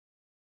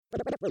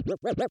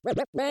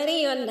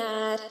Ready or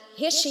not,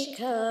 here she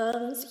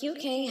comes, you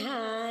can't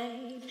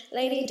hide.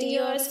 Lady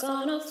Dior's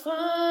gonna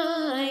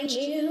find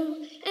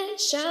you and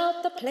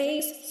shout the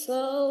place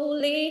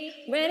slowly.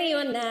 Ready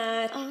or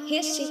not,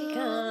 here she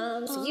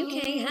comes, you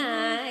can't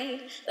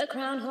hide. The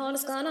crown horn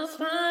is gonna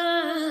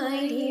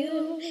find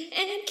you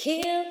and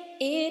kill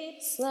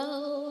it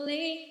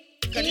slowly.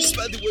 Can you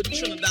spell the word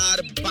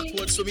Trinidad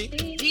backwards for me?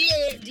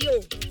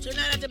 D-A-D-O,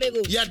 Trinidad and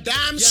Tobago. You're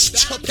damn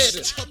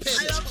stupid.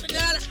 I love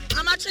Trinidad.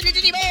 I'm a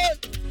Trinity bone.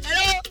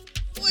 Hello?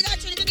 Who is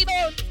that Trinity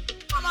bone?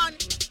 Come on.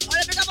 All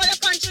the people of the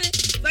country.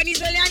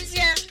 Venezuelans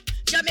here.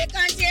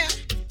 Jamaicans here.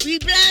 We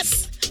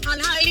blessed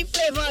and highly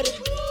flavored.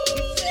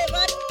 We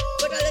flavored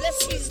with a little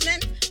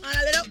seasoning and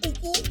a little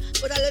uku,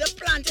 with a little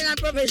plantain and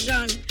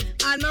provision.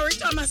 And Marie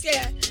Thomas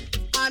here.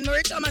 And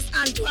Marie Thomas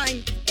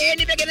Antoine. In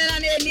the beginning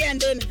and in the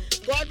ending.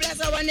 God bless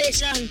our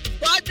nation.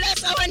 God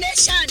bless our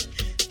nation.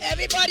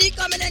 Everybody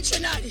coming in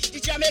Trinidad. The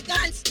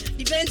Jamaicans,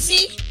 the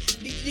Vinci,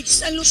 the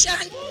St.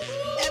 Lucian.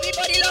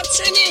 Everybody love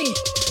Trini.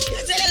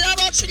 They say they love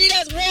how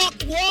Trinidad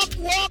walk. And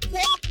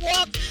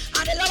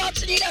they love how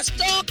Trinidad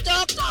talk. And they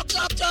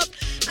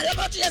love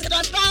how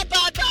Trinidad bad.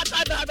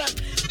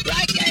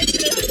 Right here in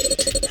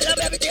Trinidad. I love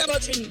everything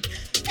about Trini.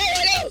 Hey,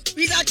 hello.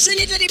 We are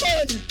Trini to the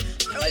bone.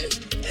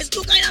 There's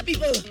two kind of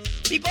people.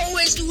 People who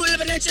wish to live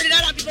in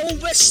Trinidad and people who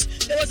wish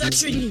there was a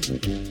Trini.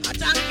 I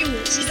thank you.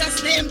 In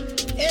Jesus' name.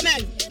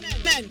 Amen.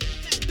 Amen.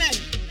 Amen.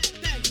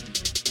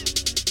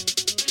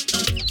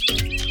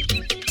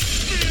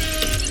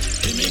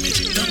 Give me the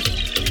drink now.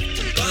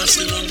 Pass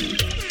me rum.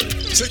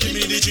 So give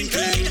me the drink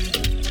now.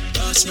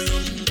 Pass me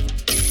rum.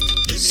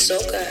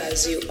 Soca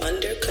has you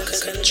under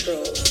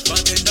control.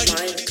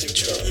 Mind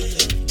control.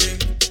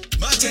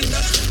 Bartender,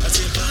 I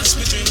say pass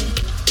me drink.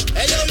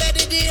 Hello,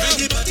 lady dear.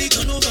 When the party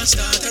turn over,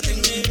 start a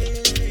thing.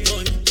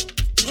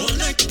 All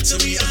night, so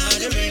we are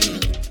the ring.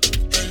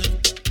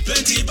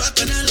 Plenty back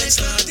and I like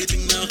start the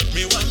thing now.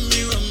 Me want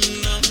me rum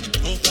now.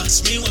 Oh,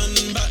 pass me one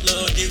back,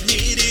 Lord, give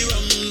me the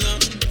rum now.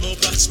 Oh,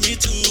 pass me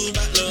two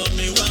back, Lord,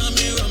 me want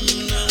me rum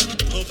now.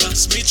 Oh,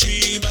 pass me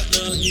three back,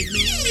 Lord, give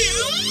me the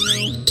rum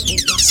now. Oh,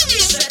 pass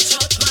me Stretch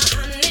out my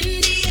hand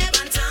in the air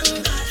and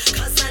thank God,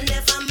 'cause I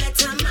never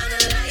met a man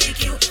like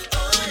you.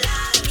 Oh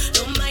Lord,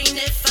 don't mind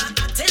if I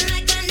acting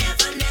like I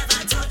never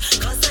thought,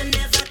 'cause I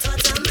never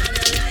thought a man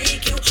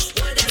like you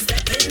would have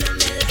stepped in my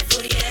life.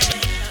 Oh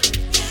yeah.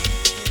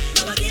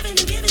 Now I'm giving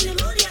him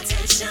all the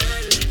attention.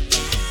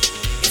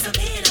 Yes, I'm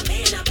paying attention.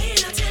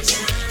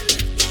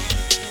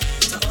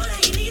 To all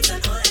that he needs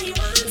and all that he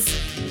wants.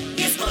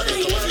 Yes, all that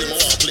he wants.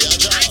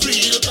 I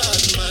real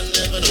bad man,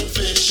 never no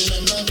fish.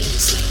 Remember me,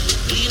 say,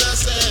 we not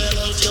sell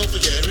out, you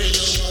forget it.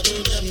 What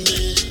do them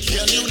day?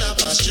 Can you not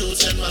pass you,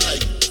 tell my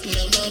life?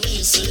 Remember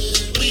me, say,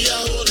 we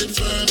are holding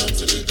firm up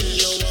to the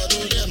day. What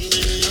do them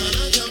day? And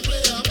I can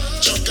play a ball.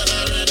 Jump and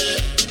already,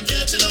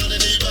 getting on in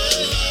the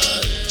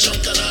ball.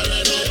 Jump and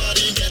already,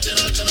 nobody getting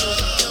out to know.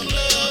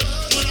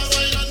 When I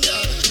wine on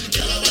girl,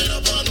 girl I wine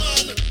up on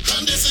man.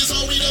 And this is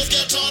how we just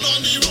get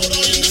on the road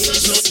or in the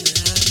session.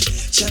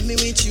 Shot me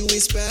with you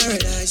is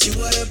paradise. You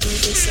are the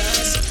perfect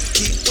size.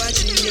 Keep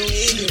watching you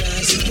in your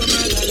eyes. You are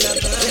my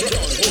lullaby.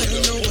 I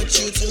don't know what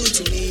you do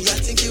to me. I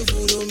think you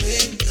fool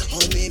me.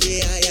 Or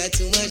maybe I had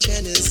too much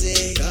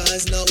energy.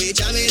 'Cause now we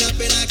jamming up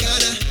in a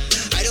corner.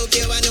 I don't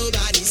care what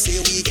nobody say.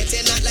 We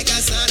getting hot like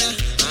a sauna.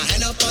 I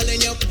hand up all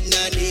in your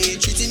nanny.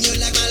 Treating you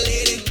like my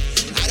lady.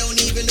 I don't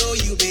even know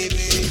you,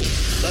 baby.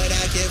 But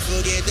I can't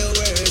forget the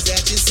words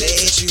that you say.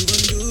 What you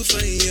gon' do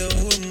for your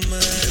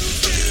woman?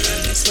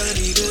 And this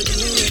body gon'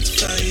 do it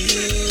for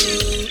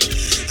you.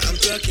 I'm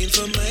talking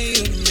from my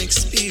own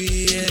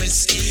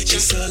experience.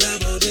 It's all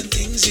about the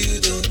things you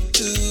don't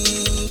do.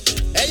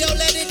 Hey, yo,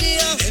 lady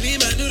dear. Any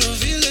man who don't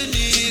feel the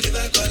need of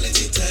a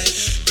quality time,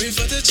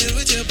 prefer to chill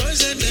with your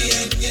boys and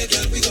them. Yeah,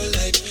 girl, we go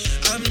like,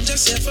 I'm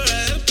just here for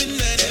a helping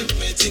hand.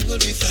 Everything will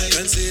be fine.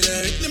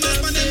 Consider it the man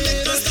for them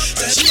make no stop.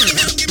 That she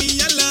don't give me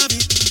a love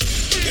it.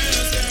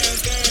 Girls,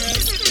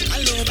 I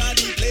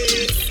nobody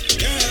play.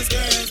 Girls,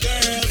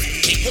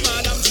 come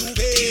on, I'm too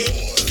big.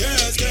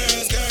 Girls,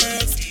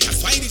 that's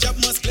why the job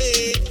must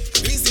play.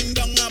 Greasing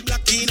down and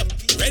blacking up,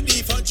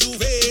 ready for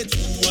Juve.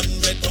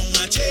 200 pound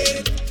a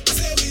chain. I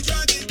say we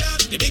drag it down.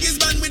 The biggest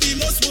band with the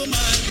most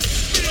woman.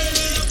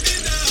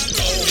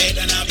 Go ahead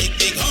and a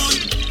big horn.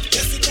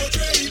 Yes, it go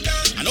trade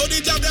down. I know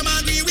the job them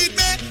agree with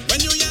me.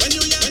 When you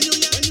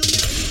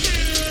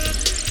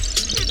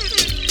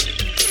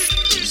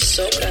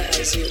Soca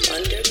has you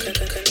under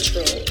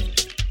control.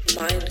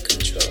 Mind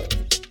control.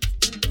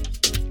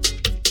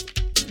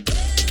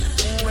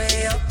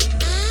 Way up.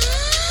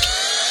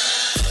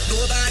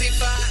 Nobody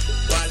fight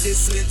while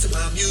listening to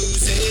my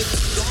music.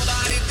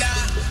 Nobody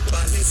die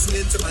while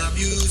listening to my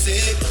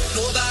music.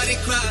 Nobody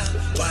cry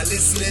while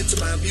listening to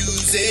my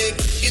music.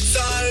 It's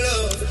all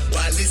love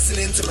while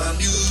listening to my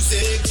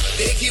music.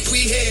 They give we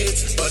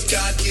hate, but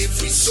God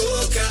give we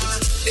soca.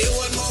 They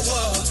want more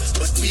war,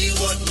 but we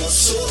want more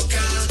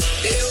soca.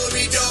 They hold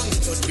me down,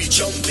 but we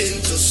jump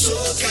into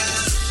soca.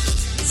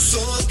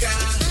 Soca.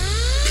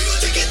 We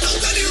gonna take it out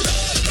of the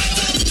road.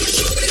 We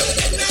should be on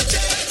energy.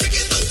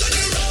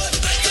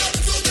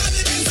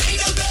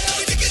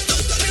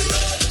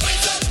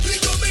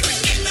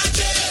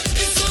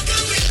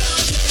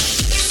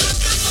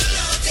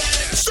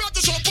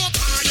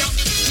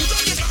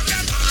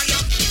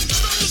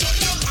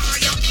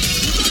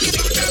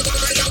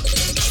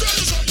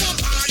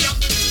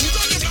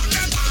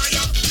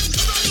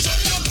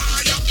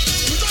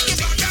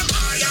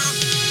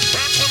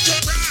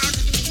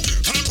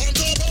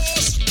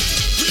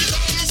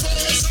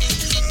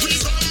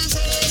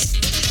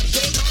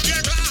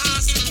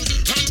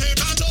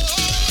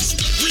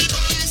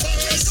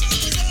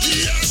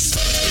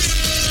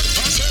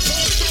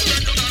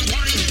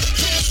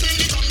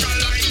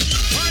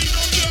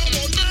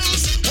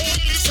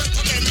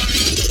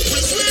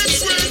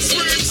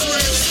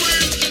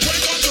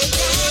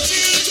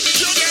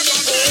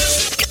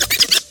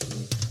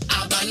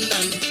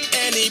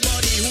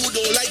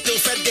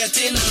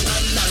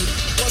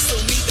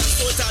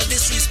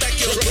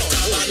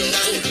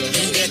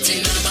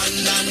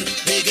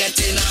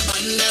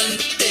 abandon.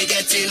 They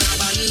getting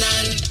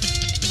abandoned.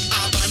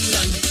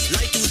 Abandon.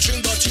 Like to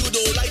drink but you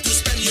don't like to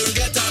spend, you'll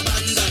get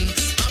abandoned.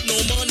 Have no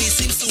money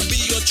seems to be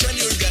your trend,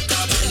 you'll get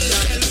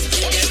abandoned.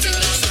 Getting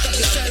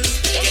abandoned.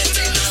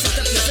 Getting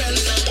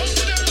abandoned.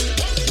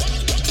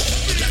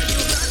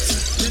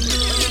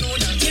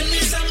 Give me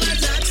some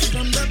of that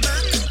from the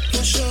back,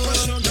 for sure.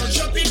 Don't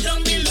drop it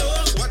down below.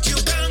 What you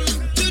come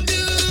to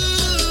do?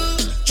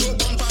 Throw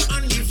bumper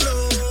on the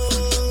floor.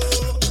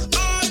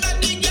 All that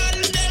the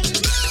girl them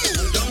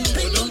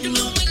go down, you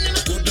know.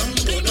 Go down,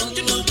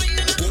 you know.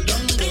 Go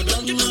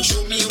down, you know.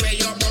 Show me where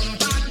your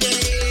bumper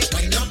day.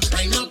 Wind up,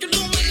 you know.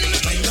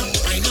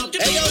 Wind up,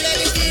 hey yo, let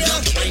it be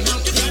up. Wind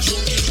up, you know. Show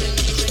me.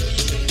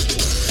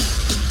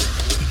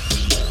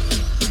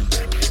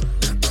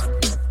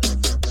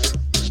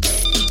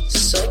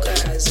 Soca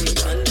has you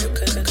under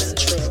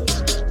control,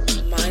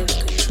 mind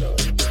control.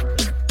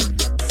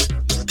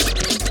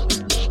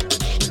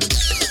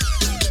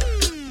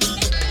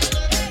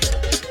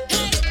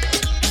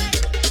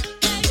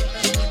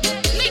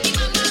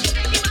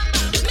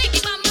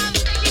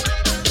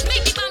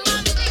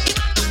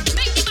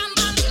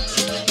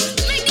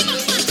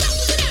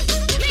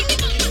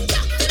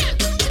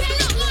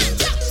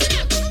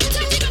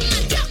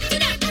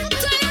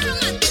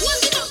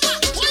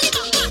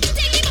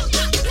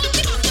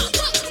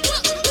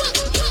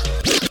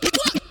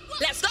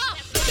 Let's go.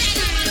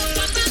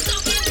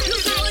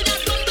 Look how that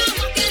bumper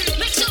walking.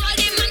 Make sure all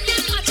the man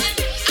them watching.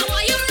 I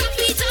want you rough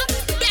it up.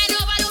 Bend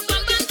over, look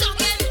bumper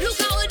talking. Look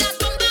how that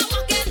bumper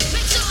walking.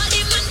 Make sure all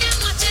the man them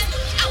watching.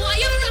 I want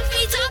you rough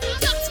it up.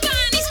 Talk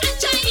Spanish and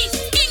Chinese,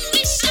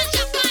 English and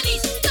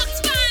Japanese. Talk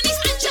Spanish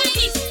and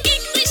Chinese,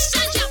 English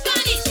and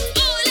Japanese.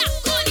 Hola,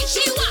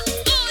 konnichiwa.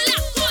 Hola,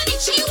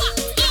 konnichiwa.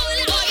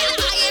 Hola, boy, I'm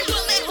buying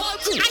from the whole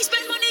crew. I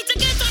spend money to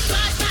get on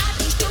fast.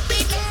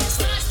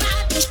 Stupidness,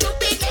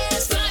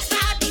 stupidness,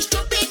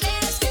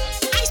 stupidness.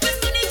 I spend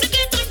money to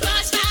get on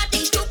fast.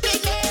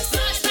 Stupidness,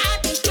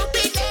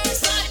 stupidness,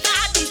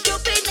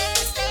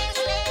 stupidness.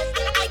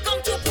 I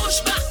come to push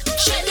back,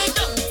 shell it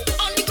down.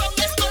 On the ground,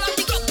 yes, all on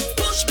the ground.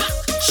 Push back,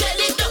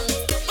 shell it down.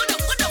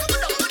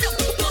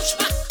 Push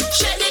back,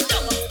 shell it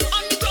down.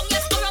 On the ground,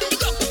 yes, all on the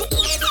ground.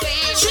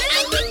 Shell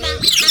it down.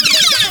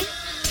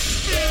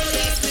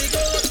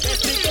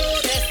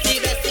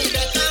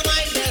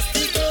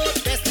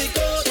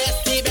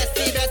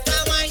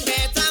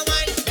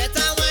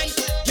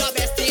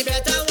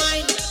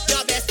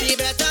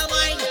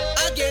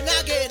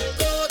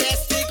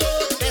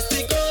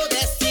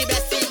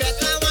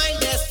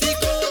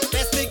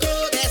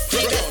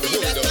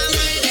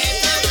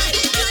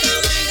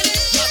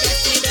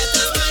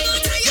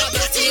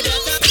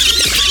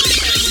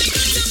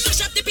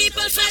 Mash up the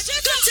people fat,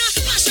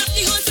 mash up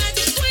the whole fat.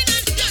 Wine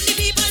and down the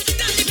people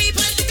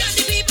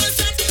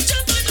fat.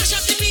 Jump and mash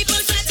up the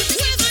people fat.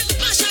 Wave and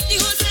mash up the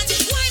whole fat.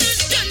 Wine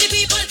and down the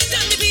people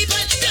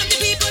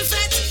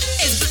fat.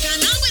 It's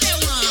bacchanal what they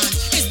want.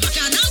 It's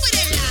bacchanal what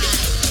they like.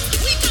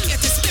 We come here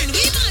to spend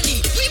we money.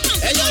 We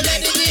pump it all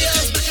night.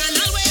 It's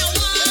bacchanal what you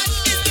want.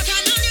 It's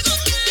bacchanal you go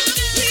get.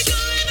 We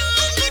going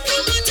on like a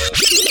motor.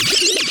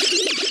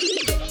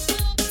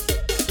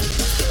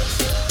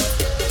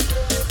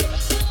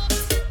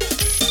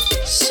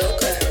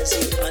 Soca has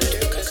you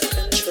under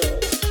control,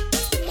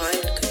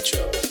 mind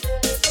control.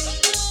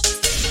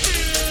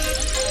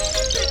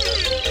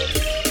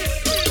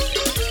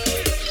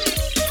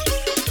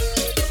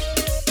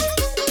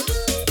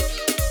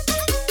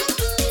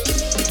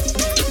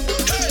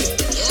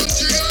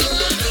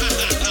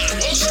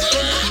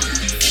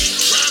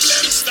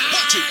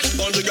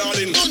 Bunji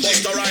Garlin,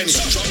 bust the rhyme.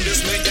 From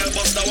this make girl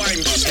bust the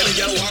wine. Any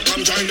girl walk,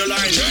 come join the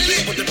line.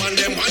 They put it on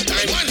them one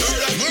time. Murder.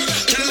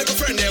 Tell like a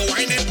friend, they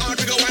whining hard,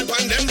 we go wine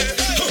on them there.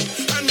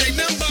 And make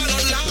them ball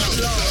on loud.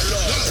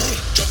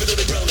 Drop it to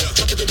the ground,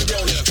 drop it to the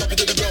ground, drop it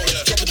to the ground,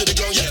 drop it to the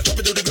ground, drop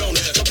it to the ground,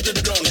 drop it to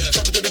the ground,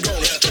 drop it to the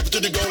ground, drop it to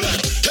the ground.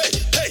 Hey,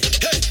 hey,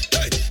 hey,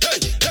 hey, hey,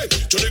 hey,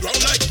 to the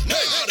ground like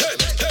hey, hey,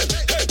 hey,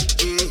 hey,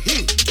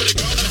 to the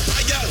ground.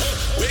 My girl,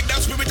 wake that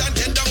spirit and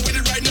get down with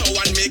it right now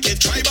and make it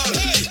tribal.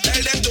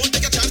 Tell them don't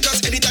take a chance 'cause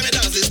anytime you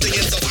dance this thing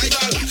is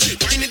survival.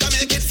 Find it and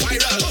make it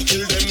viral.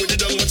 Kill them with the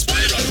downward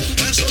spiral.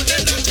 And show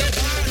them that you're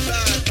bad.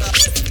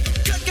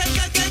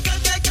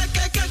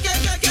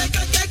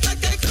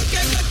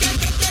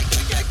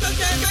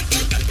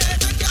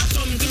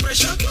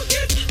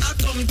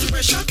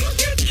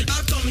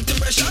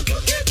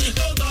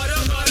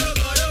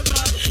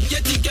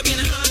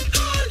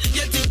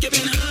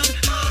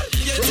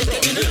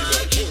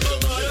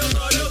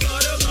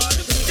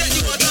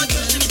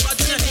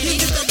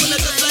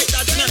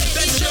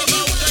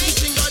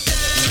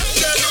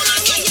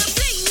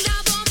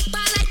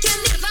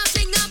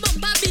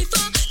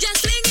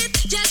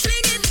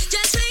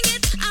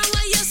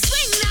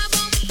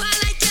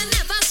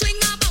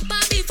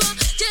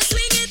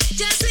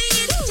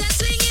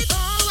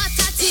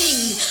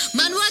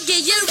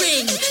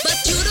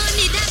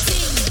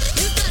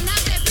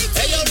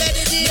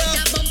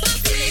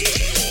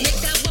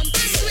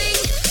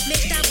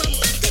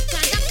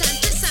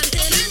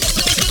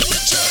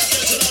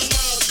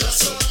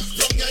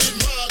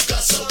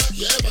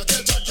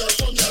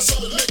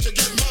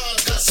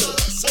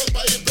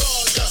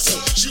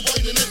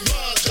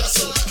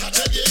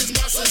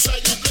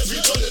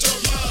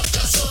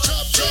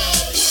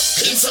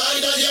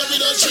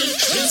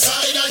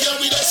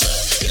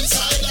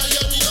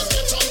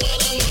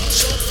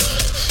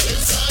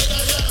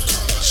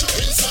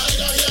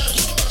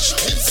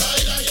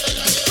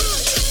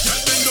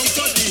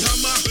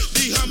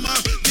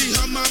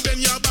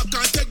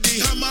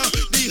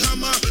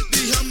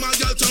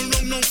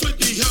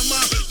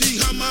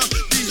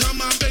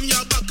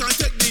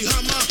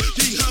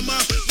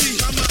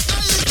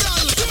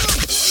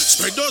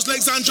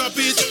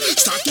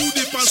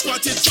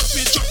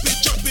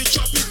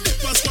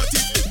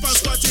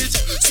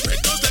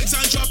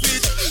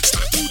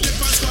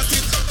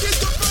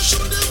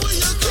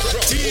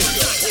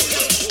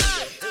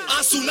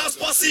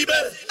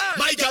 possible.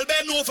 My girl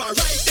bend over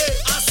right there,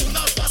 as soon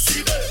as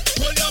possible.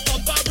 Hold your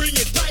bumper, bring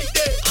it right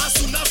there, as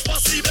soon as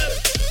possible.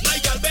 My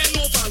girl bend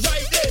over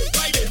right there,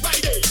 right there, right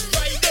there,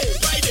 right there,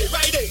 right there,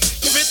 right there.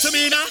 Give it to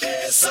me now,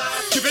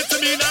 give it to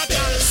me now,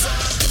 girl.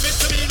 Give it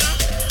to me now,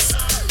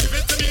 give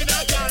it to me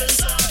now, girl.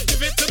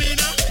 Give it to me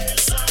now,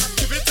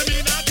 give it to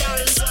me now,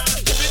 girl.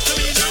 Give it to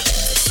me now.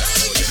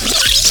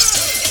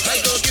 I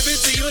go give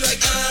it to you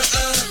like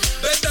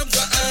bend down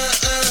for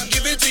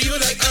give it to you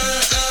like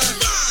bad.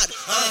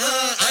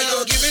 I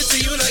go give it to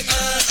you like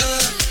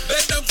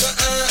bend down for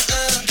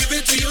give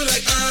it to you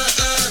like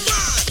bad.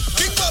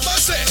 Big Baba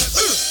say,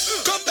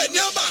 come bend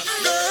your back,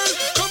 girl,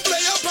 come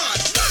play your part.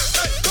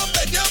 Come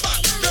bend your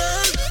back,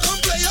 girl, come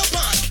play your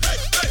part.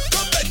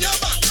 Come bend your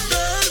back,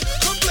 girl,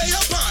 come play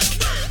your part.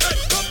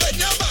 Come bend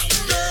your back,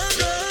 girl.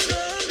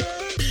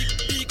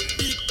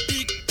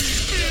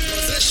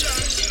 Possession.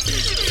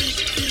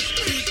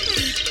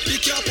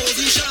 Pick your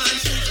position.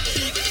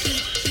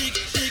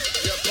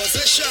 Your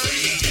possession.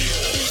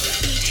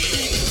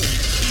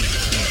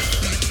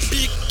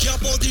 Pick your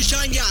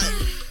position, y'all.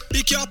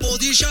 Pick your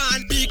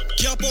position. Pick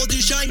your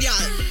position,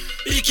 y'all.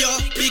 Pick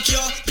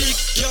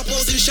your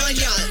position,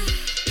 y'all.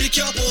 Pick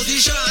your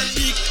position.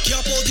 Pick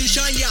your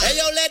position, y'all. Hey,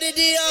 yo, lady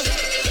dear.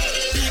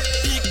 Pick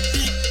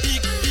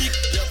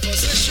your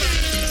position.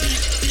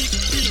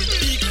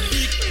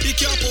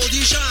 Pick your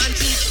position.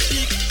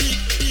 Pick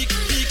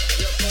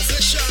your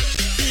position.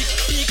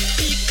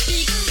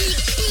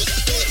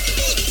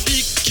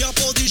 Pick your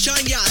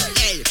position, y'all.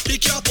 Hey,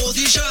 pick your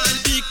position.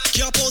 Pick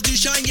your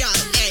position, y'all.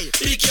 Hey,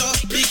 pick your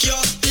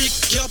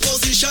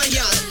position,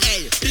 y'all.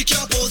 Hey, pick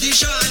your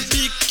position.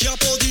 Pick your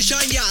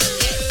position, y'all.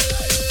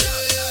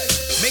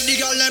 Make the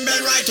girl and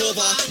bend right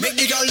over. Make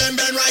the girl and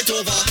bend right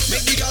over.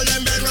 Make the girl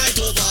and bend right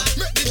over.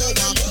 Make the girl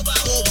and bend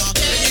right over.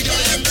 Make the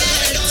girl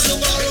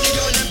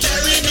and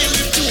carry me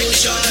with two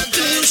shots.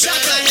 Two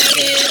shots of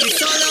Henny.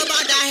 It's all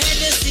about the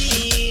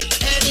Hennessy.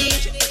 Henny.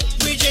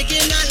 We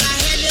drinking all the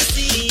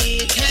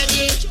Hennessy.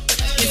 Henny.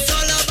 It's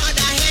all about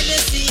the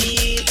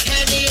Hennessy.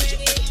 Henny.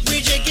 We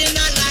drinking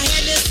all the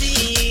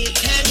Hennessy.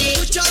 Henny.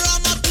 Put your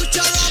arm up,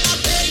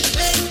 bang,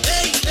 bang,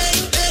 bang,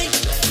 bang, bang.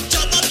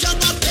 Jump up,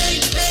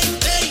 bang, bang,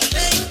 bang,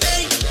 bang,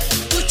 bang.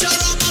 Put your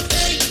arm up,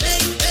 bang,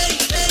 bang, bang,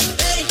 bang,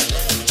 bang.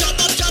 Jump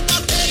up,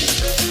 bang.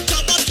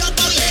 Jump up,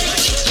 bang.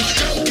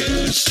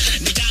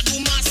 They can't do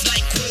mass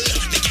like her.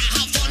 They can't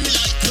have fun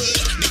like her.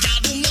 They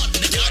can't do mud.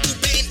 They can't do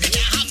pain. They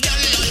can't have girl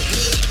like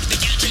her. They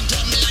can't drink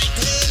rum like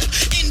her.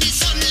 In the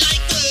sun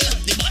like her.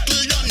 The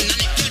bottle done, and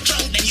if you're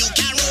drunk, then you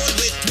can roll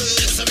with her.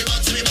 So me bot.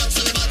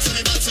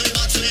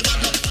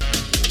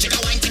 Take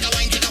a wine, take a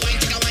wine, take a wine,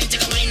 take a wine,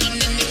 take a wine on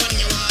anyone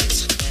you want.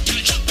 Girl,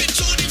 drop it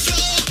to the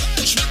floor.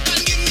 Push back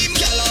and give me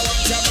more. Girl, I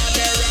want your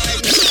body right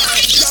now.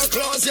 Girl,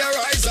 close your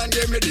eyes and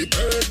give me the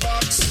bird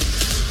box.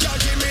 Girl,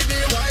 give me the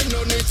wine,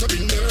 no need to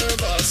be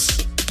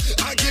nervous.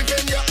 I'm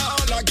giving you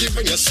all, I'm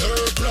giving you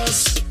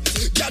surplus.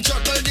 Girl,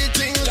 juggle the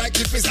thing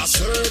like if it's a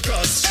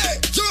circus. Hey,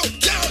 you,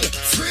 girl,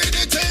 free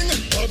the thing,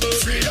 bubble.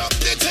 Free up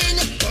the thing,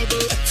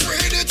 bubble.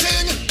 Free the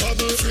thing,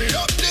 bubble. Free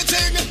up the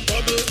thing,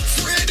 bubble.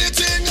 Free the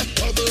thing,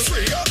 bubble.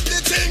 Free up the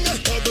thing,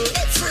 bubble.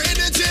 Free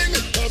the thing,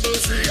 bubble.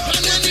 Free up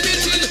the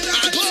thing.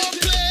 I go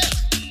play.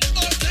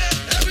 Okay,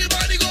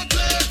 everybody go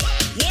play.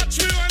 Watch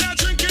me when I'm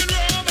drinking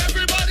rum.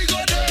 Everybody go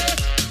there.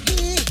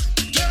 Move,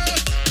 there,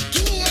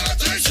 do what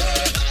I say.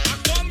 I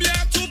come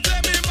here to play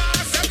me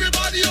mass.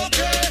 Everybody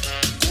okay?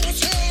 Go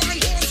so and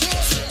go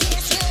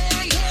so.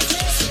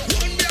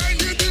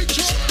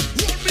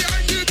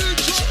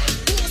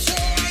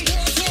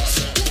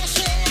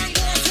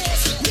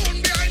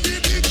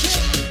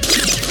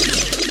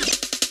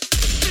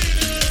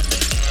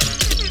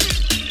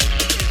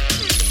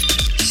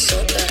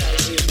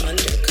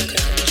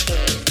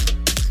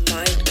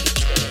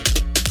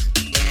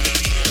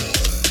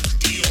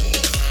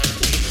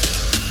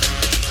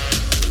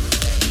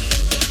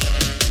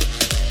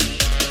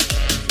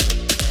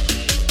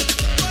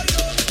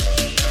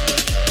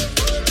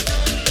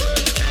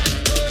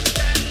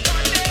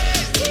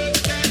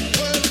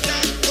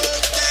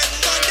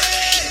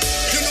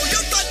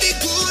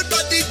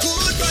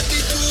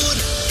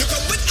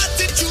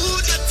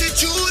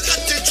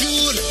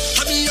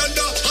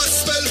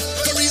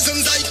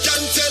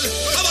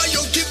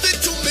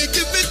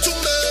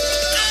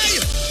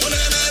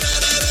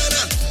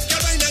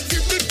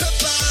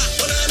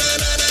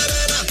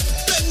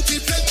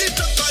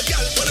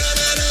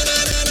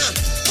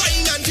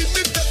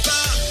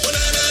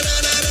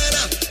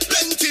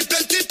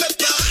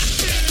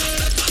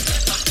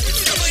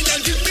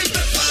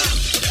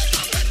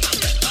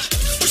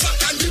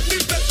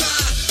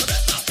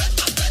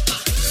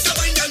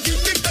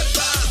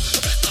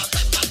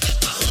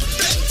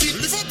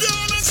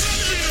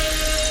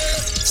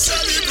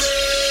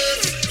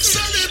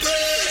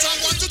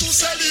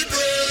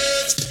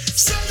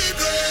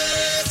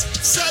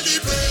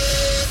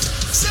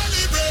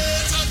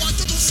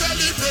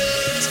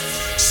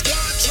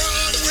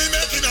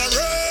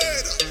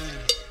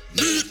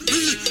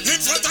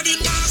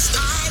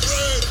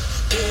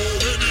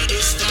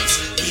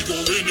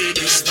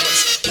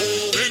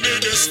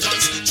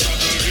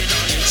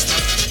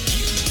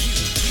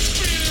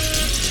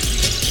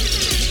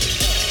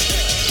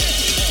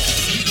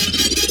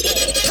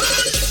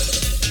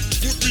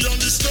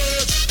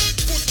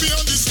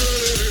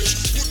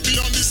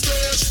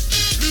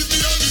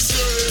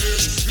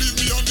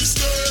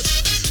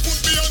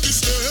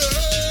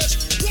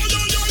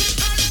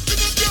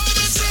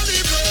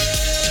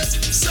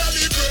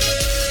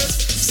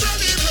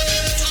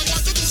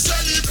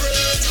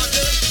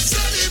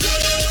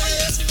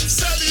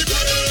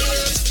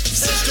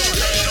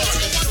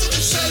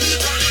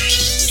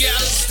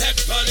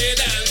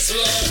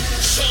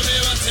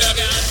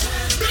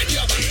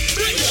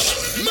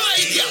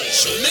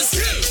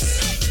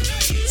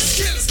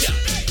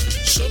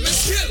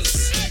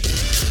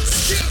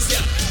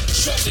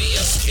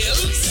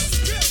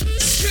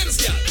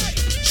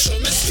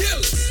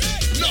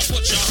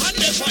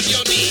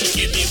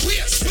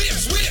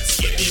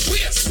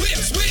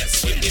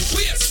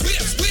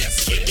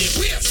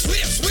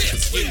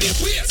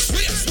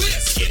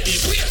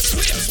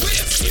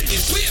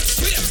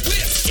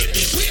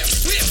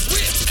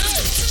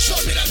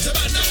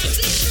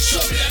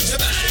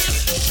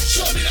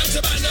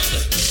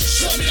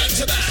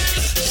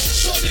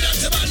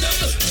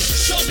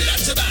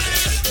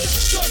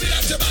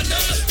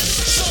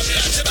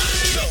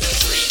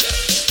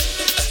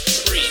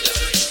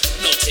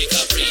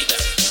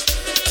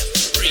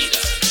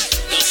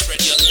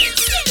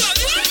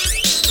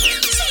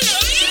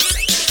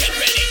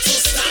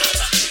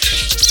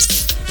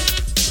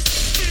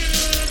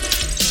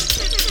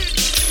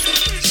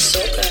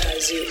 Soca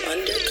has you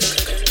under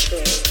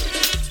control.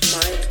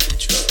 Mind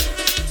control.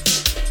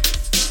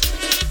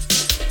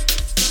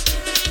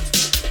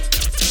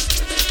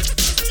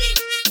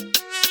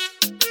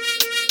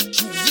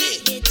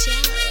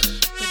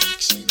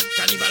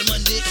 Carnival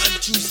Monday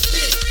and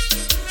Tuesday.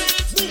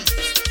 Boom.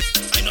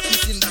 I not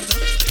missing that.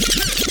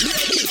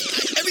 Ladies,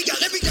 every girl,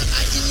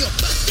 I in your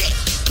birthday.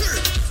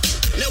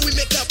 Let we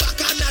make a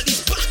bacchanal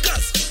these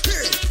backers.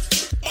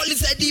 All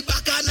is at the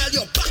bacchanal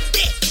your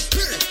birthday.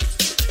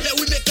 Let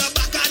we make a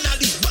bacchanal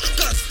these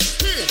backers.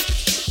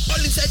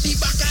 All is at the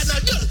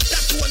bacchanal girl.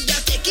 That one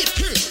girl take it.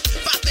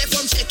 Pape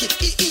from shake it.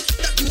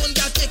 That one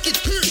girl take it.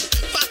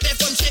 Pape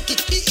from shake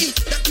it.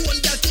 That one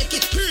girl take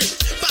it.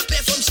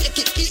 Pape from shake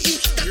it.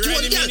 That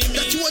one girl.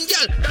 That one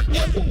girl.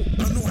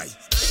 And why?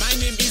 My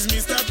name is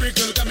Mr.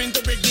 Prickle, coming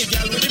to break the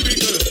girl with the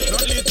prickle.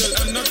 Not little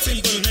and not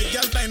simple, make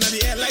girl fly in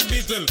the air like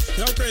beetle.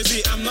 You're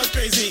crazy, I'm not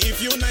crazy.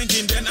 If you're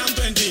 19, then I'm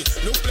 20.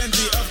 Look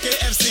plenty of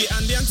KFC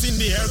and dance in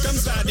the air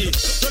comes daddy.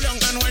 Go down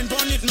and wine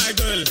pon it, my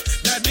girl.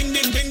 That ding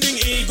ding ding ding,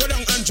 go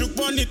down and choke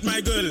pon it,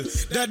 my girl.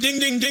 That ding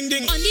ding ding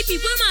ding. On the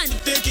people man.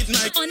 Take it,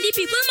 my. On the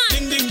people man.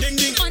 Ding ding ding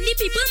ding. On the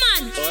people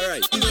man.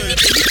 Alright. On the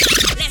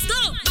people. Let's go.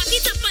 Back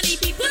it up on the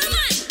people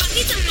man. Back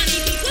it up on the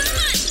people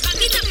man.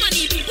 Back it up on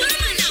the people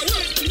man. Now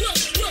whoa.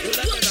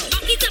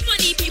 Back it up on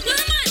the people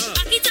man.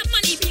 Back it up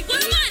on the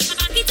people man.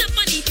 Back it up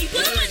on the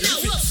people man. Now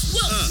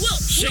whoa.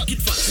 Shake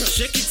it fast,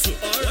 shake it slow.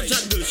 Watch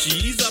that girl,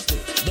 she is a pro.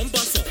 Bumper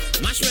song,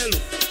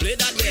 marshmallow. Play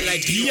that there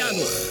like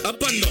piano.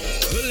 Up and down,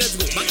 girl, let's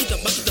go. Back it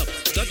up,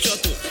 touch your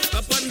toe.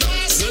 Up and down,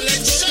 girl,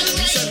 let's go.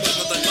 Mission,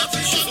 but the map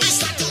is short.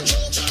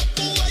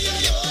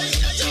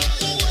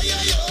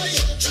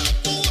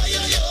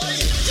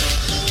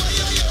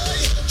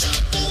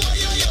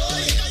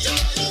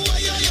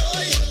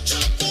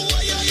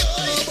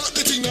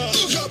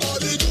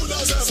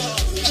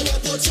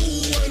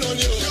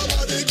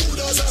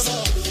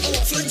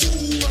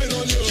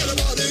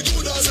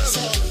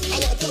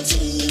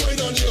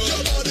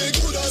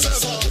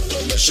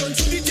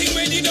 The thing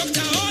when the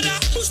doctor order,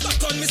 who stuck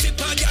on me sit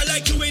party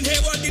like you in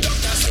here what the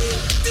doctor say.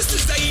 This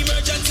is the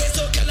emergency,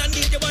 so can I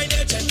need the wine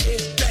urgently.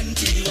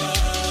 Plenty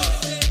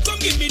come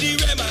give me the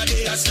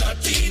remedy, that's not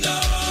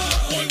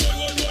enough.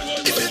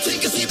 If you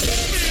think you see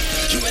powder,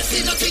 you ain't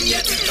see nothing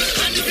yet.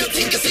 And if you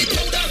think you see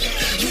powder,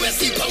 you ain't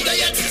see powder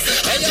yet.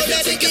 And if you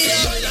think you see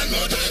oil and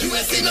mud, you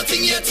ain't see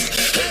nothing yet.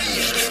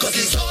 Hey, cause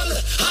it's all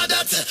hard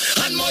that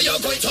and more you're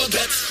going to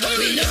get.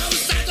 We now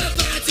start a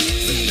party.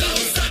 We now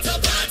start a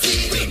party.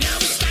 We now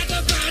start a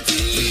party.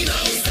 We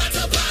now start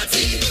a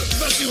party.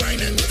 Bust you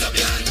whining, put up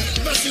your hand.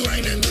 Bust you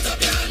whining, put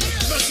up your hand.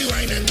 Bust you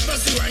whining,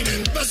 bust you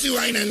whining, bust you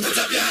whining, put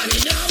up your hand. We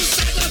now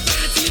start a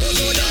party. We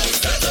now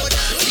start a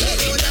party.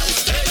 We now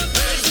start a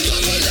party.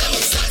 We now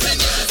start a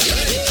party.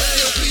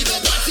 We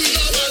don't party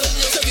no more.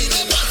 So we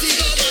don't party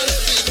no more.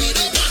 We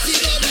don't party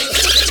no more.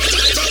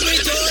 Come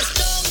with us.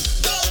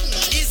 Down,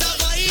 is a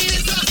vibe.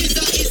 Is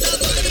a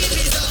vibe.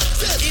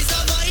 Is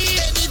a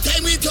vibe.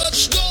 Anytime we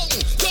touch down,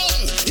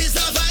 is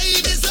a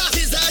vibe. Is a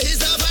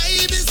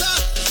vibe.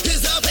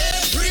 Is a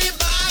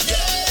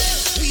everybody.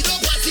 We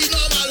don't party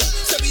normal.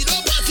 So we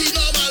don't party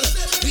normal.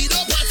 We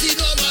don't party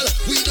normal.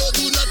 We don't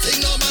do nothing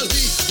normal.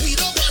 We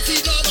don't party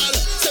normal.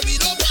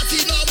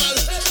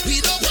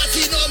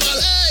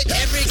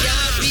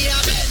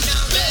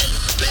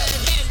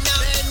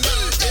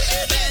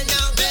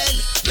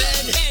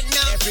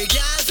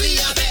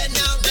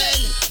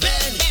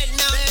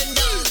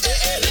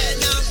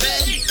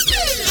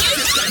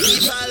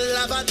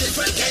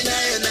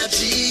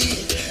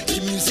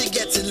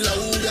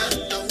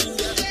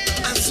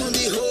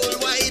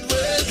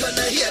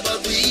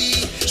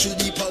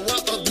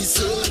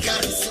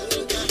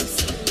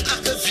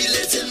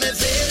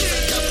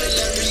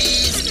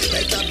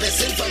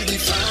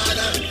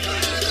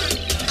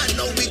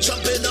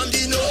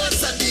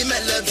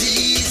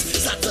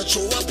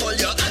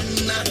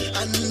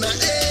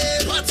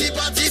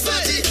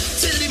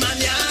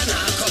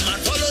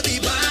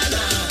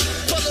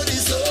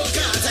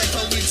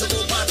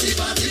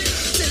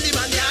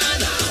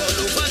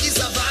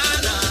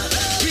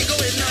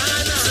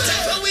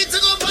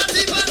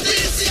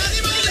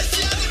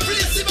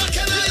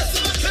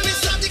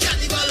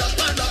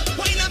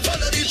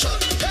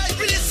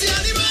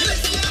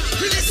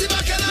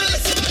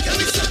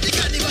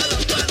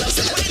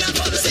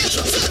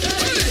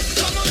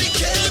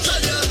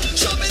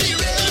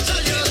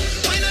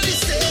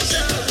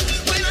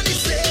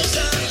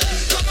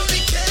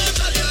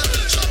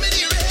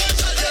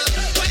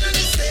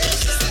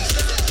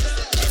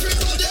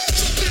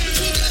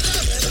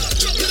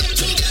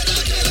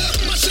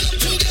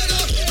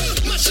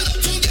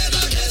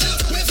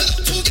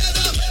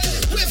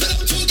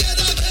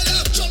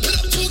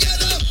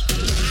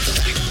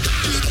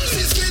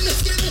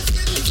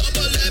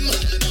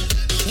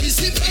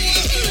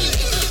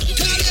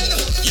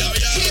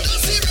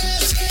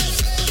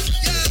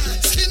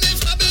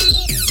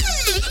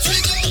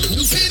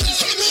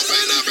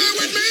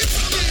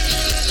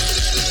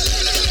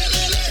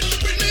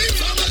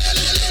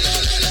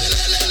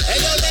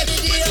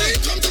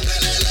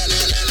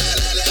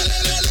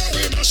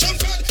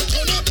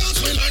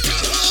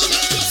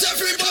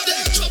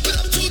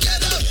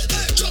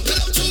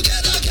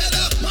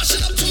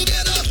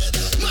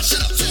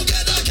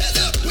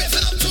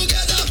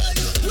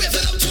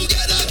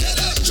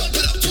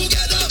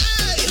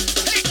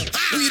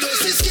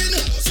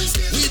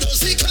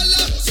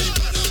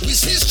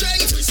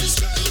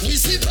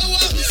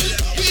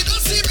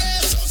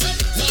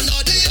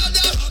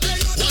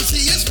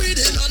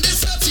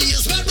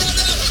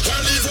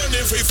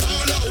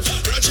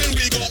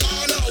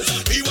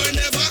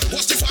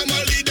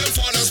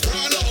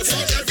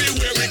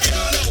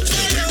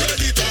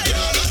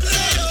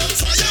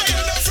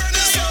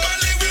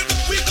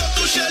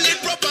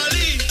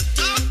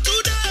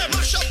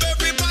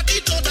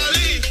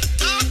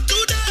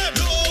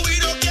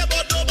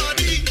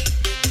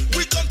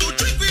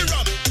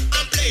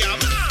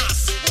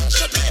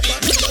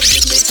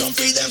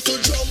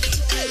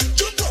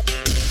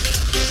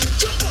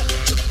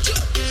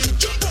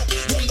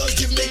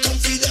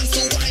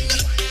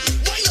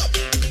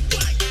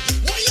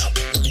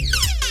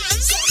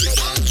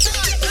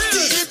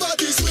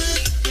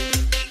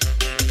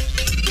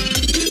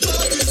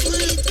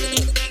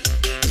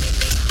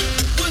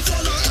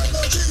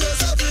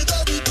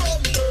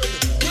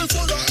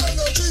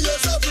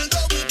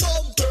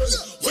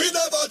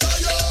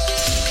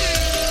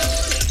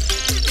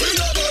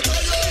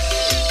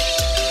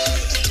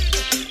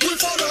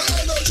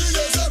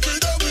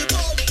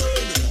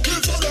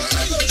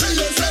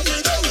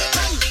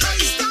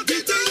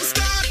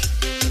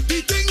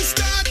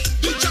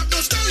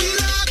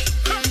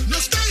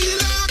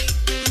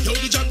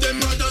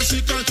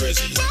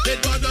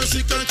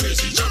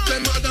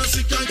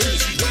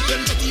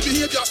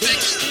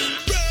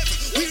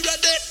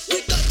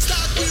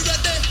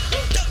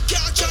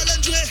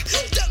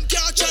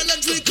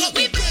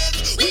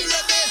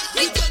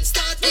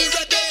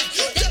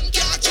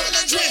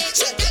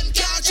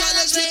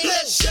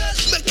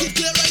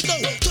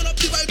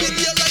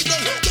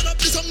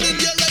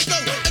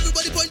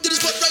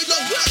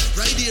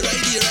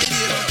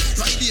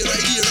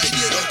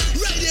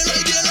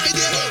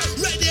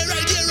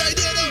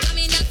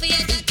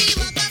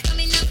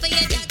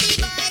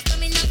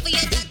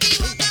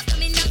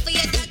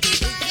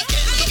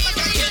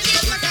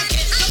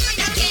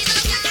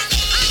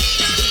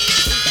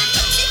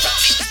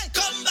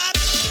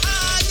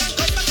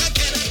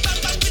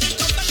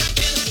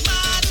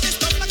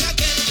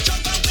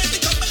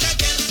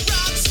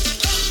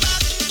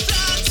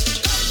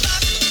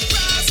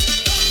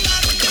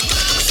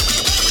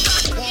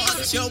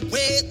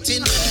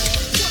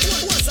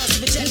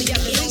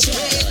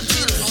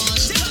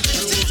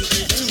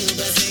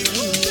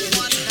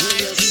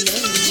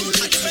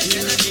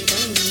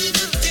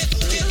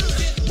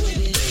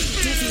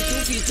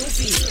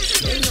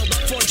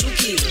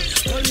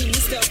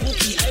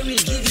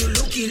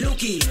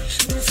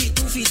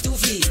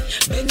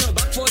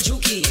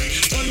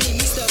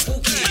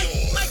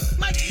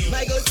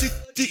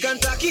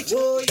 and tack it.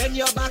 Then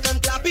your back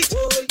and clap it.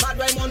 Bad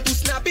rhyme want to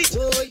snap it.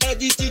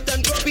 Edit it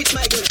and drop it,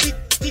 my girl.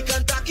 Tick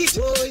and tack it.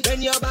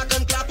 Then your back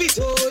and clap it.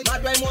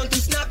 Bad rhyme want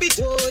to snap it.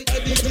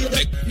 Edit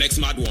it. Next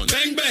mad one.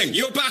 Bang bang,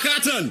 yo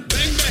Pakaton.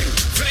 Bang bang,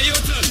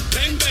 Freyoton.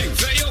 Bang bang,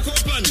 Freyo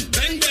Kopan.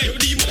 Bang bang, yo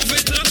Dimo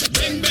Veta.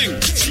 Bang bang,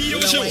 Chio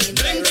Show.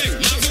 Bang bang,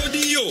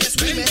 Mavodio.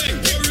 Bang bang,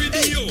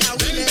 Yoridio.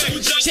 Bang bang,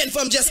 Chen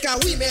from Jessica,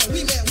 we met.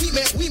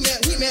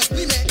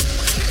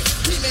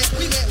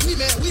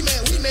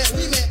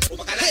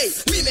 Hey,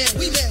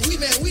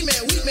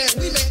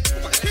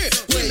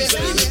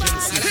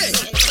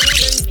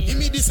 Give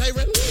me the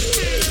siren.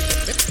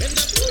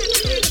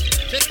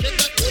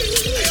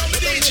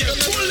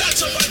 pull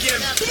that up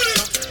again. Pull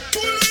it.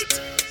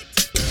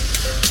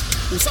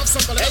 Who's have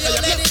some hey, yo,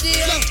 lady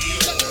dear.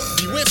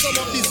 The way some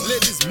of these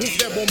ladies move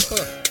their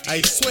bumper,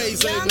 I swear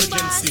it's an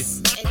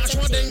emergency. March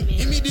one then,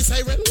 give me the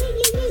siren.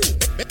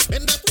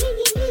 Bend that.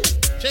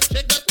 Check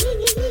that.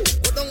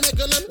 Go down my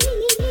girl and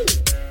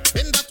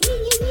bend that.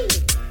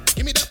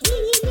 Give me that.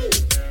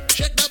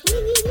 Check that.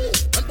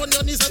 And on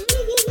your knees and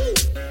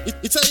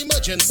it's an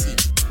emergency.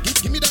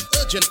 Give me that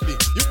urgently.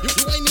 You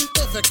whining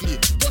perfectly.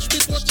 Wash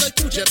like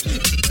too gently.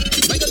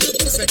 My girl, you're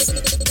too sexy.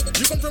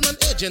 You come from an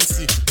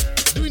agency.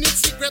 Doing it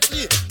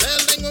secretly. Dial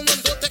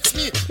 911, don't text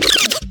me.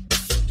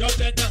 Drop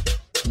that.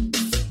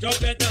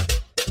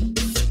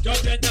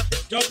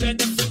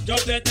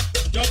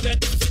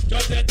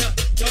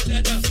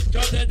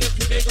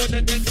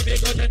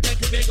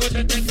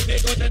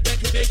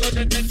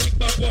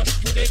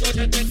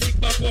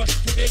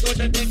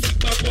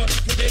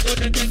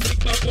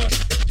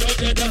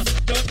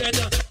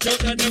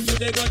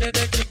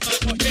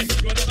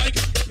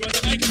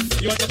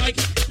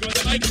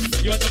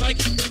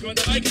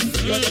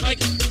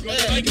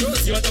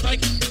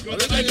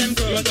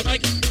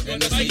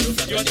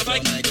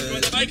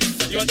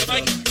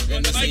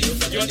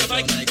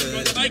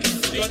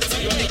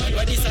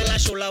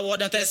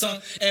 Dans tes sons,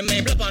 et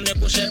mes blancs pas ne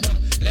coucher bon.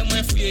 Les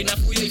moins fouillés n'a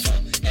fouillé fond.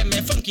 Et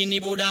mes femmes qui n'y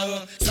beau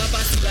d'avant. Ça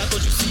passe là que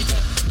je suis con.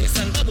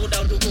 Descends pas beau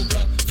d'avant de gros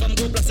plan. Femme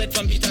gros plan, cette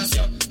femme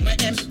pitation. Mais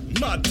aime.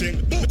 Mad thing.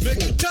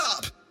 Make it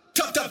top.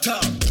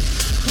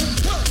 Boom,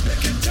 pump,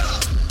 make it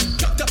top.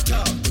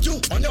 You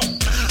on your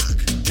back.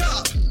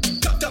 Top.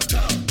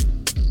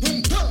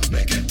 Boom, pump,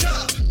 make it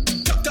top.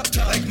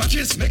 Like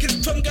Machel, make it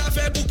from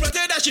café pour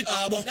planter that shit.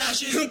 Ah bon.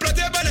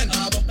 Planter banane.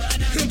 Ah bon.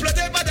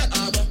 Planter patate.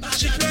 Ah bon.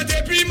 Shit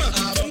planter prima.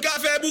 From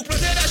café pour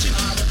planter that shit.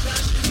 Ah bon.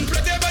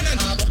 Planter banane.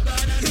 Ah bon.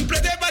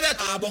 Planter patate.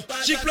 Ah bon.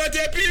 Shit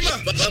planter prima.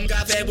 From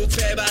café pour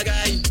faire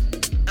bagaille.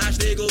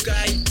 Acheter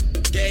cocaïne.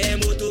 Gaye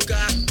motoka.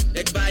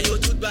 Ek bayo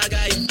tout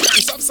bagaille.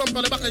 Some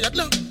par le bac, là. On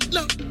est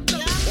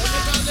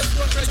dans les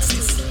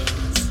progressistes.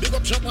 Big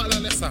up Jean-Paul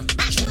and Nessa.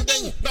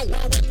 Now,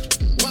 wawet.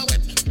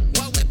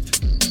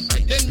 I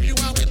then you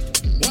wawet.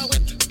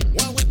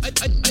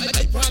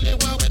 I probably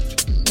wawet.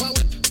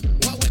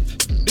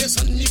 This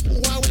one nipu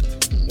wawet.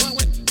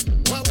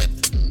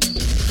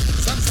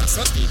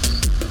 Sati.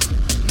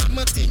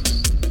 Mamati.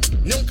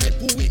 Nyonkai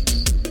puwi.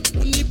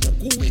 Unipu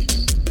kuwi.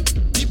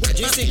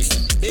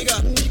 G6,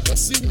 bigger.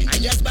 I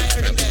just buy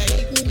a ring.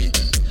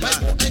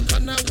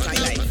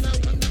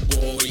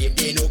 Oh, if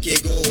they no okay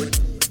good,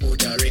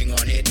 put a ring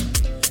on it.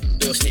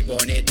 Don't sleep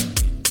on it.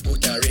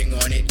 Put a ring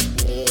on it.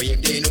 Oh,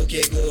 if they no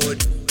okay good,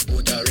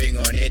 put a ring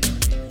on it.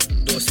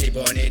 Don't sleep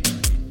on it.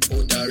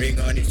 Put a ring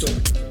on it. So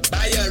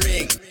buy a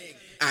ring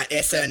at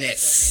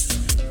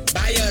SNS.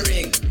 Buy a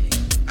ring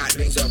at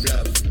Rings of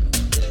Love.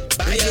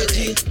 Buy a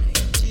ring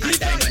at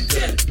Diamond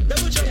Girl.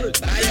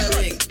 Buy a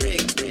ring.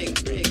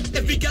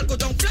 Every girl go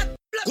down flat.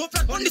 Go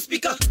flat on the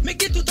speaker.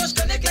 Make it to touch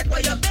connect like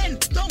wire bend.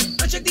 Down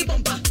and check the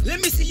bumper.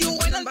 Let me see you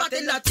wine and bat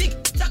in that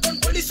tick. Tack on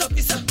police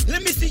officer.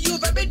 Let me see you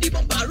vibrate the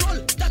bumper.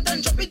 Roll that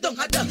and drop it down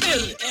at the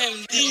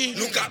LMD.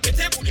 Look at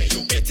pete bouge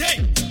you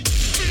pete.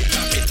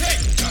 Look at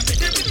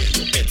pete bouge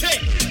you pete.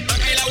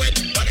 Bagay la wet.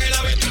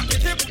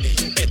 Pete bouge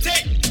you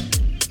pete.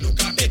 Look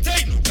at pete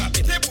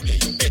bouge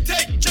you pete.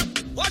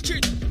 Watch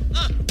it.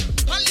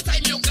 All the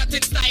time you got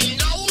it style.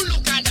 Now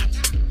look at that.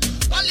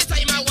 All the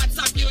time I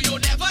WhatsApp you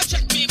never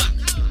check me back.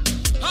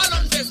 All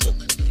on Facebook.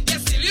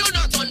 Yes, still you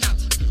not on that.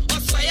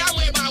 Oswaya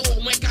weba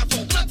wo mweka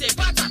fo plante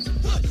patat.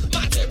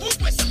 Mate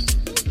bupwesa.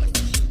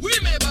 We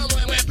meba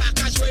mwe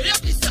package we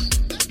yapisa.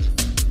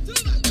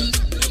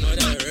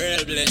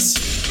 Real bless.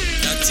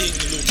 That thing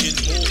looking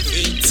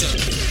moving.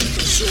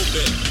 Show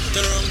it.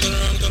 Turn around.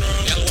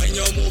 Girl, when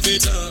you move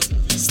it,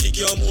 stick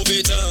your move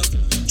it,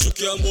 juke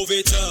your move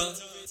it,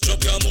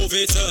 drop your move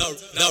it,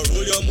 now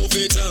roll your move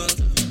it,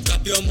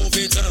 tap your move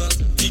it,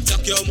 tick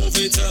tock your move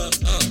it,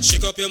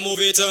 shake up your move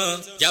it,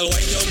 girl,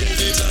 when you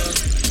move it,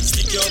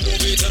 stick your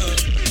move it,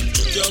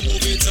 juke your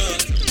move it,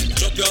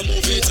 drop your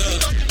move it,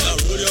 now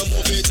roll your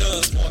move it,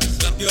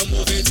 tap your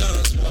move it,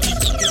 tick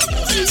tock your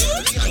move it,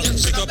 and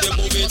shake up your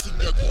move it.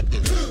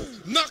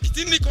 Knock it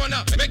in the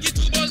corner, make it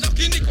two balls up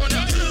in the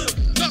corner.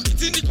 Knock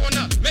it in the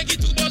corner, make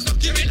it two balls up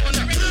in the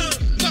corner.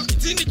 Knock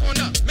it in the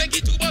corner, make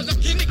it two balls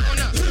up in the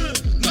corner.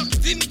 Knock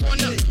it in the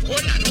corner,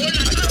 hold on.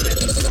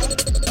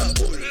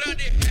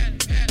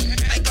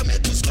 I come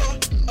here to score,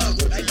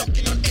 good. I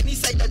locking on any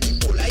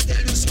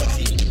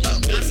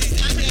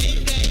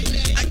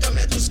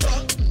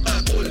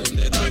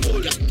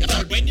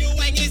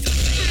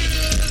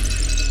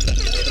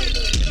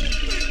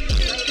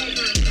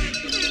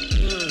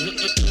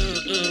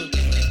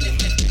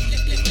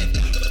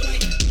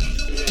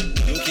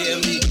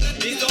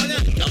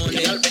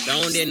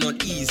they're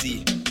not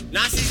easy.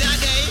 Nazis are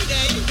day.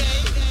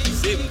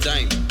 Same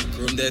time,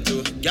 chrome there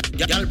too.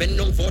 Y'all bend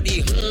down for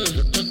the.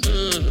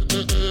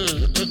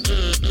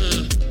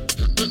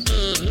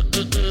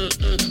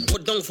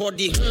 Put down for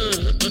the.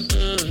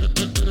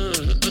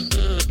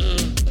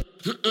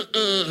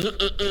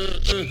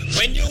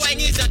 When you whine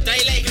is that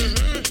I like.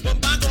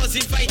 Bumper goes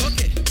in fight.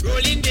 Okay.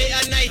 Rolling day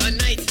and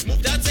night.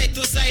 Move that side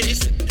to side.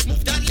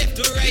 Move that left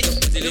to right.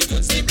 You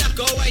could say black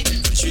or white.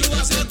 You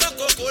have a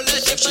Coca-Cola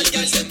shape and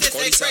girl you taste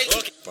like Sprite.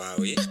 Okay. Far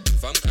away,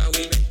 from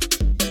Kawi.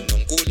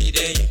 Don't go ni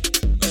there.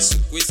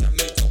 We some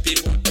men copy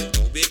one.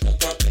 No big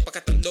pop. Pack a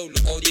thumb down.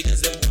 Look how the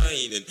girls them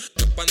whining.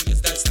 Up and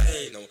miss that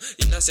style now.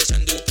 In a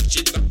session do touch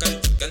it back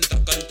and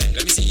talk and time.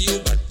 Let me see you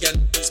bad girl.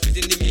 Split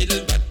in the middle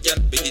bad girl.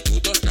 Baby two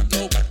touch tap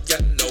now bad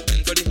girl. Now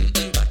bend for the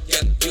bad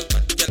girl. You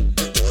bad girl.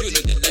 You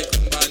know they like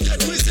rumba.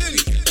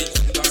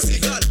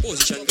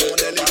 Position go on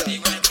the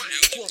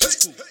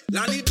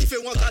Lani dit fait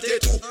one tate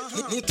tout.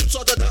 Nous toutes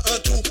sortes dans un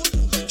tout.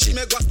 She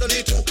me guasta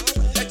ni tout.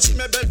 Et she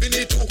me belvi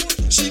ni tout.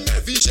 She me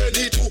vision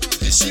ni tout.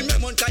 She me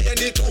montagne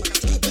ni tout.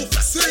 Tout pour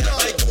faire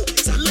like tout.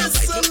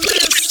 Listen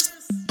this.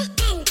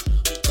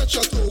 Touch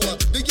your toe.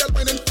 The girl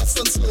whining fast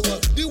and slower.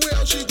 The way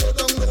how she go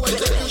down low, I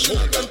tell you she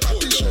not done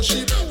happy show.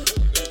 She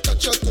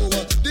touch your toe.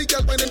 The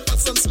girl whining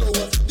fast and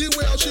slower. The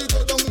way how she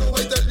go down low,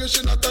 I tell you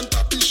she not done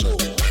happy show.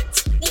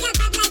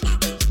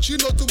 She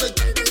know to make.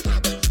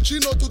 She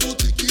know to do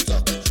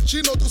tiki-tak.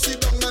 She know to sit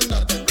down and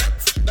nap.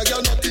 That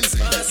girl not easy.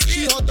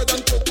 She hotter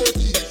than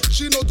Cocotti.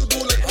 She know to do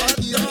like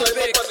party and climb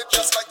up on it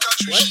just like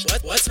Patrice.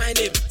 What's my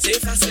name? Say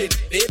fast lane.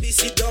 Baby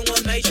sit down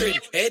on my train.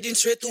 Heading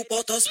straight to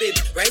Port of Spain.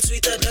 Right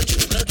sweeter than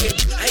sugar cane.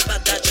 I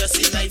bought that just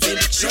in my vein.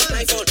 Not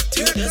my fault.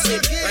 You the same.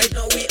 Right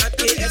now we at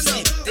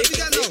KFC. Take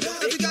it now.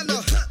 Every girl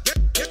now.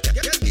 Get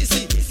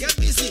busy. Get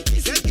busy.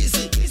 Get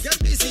busy. Get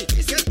busy.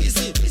 Get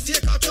busy.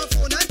 Take out your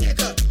phone and take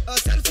a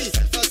selfie.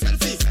 A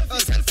selfie. A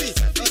selfie.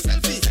 A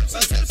selfie. A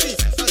selfie.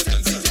 A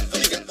selfie.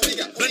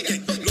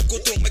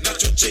 Locoto make a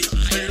choche.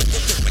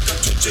 Locoto make a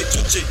choche.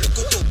 Choche.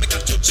 Locoto make a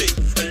choche.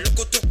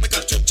 Locoto make a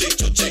choche.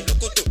 Choche.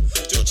 Locoto.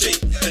 Choche.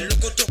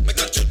 Locoto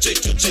make a choche.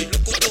 Choche.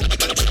 Locoto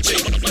make a choche.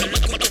 Locoto.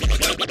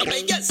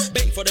 Yes.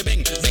 Bang for the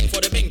bang. Bang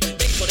for the bang.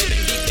 Bang for the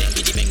bang. Big bang.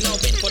 Big bang. Now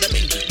bang for the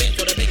bang. Bang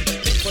for the bang.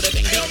 Bang for the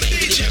bang. Bang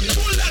bang.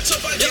 Pull that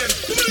up again.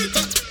 Pull it.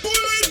 Pull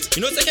it.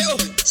 You know say yo.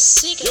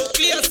 Yo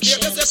clear. Clear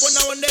yourself on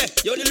now and there.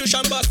 Yo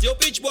illusion boss. Yo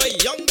pitch boy.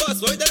 Young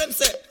boss. What you tell them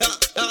say?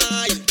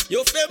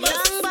 You famous.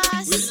 Young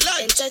boss. We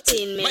like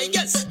entertainment. My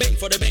guess. Bang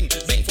for the bang.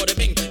 Bang for the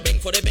bang. Bang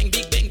for the bang.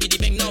 Big bang. Biddy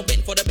bang. Now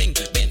bang for the bang.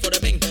 Bang for the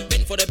bang.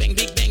 Bang for the bang.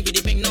 Big bang. Biddy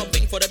bang. Now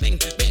bang for the bang.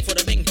 Bang for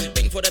the bang.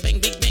 Bang for the bang.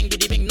 Big bang.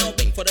 Biddy bang. Now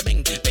bang for the bang.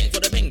 Bang for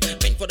the bang.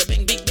 Bang for the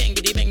bang. Big bang.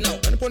 Biddy bang. Now.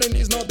 And put in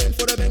knees now bend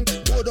for the bang.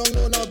 Go down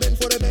low now bend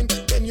for the bang.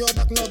 Bend your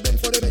back now bend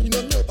for the bang. You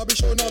know no Papi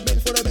show now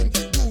bend for the bang.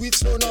 Do it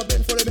slow now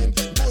bend for the bang.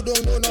 Go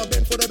down low now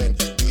bend for the bang.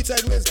 Do it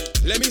sideways.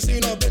 Let me see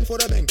you now bend for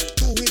the bang.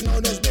 Do it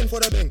now just bend for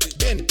the bang.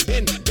 Bend.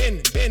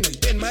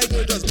 My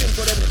girl just bend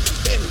for the bang.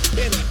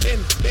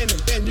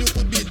 Bend. You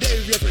could be there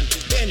with your friend.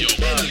 Bend.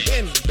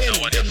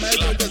 My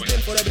girl just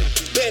bend for the bang.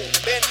 Bend.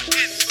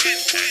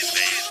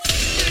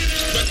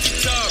 Wet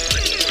it up.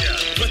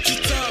 Wet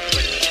it up.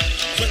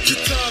 Wet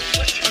it up.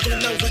 I'm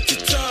gonna wet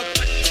it up.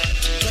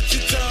 Wet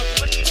it up.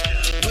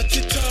 Wet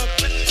it up.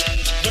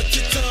 Wet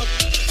it up.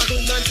 I'm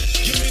gonna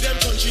give me them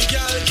country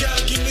gal.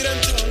 Give me them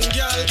tongue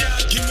gal.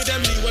 Give me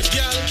them leeward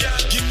gal.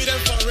 Give me them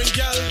foreign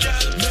gal.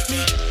 Make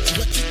me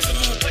wet it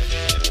up.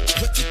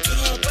 Wet it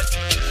up.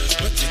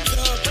 Wet it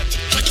up.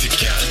 Wet it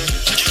gal.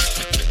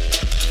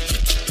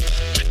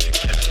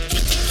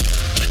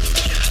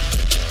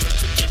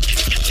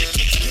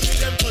 Give me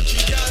them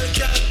country gal.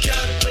 Tongue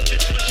gal.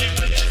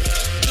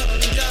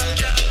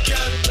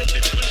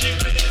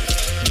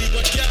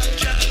 Leeward gal.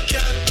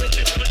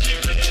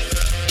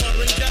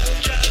 Foreign gal.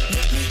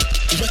 Make me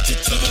wet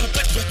it up.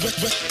 Wet it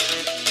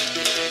up.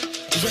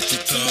 Wet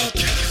it up.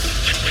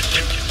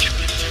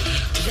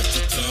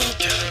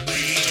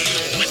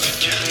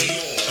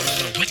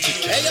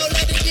 Hey yo,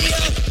 lady dear.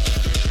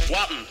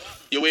 What?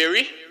 You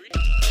weary?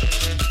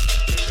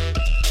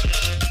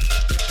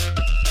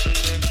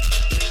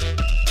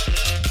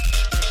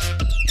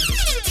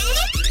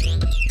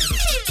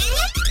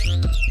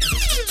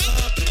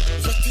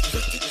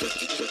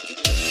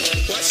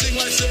 Watching,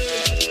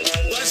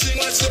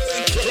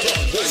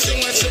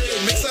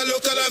 mix a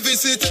local and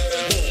visit.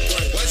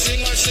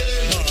 Watching,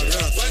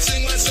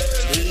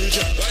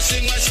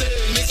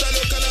 mix a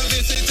local and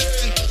visit.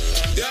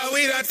 Yeah, we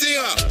that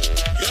thinger.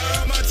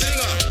 Yeah, I'm a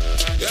thinger.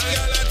 Yeah,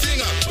 y'all a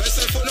thinger. What's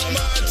the phone number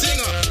a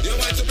thinger? You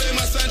want to play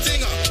my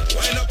santinger?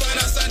 Wind up on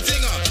a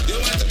santinger. You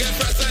want to get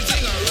fresh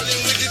santinger?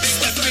 Rolling with the big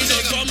bass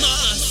santinger.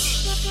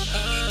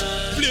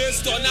 Place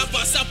turn a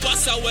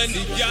passa when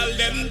the girl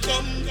them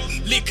come.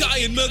 Liquor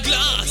in my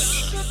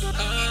glass.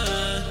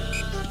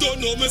 Don't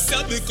know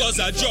myself because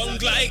I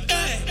drunk like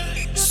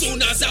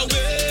Soon as I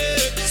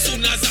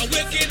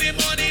wake in the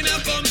morning I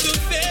come to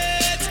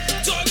faith.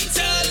 Don't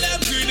tell them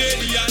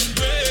grenade and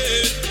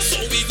bread. So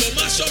we go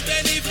mash up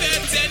any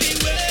fence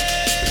anyway.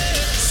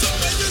 So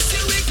when you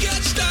see we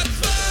catch that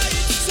fight,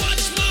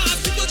 watch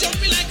mask,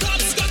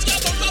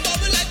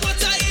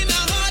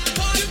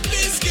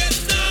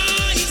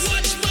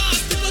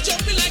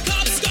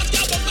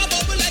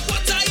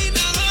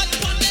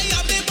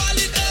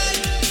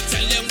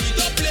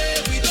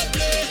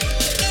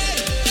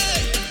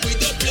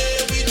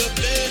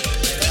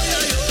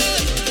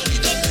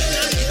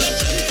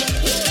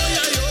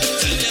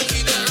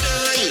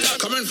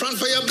 front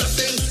for your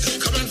blessings.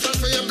 Come in front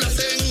for your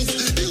blessings.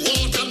 The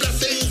water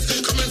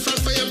blessings. Come in front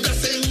for your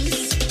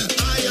blessings.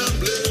 I am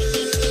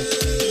blessed.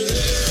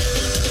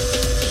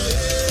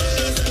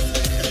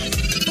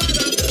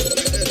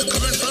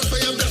 Come in front for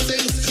your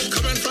blessings.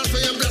 Come in front for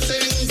your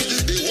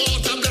blessings. The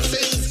water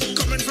blessings.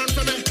 Come in front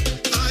for me.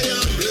 I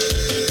am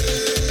blessed.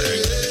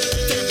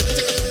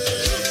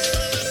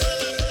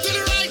 To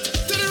the right,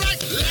 to the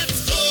right. Let's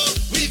go.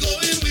 We go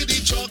in with the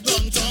chalk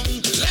downtown.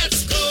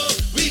 Let's go.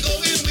 We go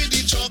in with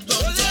the chalk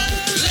downtown.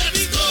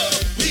 Let's go.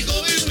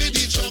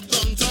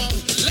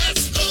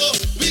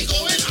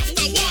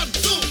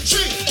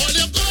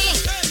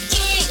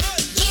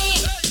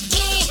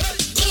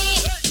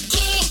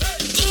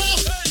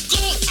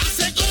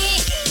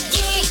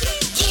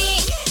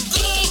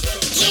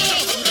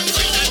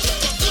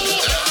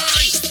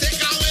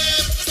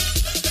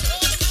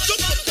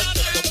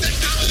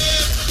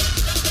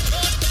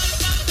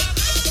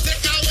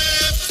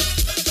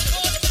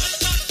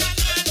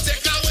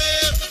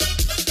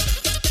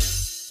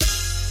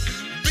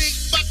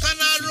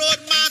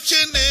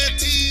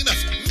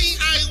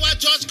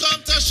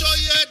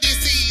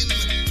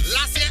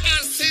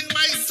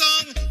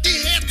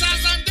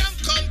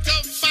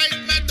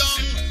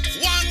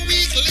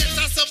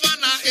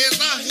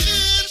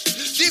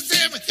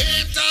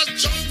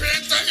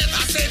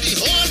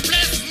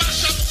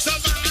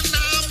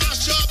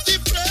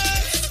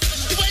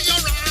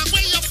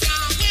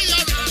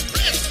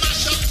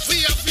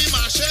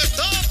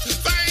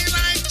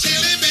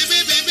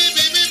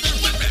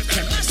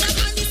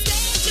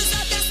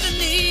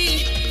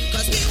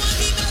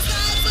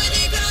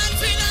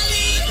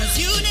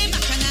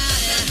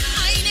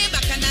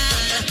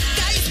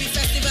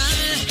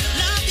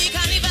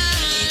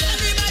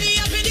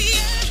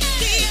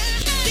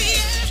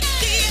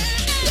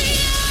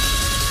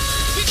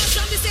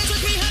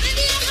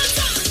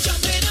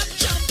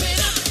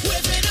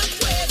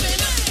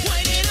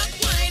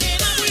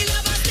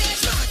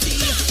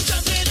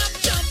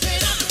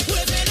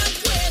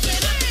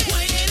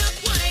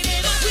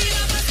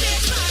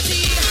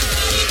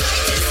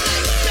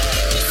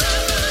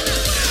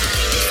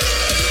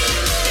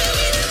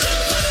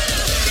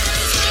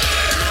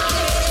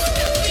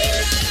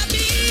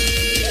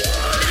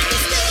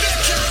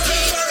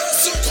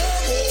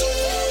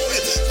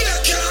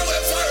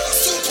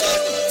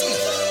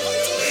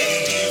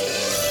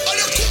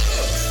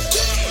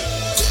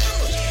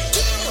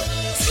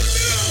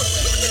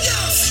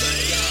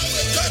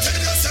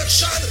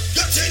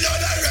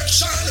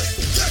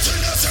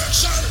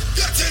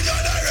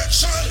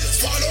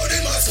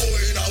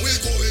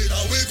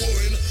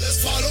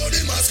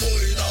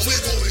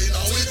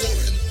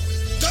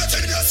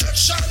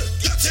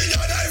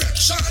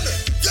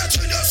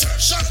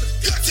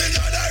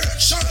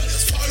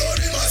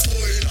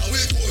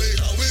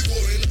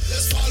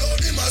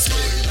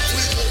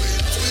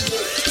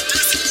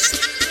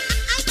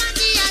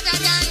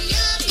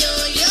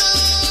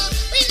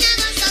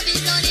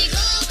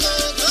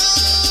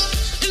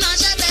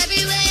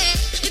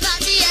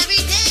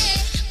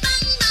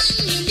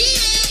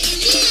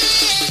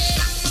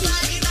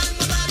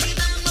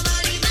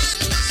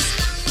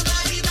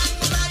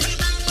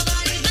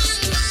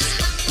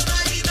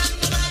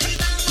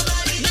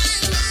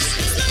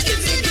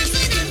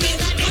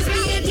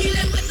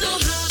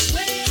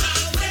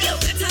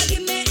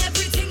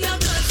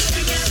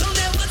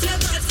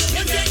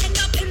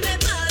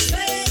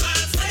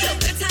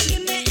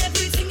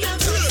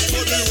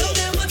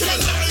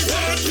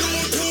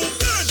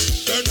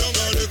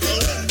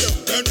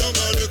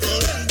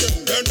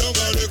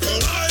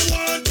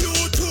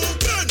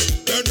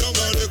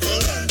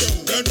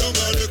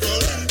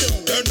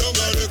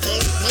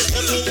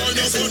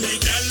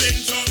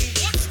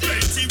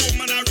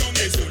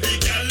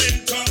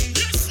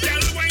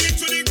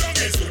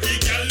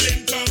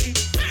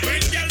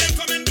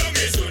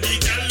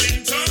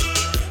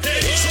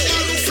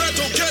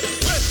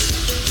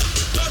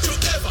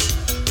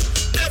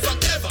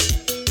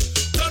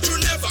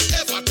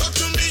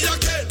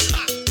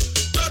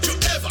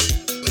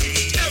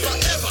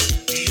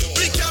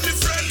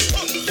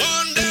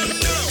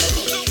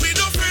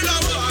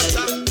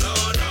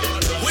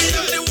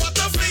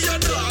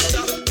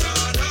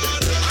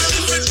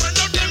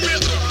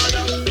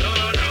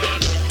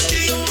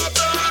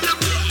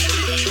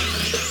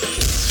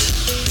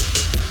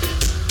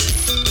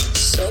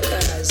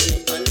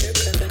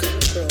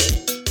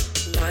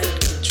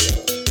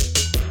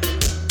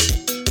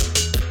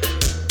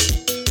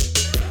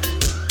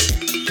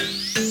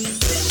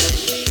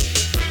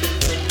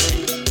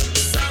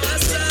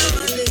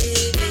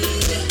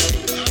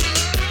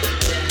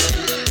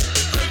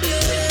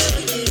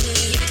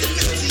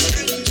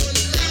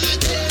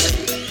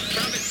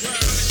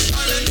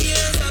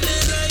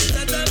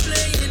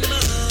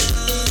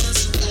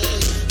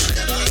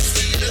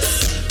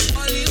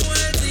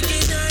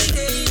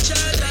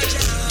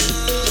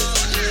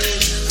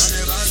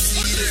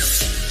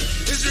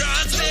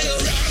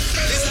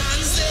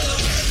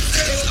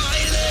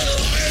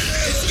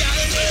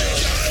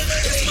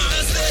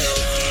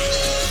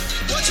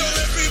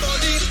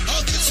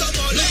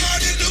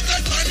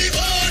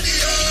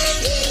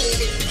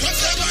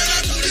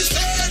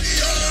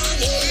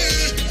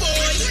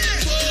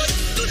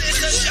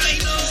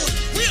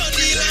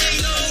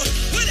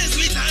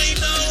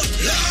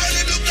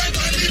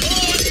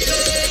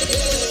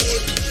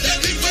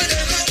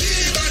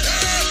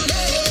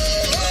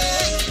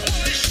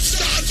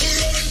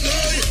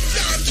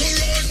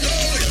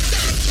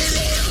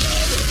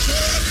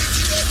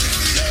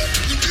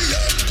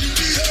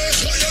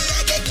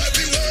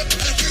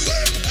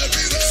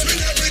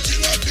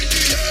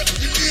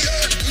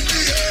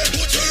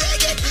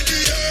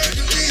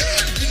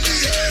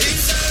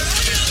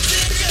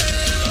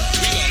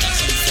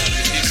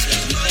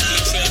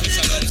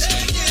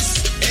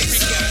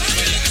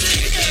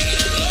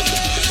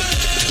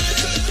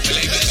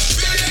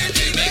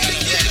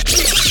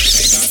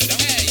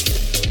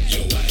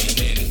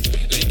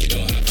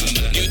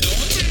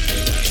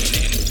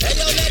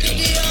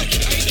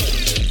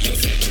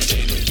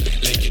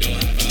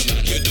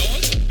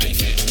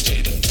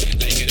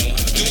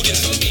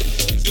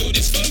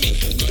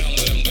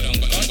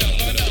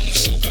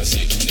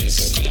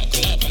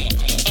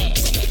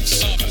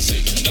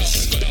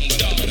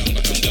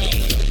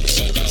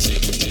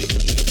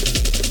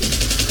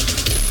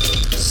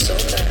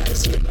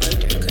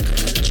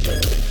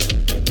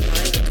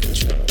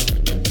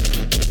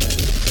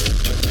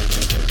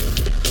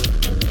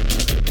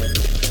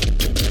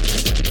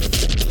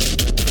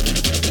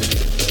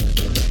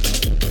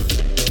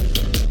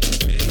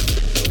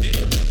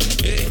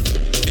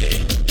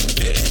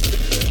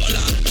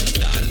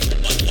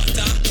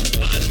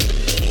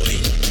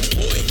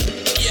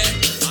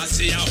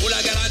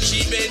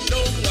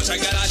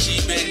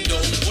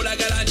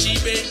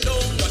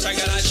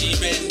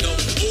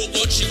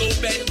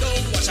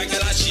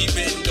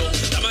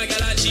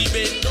 she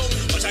bend down,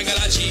 watch and girl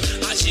and she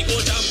go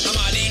jam,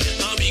 Amadi,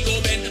 Ami go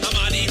bend,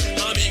 Amadi,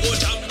 Ami go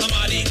jam,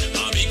 Amadi,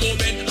 Ami go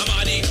bend,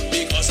 Amadi,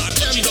 because I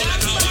touch it on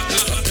like a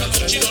waka,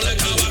 touch it on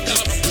like a waka,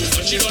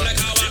 touch it on like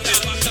a waka,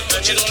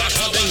 touch it on like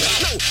a waka.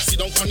 Now, sit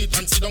down on it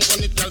and sit down on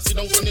it, girl, sit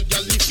down on it,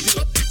 girl, lift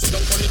it up. Sit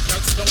down on it,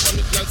 girl, sit down on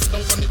it, girl, sit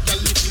down on it, girl,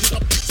 lift it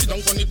up. Sit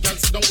down on it, girl,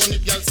 sit down on it,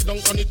 girl, sit down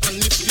on it and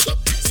lift it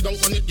up. Sit down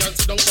on it, girl,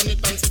 sit down on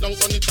it and sit down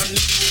on it and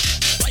lift it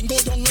up. Wine go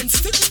down and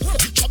sit it,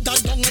 chop that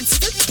down and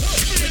sit it,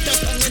 take that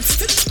down and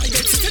sit it, I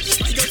get sit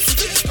it, I get sit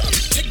it,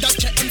 take that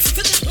chair and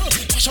sit it,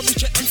 mash up the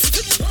chair and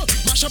sit it,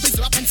 mash up his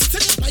lap and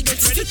sit it, I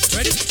get sit it.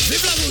 Ready?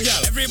 Live la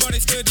girl. Everybody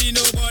sturdy,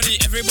 nobody.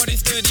 Everybody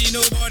sturdy,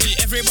 nobody.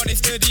 Everybody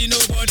sturdy,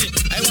 nobody.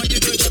 I want you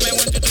to jump, I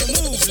want you to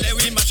move. Let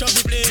we mash up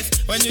the place.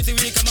 When you see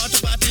we come out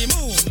to party,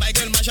 move. My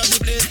girl mash up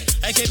the place.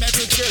 I came back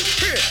to chill.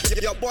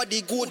 Your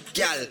body good,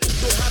 girl.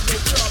 Don't have no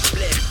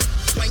problem.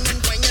 Wine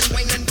and wine and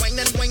wine and wine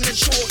and wine and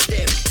show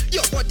them.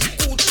 Your body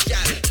good,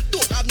 girl.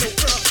 Don't have no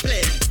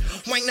problem.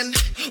 Wine and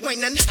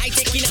wine and. I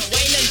taking a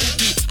wine and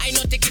cookie. I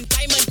not taking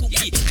time and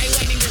cookie. I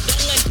whining the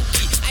dong and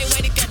cookie. I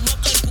whine it up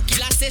and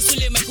cookie. La se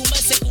sule ma kuma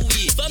se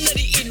kui. From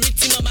the in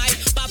ritzy my mind.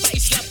 Papa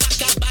isla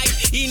paka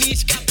bite. In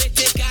each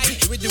capete guy.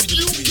 You can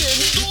do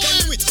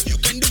it. You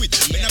can do it.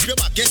 Bend up your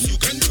back, yes, you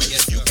can do it.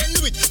 You can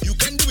do it. You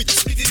can do it.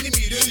 Split it in the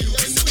middle. You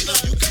can do it.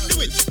 You can do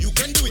it. You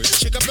can do it.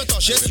 Shake up your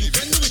toes, yes, you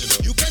can do it.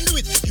 You can do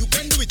it. You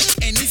can do it.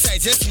 Any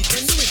size, yes, you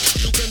can do it.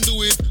 You can do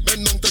it.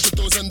 Bend down, touch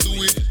your toes and do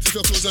it. If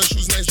your clothes and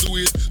shoes nice, do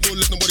it. Don't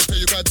let nobody tell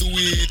you can't do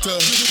it.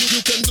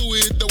 You can do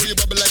it. The way you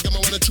bubble like them,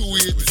 I wanna chew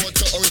it.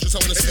 Vodka, orange juice, I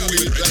wanna stew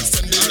it. Like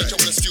Sunday, I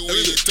wanna stew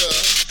it.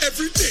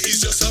 Every day is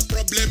just a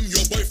problem.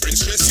 Your boyfriend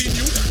stressing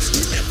you.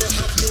 You never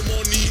have no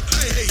money.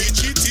 I hate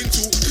cheating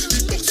too.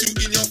 He box you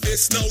in your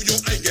face now. Your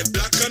eye get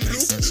black and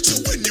blue. So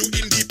when you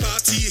in the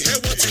party, hey,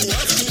 what you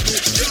have to do?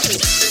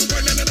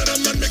 When another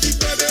man make it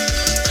better.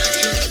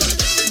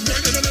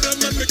 When another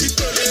man make it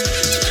better.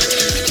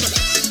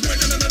 When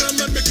another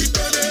man make it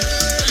better.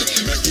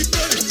 Make it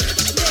better.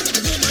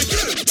 Oh my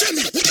God, tell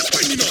me what you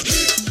finding on?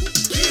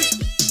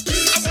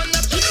 I wanna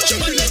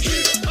jump in it.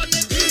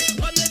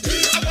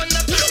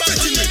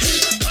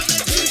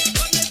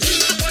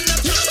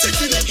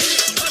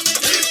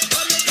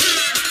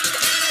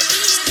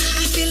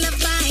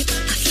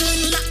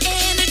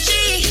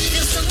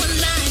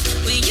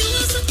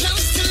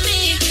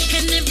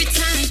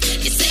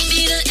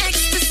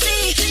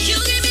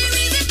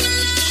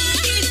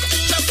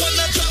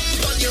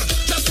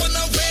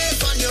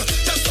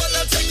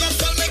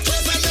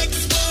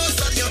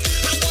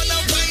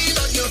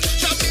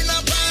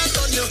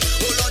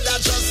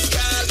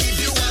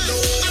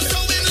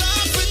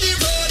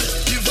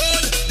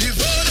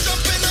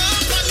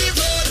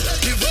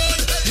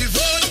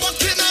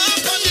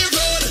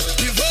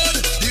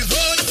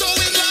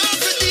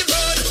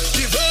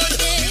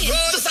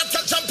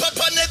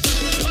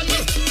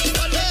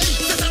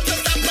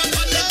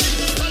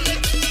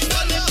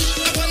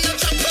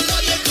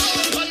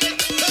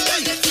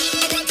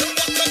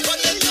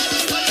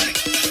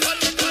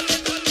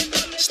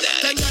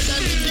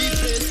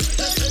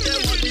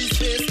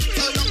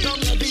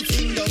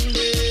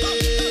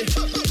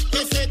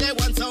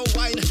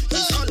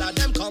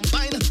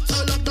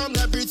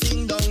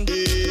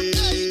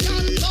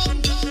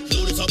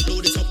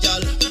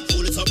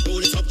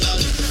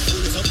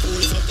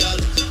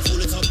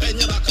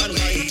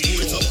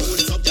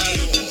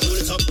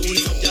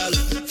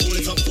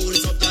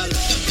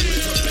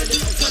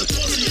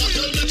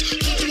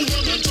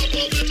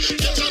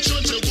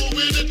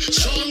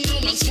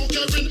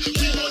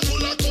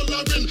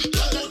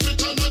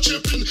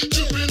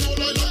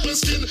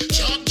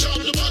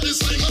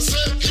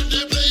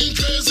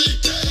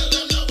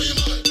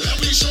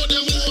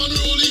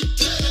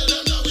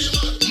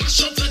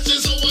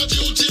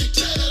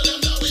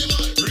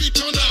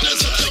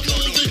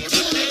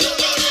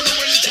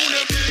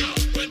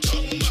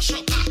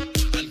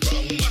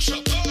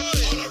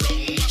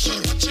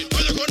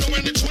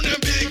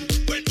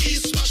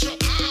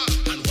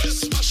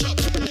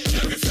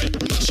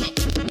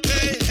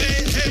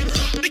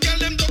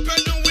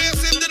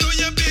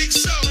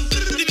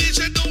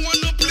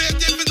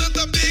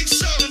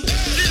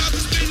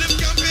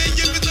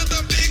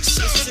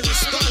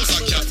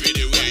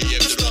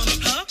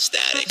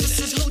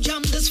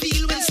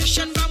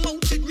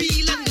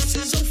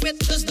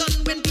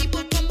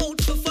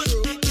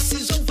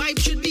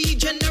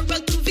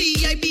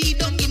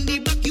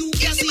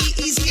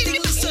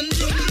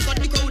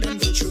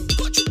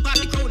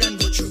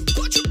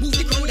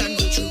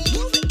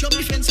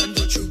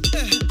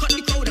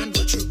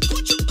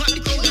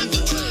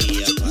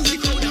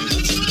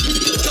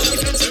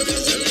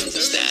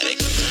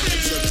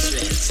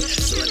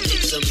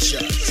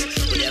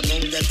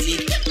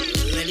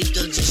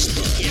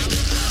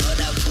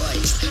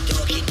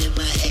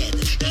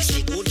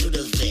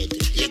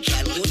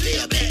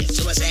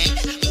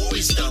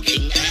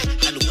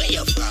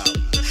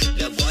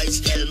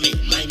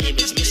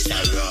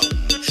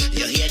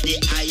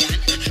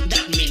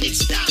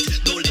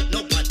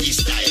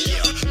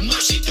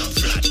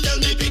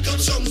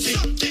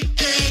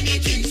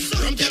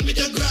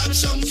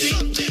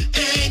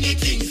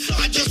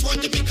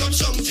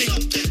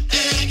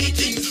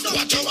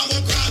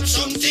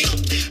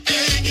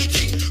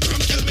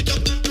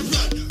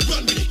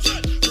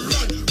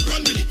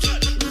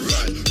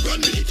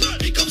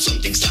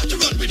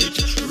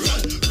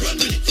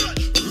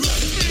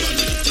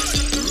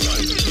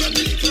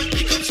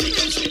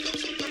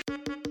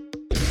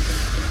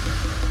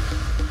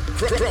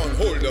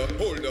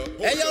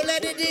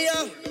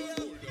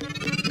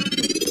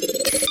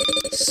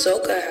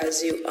 Soca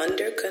has you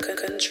under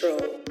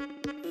control.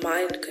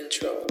 Mind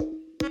control.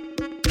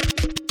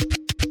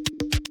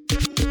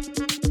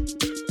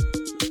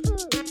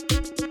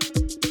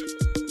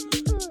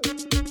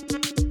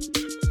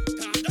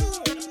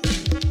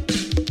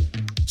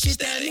 She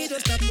tell me to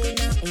stop, oh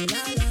la, oh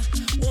la la.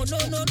 Oh no,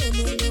 no, no,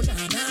 no, no, na,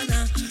 na,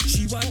 na.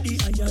 She want the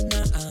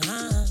ayana,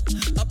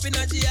 up in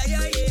a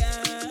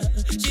yeah.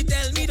 She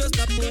tell me to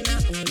stop, oh la,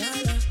 oh la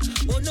la.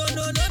 Oh no,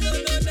 no, no, no,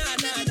 no, na,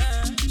 na, na.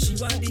 She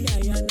want the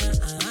ayana,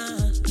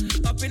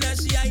 up in a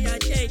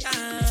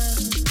yeah.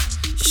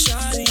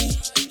 Shawty,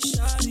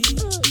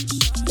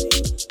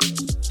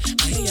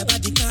 I hear your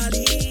body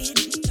calling.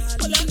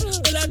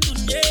 Hola,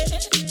 tunde,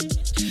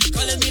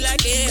 calling me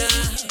like yeah.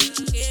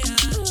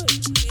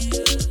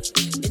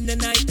 In the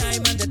night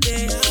time and the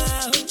day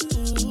out.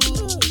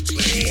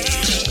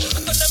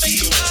 I'm gonna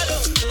make you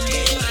hollow.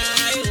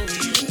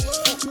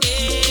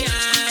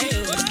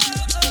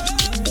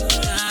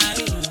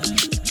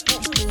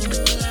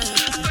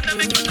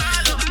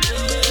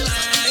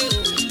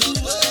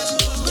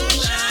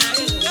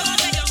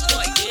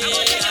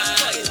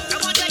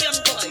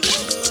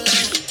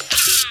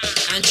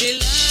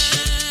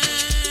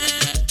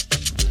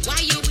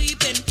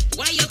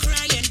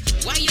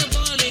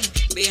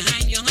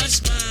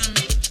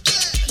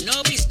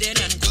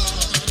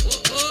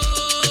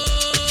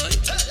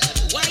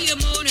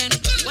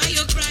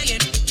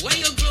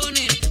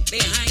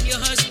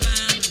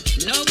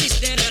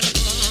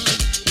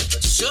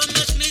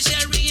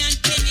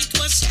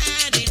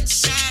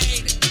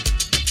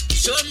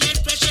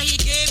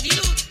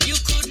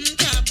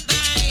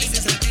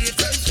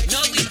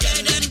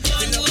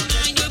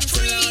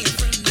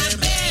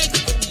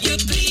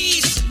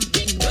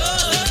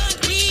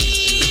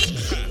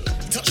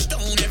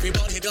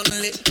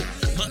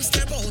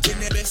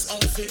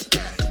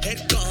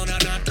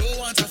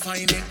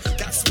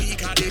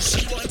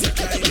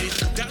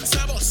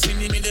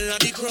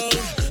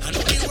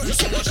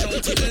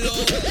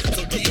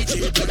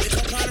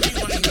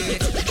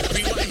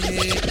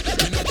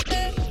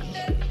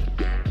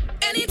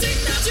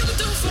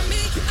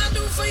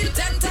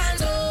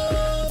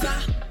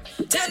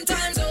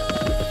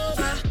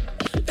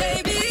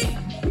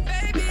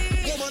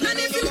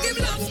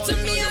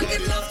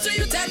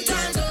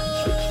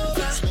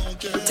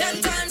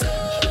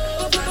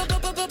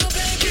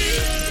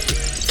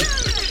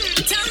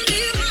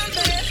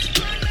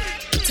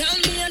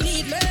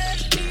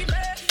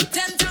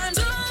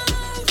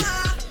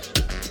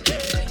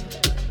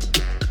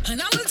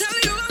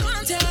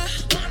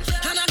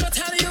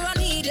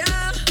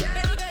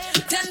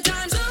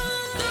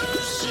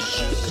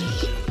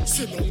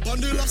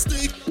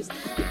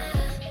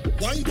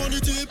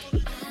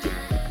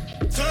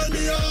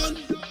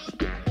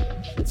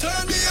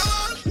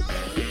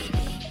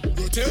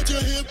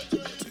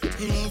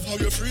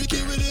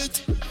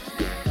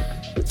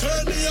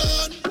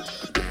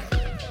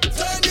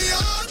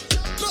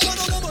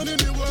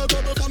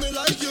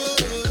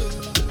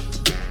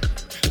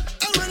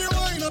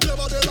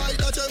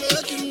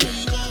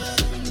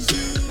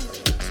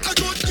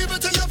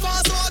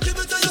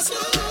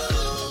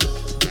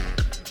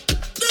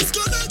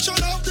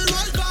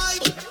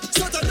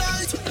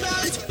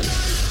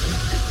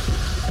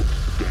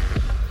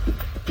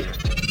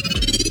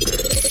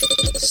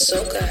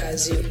 Soca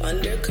has you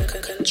under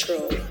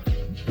control.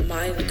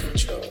 Mind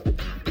control.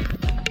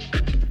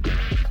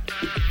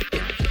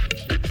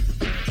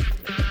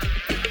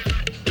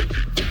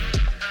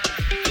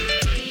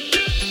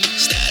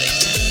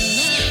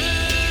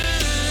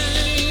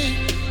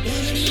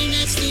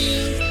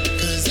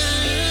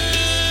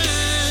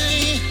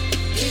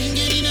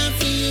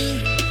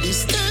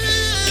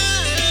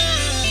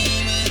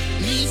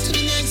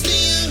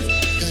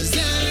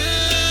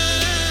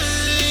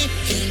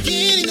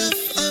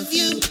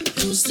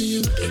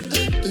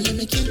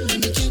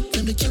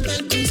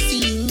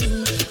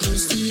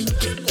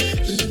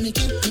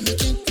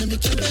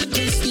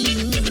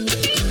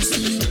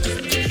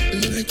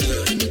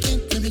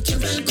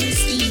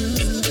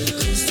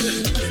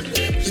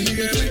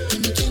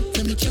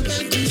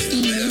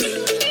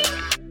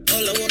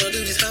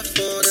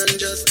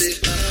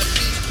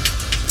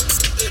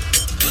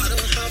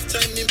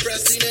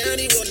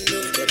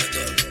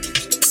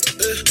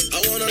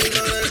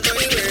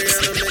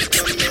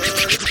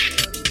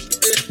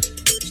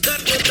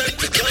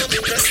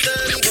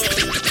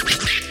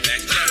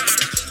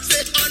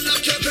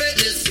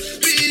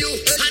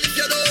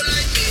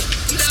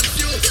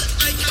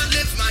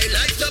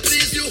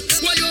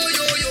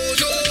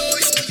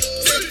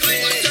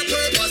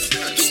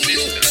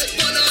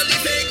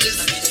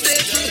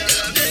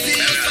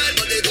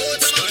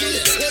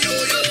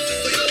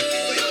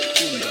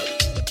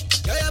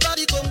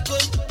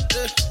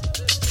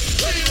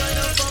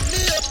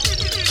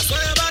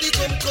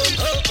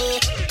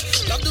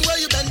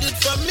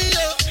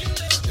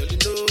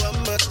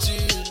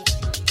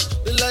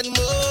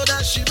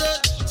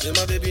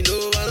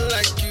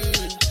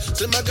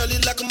 Say my girl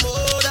is like a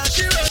motor,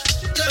 she rock,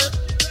 yeah.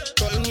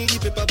 Call me the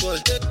paper boy.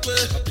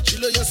 Happy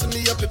chiller, you see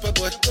me a paper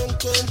boy. Come,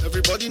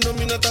 everybody know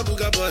me not a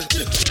booger boy.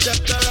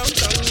 Jack around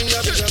town, me a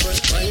bigger boy.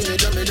 I ain't a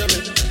jammy. I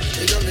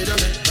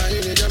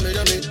ain't a jammy.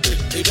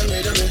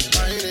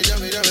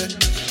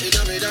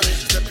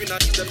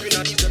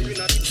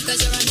 Cause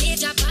you're a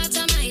major part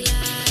of my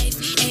life.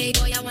 Hey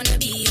boy, I wanna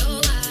be your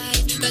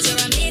wife. Cause you're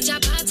a major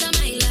part of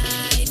my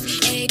life.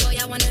 Hey boy,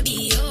 I wanna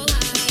be your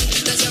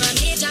wife. Cause you're a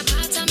major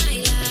part of my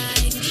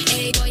life.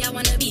 Hey boy, I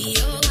wanna be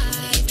your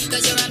wife.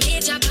 Cause you're a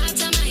major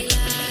part of my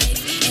life.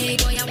 Hey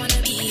boy, I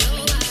wanna be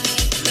your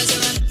wife. Cause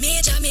you're a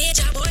major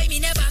boy, me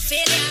never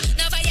fail ya.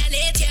 Never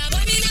violate ya,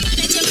 boy, me never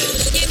let you go.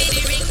 Give me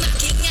the ring, my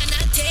king, and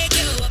I'll take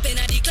you up in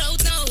the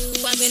clouds now.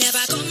 And we never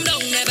come down,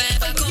 never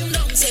ever come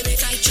down. Say we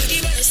fight through the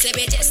worst, say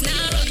we just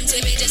not run,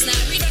 say we just not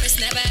reverse,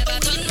 never ever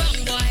turn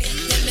wrong, boy.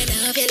 Let me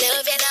love you.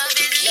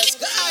 Let's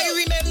go. I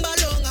remember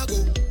long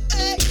ago,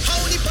 how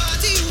the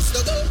party used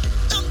to go.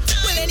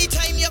 Well,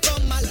 anytime you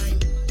come my line,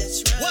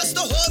 was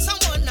to hold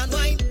someone and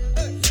wine.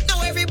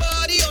 Now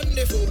everybody on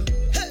the phone,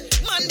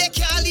 man they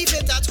can't leave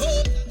it at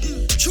home.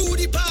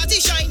 Through the party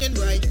shining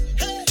bright,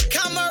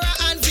 camera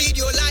and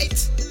video light.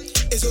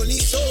 It's only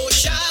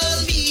social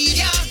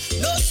media,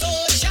 no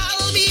social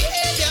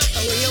behavior.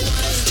 Away you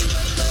want,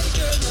 my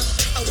girl,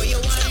 away you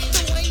want, stop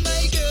the wine,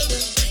 my girl.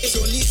 It's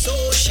only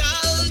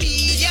social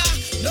media,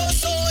 no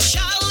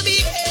social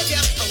behavior.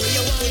 Away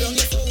you want,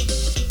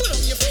 put on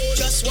your phone,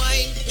 just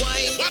wine.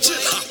 Watch it,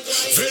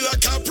 feel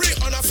like Capri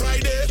on a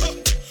Friday.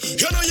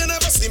 You know you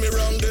never see me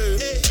round there.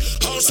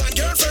 House and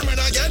girlfriend when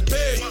I get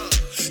paid.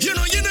 You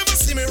know you never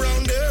see me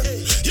round there.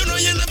 You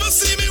know you never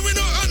see me with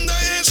no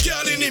underage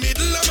girl in the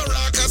middle of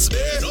Maracas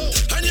Bay.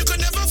 And you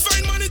could never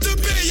find money to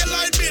pay your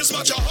light bills,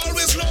 but you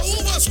always know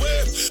who was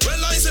where.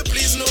 Well, I say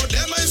please know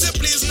them, I say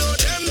please know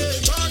them.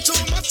 Talk too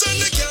much and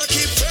they can't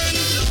keep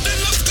friends. They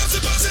love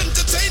gossip as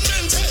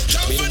entertainment.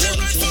 Can't find them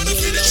right for the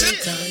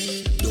finishing.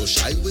 Don't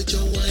shy with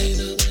your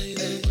wine.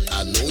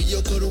 I know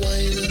you could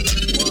whine.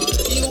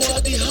 You are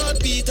the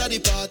heartbeat of the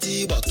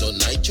party, but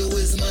tonight you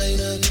is mine.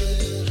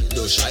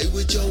 Don't shy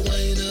with your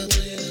wine.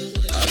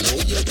 I know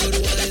you could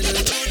whine.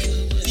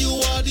 You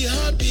are the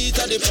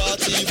heartbeat of the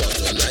party, but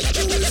tonight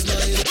you is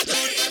mine.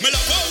 Me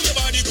love how your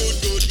body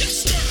good.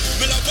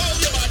 Me love how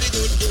your body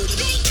good.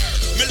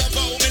 Me love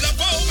how your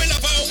body good. Me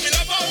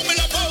love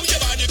how your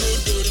body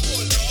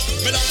good.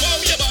 Me love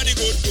how your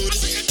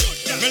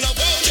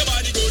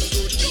body good.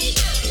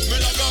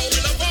 Me love how your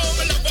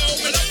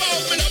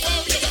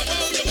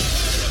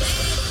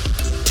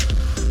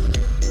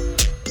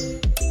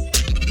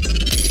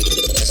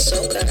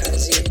Soca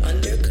has you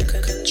under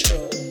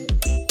control.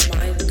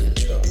 Mind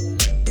control.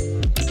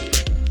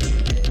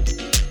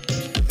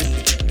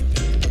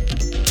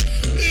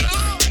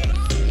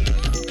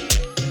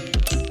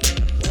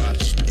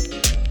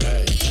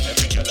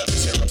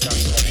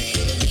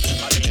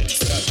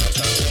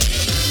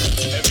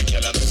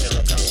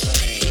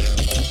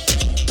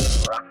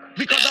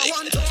 Because I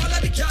want all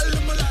of the girl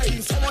in my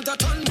life. I want a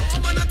ton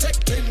more and a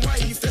take 10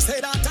 wife. They say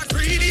that I'm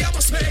greedy, I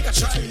must make a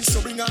choice. So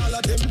bring all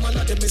of them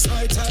is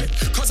my type.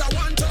 Cause I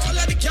want all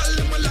of the girl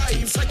in my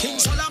life. Like King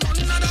Solomon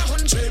and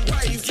 100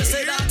 wife. They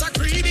say that I'm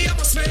greedy, I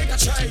must make a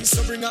choice.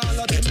 So bring all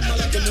of them is my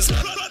type.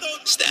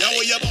 Now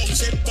when you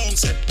bounce it.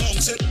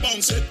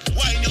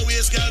 Wine your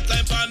waist, girl,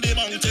 climb on the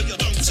mountain.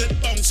 Bounce it.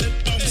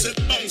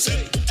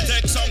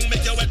 Take song,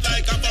 make you wet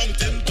like a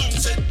fountain.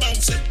 Bounce it.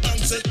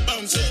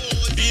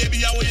 Baby,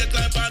 how you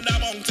climb on the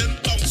mountain?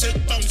 Bounce it.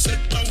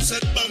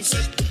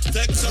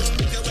 Take song,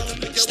 make you wet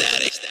like a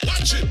static.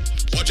 Watch it.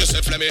 What you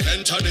say, let me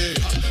enter there.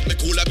 Me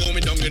cooler go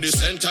me down in the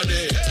center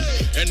there.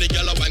 Any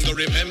girl I want go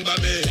remember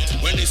me.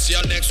 When they see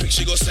her next week,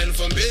 she go send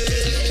for me.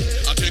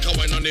 I take a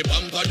wine on the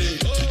bumper day.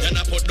 Then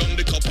I put down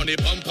the cup on the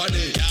bumper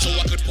day. So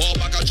I could pour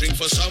back a drink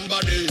for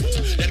somebody.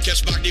 Then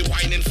catch back the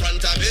wine in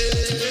front of me.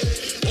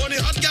 Only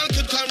hot girl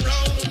could come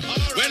round.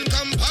 When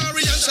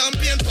Campari and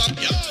champagne pop,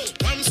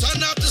 from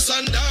sun up to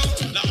sundown.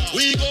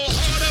 We go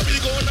harder, we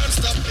go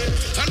non-stop.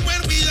 And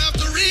when we have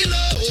to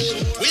reload,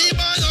 we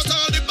buy out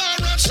all the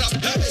bar and shop.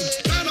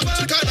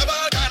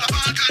 Carnival.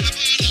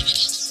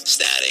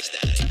 Static.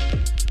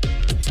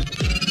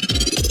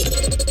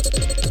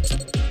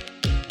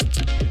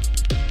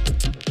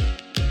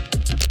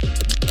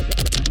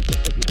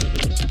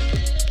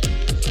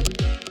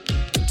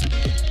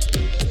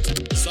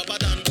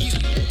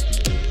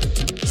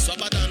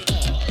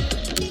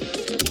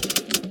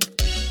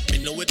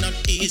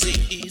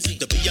 Easy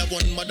to be a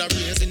one mother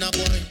raising a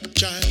boy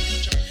child.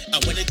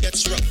 And when it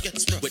gets rough,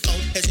 without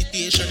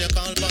hesitation you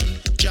call on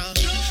Jah.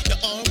 You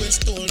always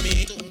told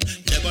me,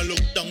 never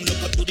look down,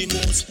 look up to the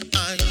most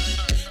high.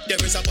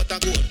 There is a pot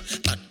of gold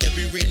at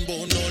every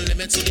rainbow, no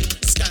limit to the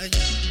sky.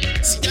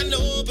 See I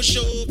know for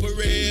sure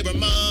forever,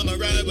 mama,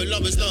 I will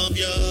always love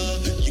you.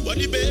 You are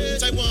the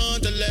best, I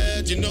want to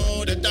let you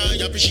know that I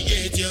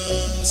appreciate you.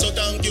 So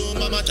thank you,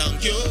 mama,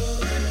 thank you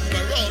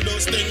for all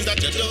those things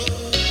that you do.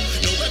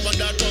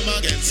 That come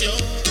against you.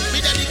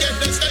 We dedicate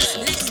this to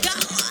you. Let's go.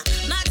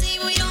 My team,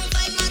 we don't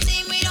fight. My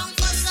team, we don't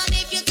fuss. And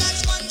if you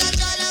touch one, touch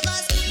all of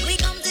us. We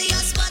come to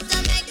your spot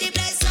and make the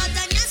place hot.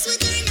 And yes, we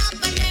turn up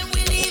and then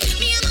we leave.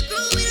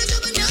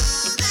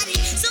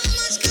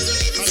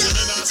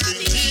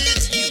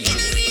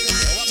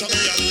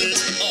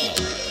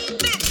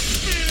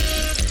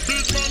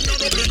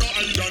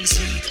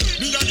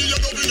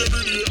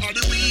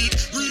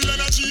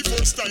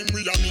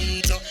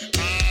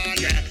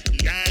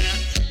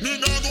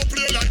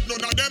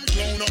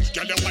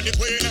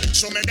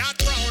 show me that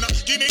crown.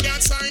 Give me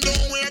that sign,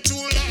 don't wait too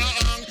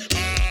long.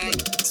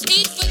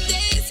 Sweet for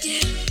days,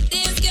 yeah,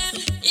 days, girl.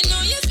 You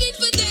know you're sweet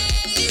for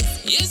days.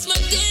 Here's my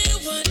day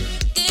one,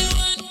 day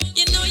one.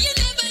 You know you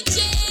never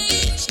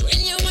change. When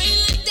you whine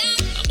like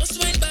that, I must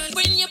whine back.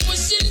 When you're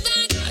pushing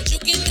back, I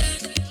joke in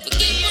that.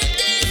 Forget my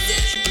days,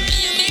 yeah.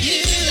 You make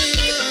me feel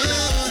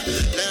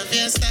like love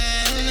your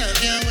style, love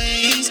your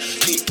ways.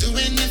 Keep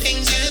doing the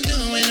things you're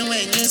doing.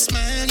 When you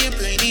smile, your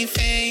pretty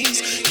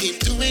face.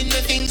 Keep doing the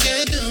things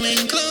you're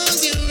doing.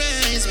 Close your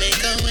eyes,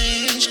 make a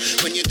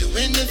wish. When you're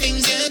doing the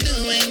things you're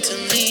doing to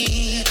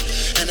me.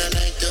 And I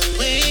like the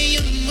way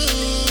you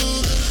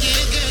move.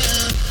 Yeah,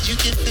 girl, you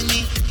giving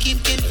me,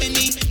 keep giving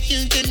me.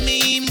 You give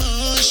me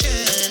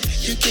emotion.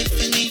 You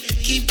giving me,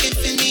 keep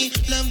giving me.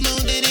 Love more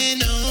than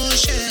an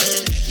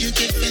ocean. You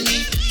giving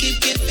me,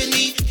 keep giving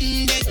me.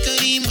 That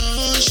good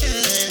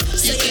emotion.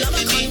 So you love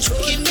a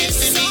control,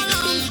 miss so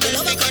long. You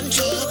love a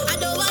control. I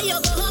don't want you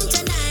to go home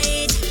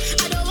tonight.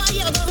 I don't want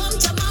you to go home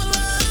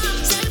tomorrow.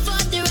 Save for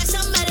the rest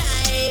of my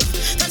life.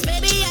 Cause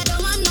baby, I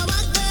don't want no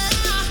other.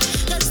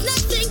 Cause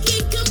nothing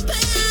can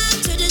compare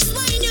to this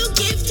wine you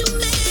give to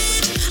me.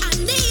 I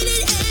need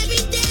it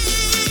every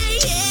day,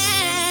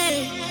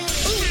 yeah.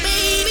 Ooh,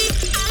 baby,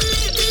 I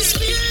like this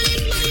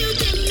feeling. Boy, you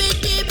give me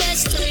the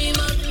best time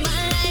of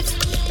my life.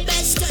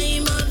 Best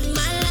time of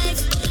my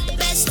life.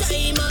 Best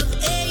time of,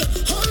 hey.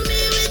 Hold me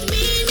with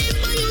me,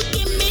 boy, you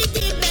give me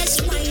the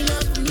best wine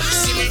of my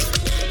life.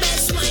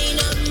 Best wine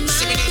of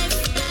my life.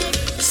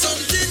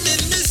 Something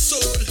in my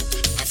soul,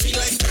 I feel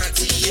like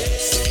party, yeah.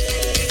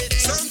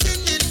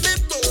 Something in my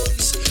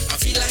bones, I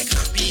feel like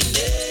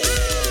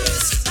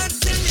happiness. I've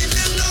been in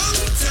a long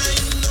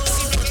time now,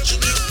 I'm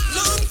watching you.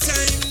 Long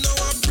time now,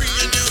 I'm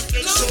bringing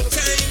you. Long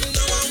time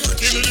now, I'm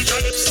Give watching me the you.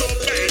 calypso,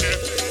 baby.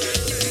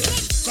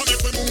 Come if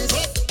we move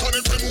up, come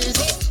if we move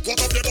up.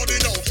 Walk up your body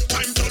now,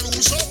 time to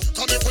lose up.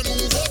 Come if we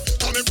move up,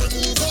 come if we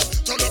move up.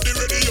 Turn up the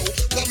radio,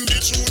 pump the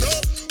tune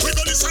up. We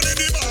go listen in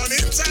the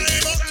morning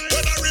time.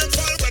 Whether rain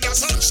fall, whether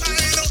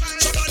sunshine.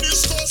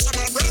 Somebody's store, some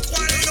a black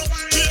wine.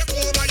 Take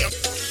over your.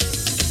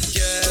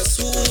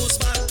 Guess who's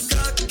back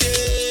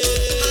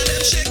again? And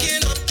them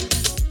shaking up,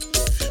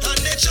 and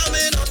they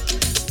jamming up.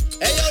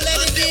 Hey, yo, let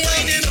it be.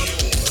 Winding up.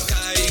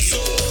 Guys so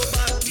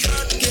back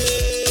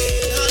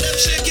again. And them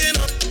shaking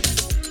up,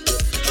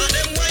 and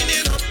them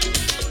winding up.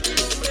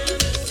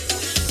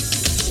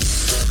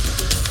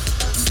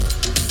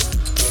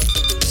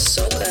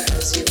 Soca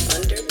has you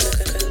under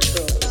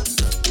control.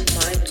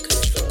 Mind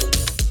control.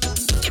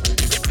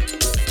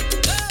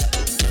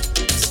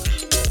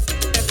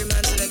 Every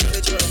man's an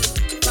individual.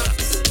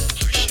 Facts.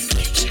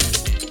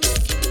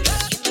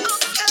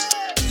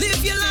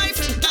 Live your life,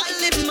 I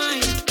live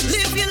mine.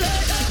 Live your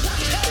life.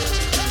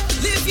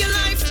 Live your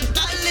life, I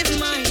live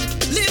mine.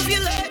 Live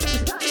your life.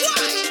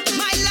 Why?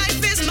 My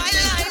life is my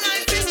life.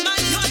 Life is my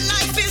your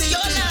life is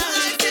your life.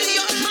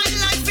 My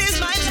life is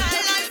my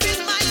life. Life is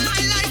my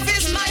life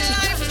is my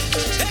life.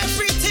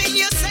 Everything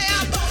you say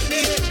about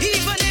me,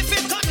 even if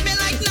it cut me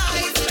like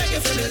knife. Beg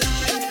you for me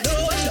life. No,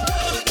 no.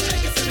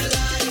 Beg you for me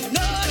life.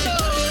 No, no.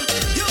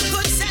 You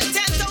could send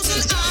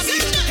 10,000 army.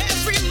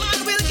 Every man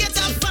will get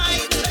a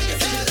fine. Beg you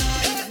for me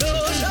life. No,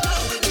 no.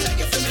 Beg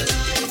you for me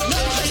life. No.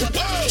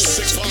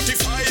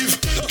 6:45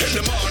 in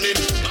the morning.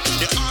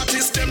 The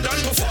artists them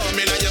done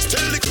performing, and you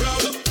still the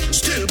crowd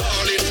still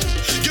balling.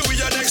 You with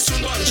your next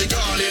tune, Bunji,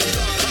 Garlin.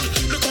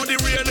 Look how the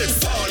rain is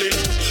falling,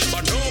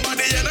 but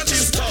nobody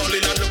energy's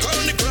stalling. And look how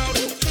the crowd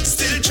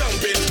still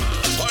jumping.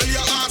 All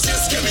your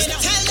artists give me.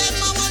 Tell them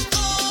I want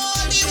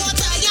all the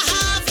water you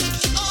have.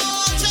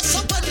 All dress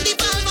up on the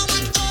valve. I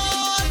want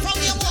all from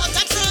your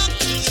water truck.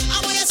 I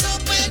want you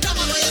soak me down.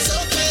 I want you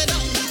soak me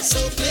down.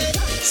 Soak me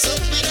down.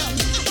 Soak me down.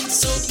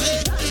 Soak me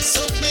down.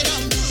 Soak me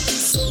down.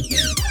 Soak me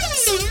down.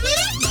 Soak me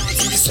down.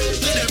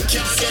 Them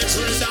can't get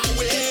rid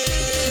away.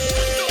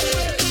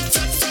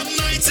 Fed from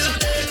night till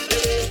day.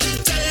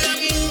 Tell them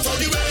move out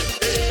the way.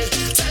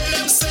 Tell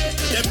them say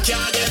them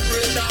can't get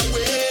rid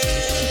away.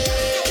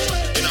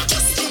 In a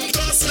costume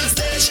cross the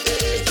stage.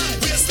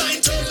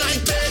 Waistline turn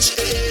like page.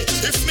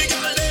 If me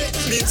Garlin,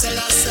 me tell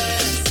her say,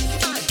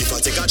 if I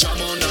take a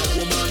jam on a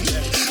woman,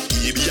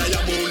 baby I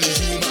am only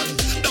human.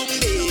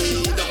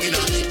 Down in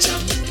a big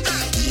jam.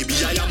 Baby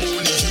I am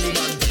only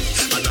human,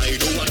 and I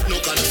don't want no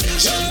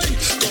confusion.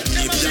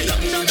 Baby I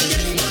am only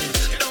human.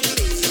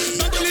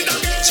 Down in a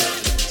big jam.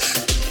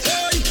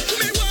 Hey,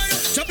 me wine.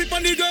 Drop it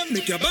on the gun,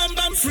 make your bam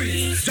bam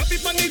free. Drop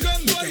it on the gun,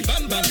 make your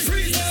bam bam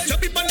free.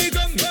 Drop it on the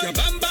gun, make your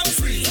bam bam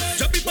free.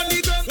 Drop it on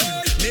the gun,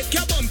 make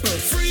your bumper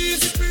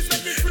freeze.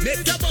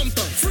 Make your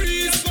bumper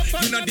freeze.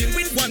 You not deal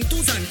with 1,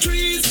 2s and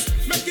 3s.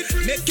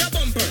 Make your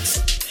bumper.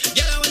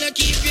 Girl, I wanna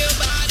keep your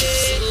body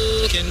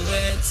soaking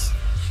wet.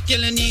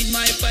 Girl, I need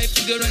my pipe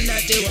to go run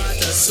that the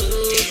water.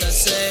 Soca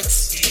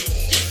sex.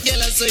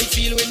 Girl, I saw you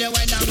feel when you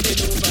wind down the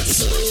over.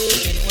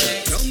 Soaking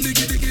wet. I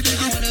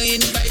wanna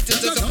invite you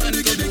to come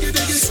and go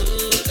over.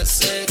 Soca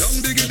sex.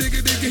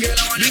 Girl,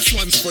 I wanna. This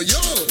one's for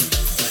you.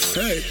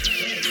 Hey,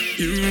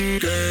 you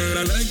girl,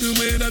 I like the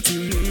way that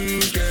you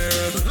move,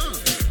 girl.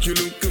 You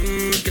look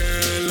good,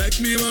 girl. Like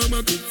like me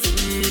mama cook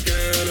food,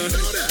 girl. I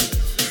know that.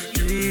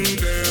 You,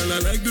 girl, I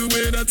like the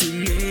way that you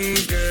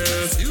move,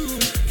 girl.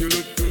 You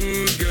look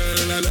good,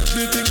 girl. I like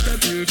the things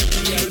that you do.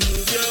 Girl,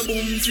 move your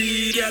boom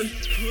tree, girl.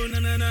 Oh, na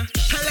na na.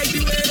 I like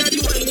the way that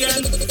you want,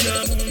 girl. Move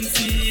your boom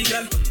tree,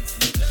 girl.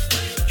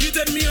 You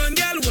take me on,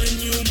 girl, when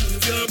you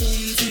move your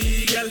boom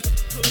tree, girl.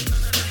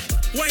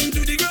 Wine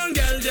to the ground,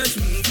 girl. Just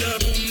move your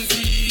boom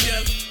tree,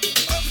 girl.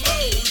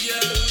 Oh,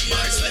 yeah.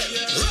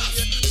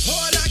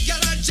 Hold that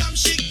girl and jam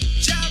shit,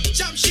 jam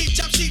shit,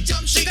 jam shit,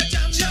 jam shit,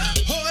 jam shit.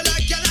 Hold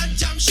that girl and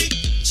jam shit,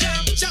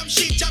 jam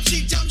shit, jam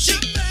shit, jam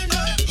shit.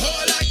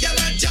 Hold that girl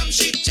and jam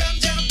shit, jam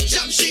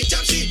shit,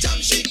 jam shit, jam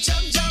shit,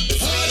 jam.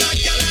 Hold that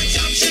girl and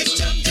jam shit,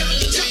 jam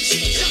shit,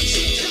 jam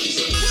shit.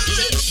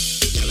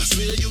 Girl, I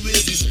swear you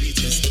is the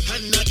sweetest,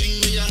 and nothing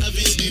me I have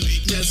is the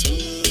weakness.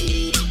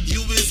 Ooh,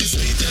 you is the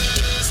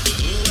sweetest.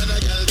 No other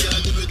girl can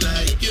do it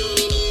like you.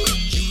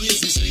 You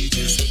is the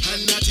sweetest,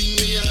 and nothing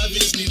me I have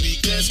is the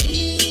weakness. Ooh,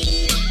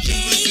 you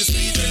is the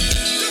sweetest.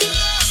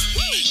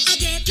 I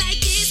get like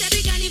this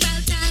every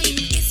carnival time.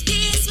 It's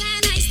this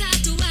when I start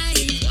to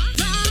whine.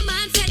 Rum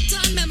and fat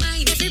on my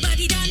mind.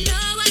 Everybody don't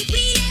know what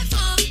we there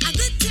for. A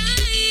good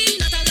time,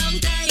 not a long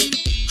time.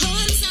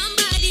 Hold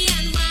somebody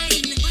and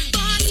whine.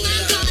 Boss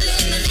man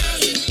calling my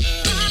name.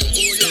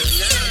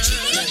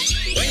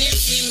 When you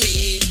see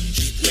me,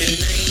 treat me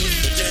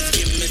nice. Just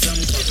give me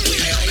some cup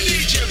with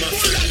ice. My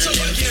friend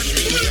and them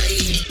feeling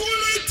right.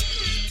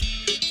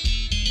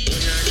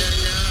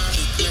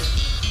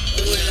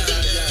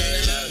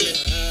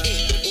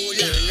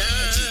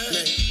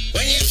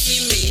 When you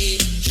see me,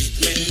 treat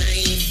me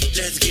nice.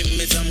 Just give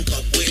me some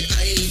cup with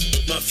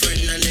ice. My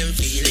friend and them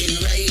feeling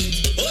right.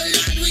 Oh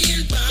Lord, we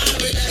in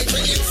paradise.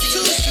 When you see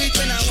Too sweet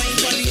when I wine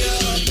for you.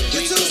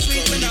 You're too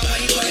sweet when I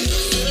wine for you.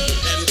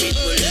 them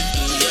people that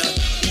do ya,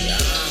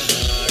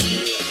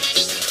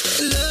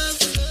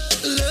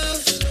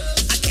 Love,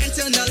 I can't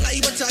tell no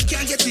lie, but I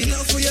can't get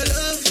enough for your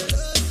love.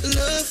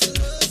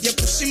 You're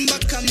pushing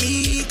back on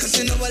me, cause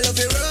you know I love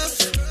it rough.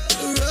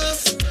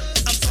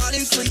 I'm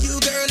falling for you,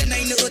 girl, and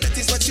I know that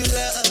is what you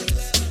love.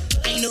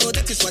 I know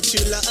that is what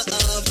you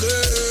love,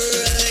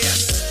 girl.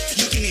 Yes.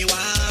 You give me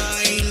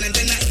wine, and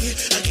then I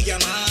give you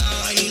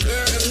mine,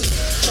 girl.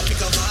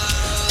 Tropical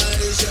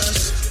vibes,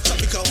 just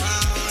tropical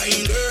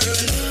wine,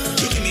 girl.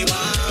 You give me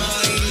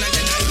wine, and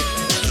then I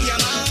give you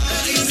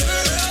mine,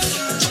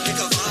 girl.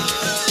 Tropical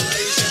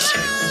vibes, just.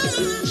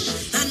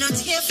 I'm not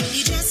here for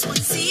you just one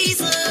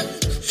season.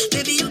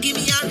 Maybe you give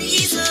me a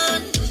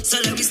reason. So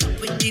let me stop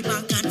with the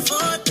back and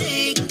forth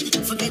thing.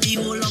 Forget the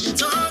whole long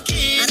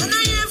talking. And I'm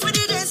not here for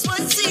the just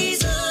one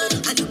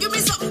season. And you give me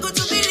something good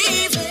to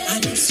believe in.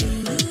 And it's you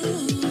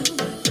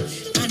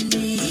and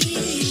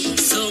me.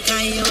 So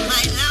can you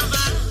my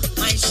lover,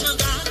 my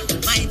sugar,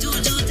 my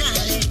doo-doo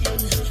darling.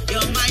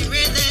 You're my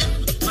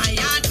rhythm, my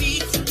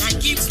heartbeat that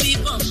keeps me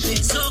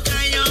bumping. So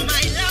can you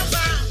my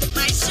lover,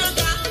 my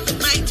sugar,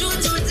 my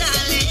doo-doo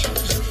darling.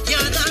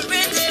 You're the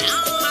rhythm,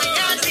 my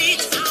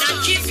heartbeat that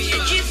keeps me.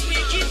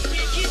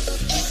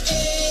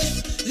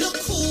 Look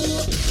who,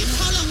 in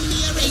how long me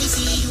I really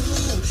see you.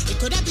 It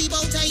could have been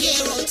about a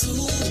year or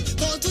two.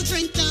 Go to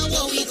drink now,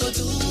 what we go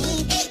do?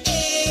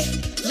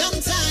 Long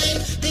time,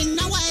 been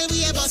a while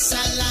we a bust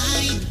a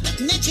line.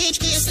 Nothing change,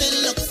 but you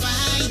still look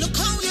fine. Look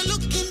how you're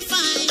looking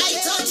fine. I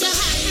thought you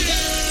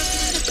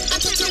hiding, I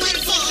thought you went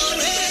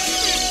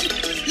foreign.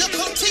 Look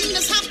how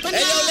things happen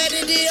now.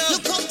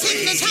 Look how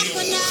things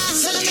happen now.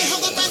 So let me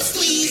hug up and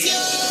squeeze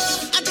you.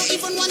 I don't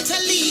even want to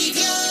leave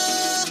you.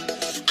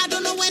 I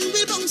don't know when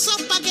we'll bounce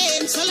up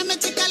again. So let me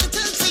take a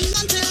little thing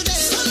until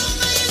then. So long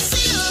I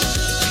see you.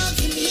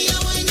 Give me a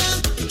wine now.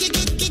 Give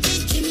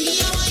me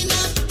a wine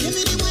now. Give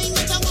me the wine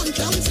that I want.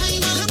 Long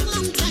time.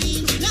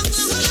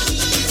 So long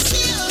I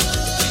see you.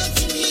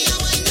 Give me a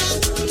wine now.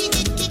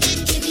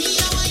 Give me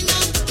a wine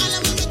now. All I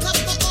want to make up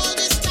for all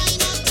this time.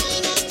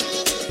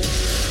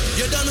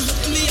 You done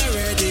hooked me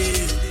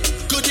already.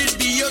 Could it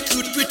be your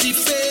cute pretty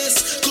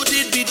face? Could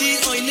it be the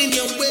oil in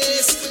your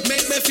waist?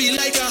 Make me feel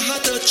like I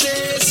had to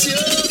chase you.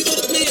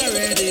 Hooked me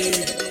already.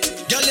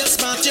 Girl, you're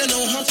smart, you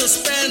know how to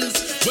spend.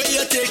 Where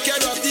you take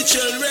care of the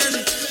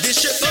children. This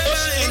shit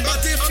never end,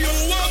 but if you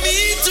want me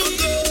to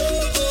go,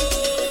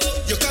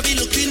 you can be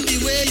looking the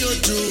way you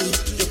do.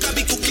 You can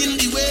be cooking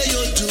the way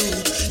you do.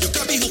 You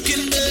can be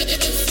hooking me.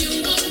 If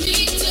you want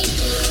me to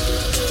go,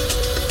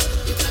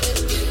 you can be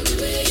looking the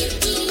way you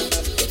do.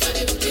 You can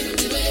be hooking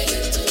the way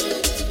you do.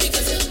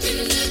 Because you're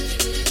hooking me.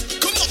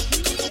 Come on.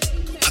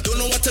 I don't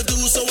know what to do,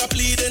 so I'm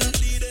pleading.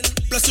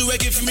 Plus you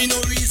give me no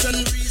reason.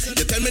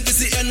 You tell me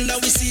this is the end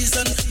of the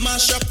season.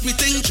 Mash up me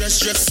thing, dress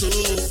so.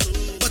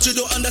 But you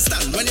don't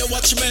understand when you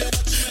watch me.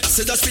 I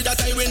said just feel that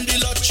I win the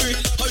lottery.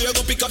 How you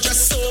go pick up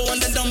dress so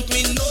and then dump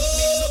me? No,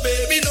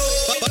 baby, no.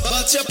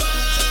 But you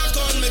back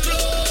on me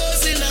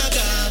clothes in a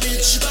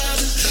garbage bag.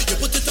 You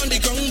put it on the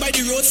ground by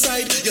the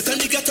roadside. You tell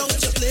me get out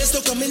your place,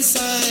 don't come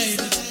inside.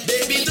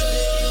 Baby,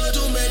 don't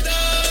do me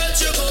that.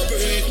 You go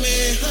break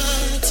me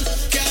heart.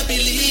 Can't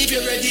believe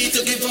you're ready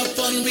to give up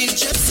on me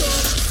just so.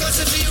 Cause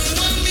if you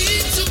want me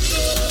to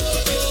go,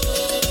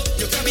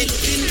 you can be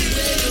looking the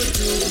way you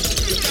do.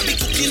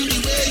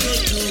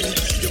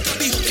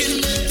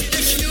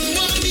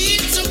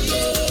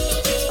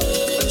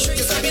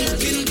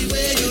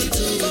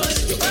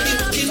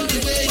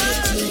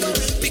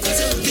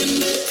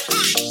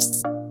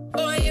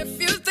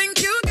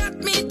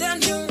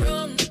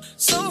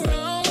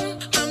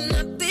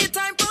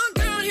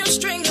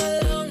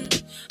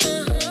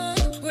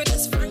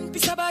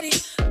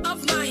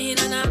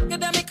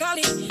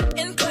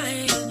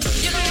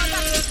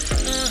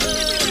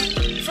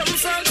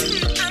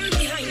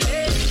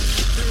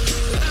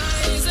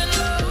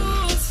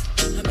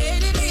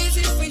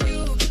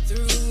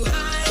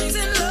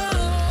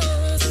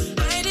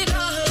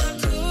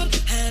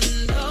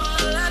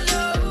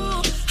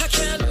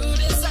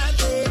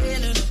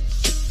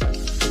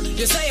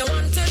 You say you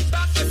want it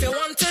back, if you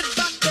want it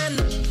back, then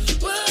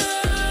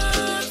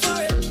work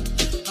for it.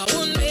 I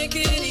won't make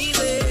it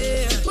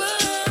easy.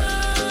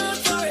 Work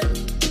for it.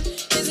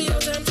 Is it your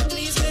time to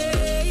please me?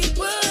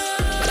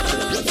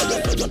 Work for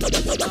it.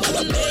 I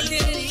won't make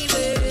it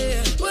easy.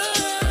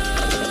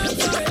 Work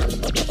for it.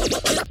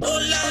 All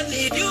I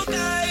need you,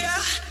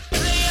 Gaia.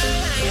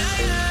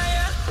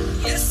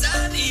 Yes,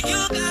 I need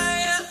you,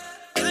 Gaia.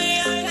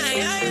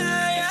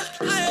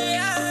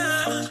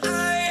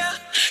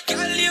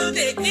 Can you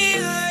take me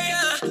higher?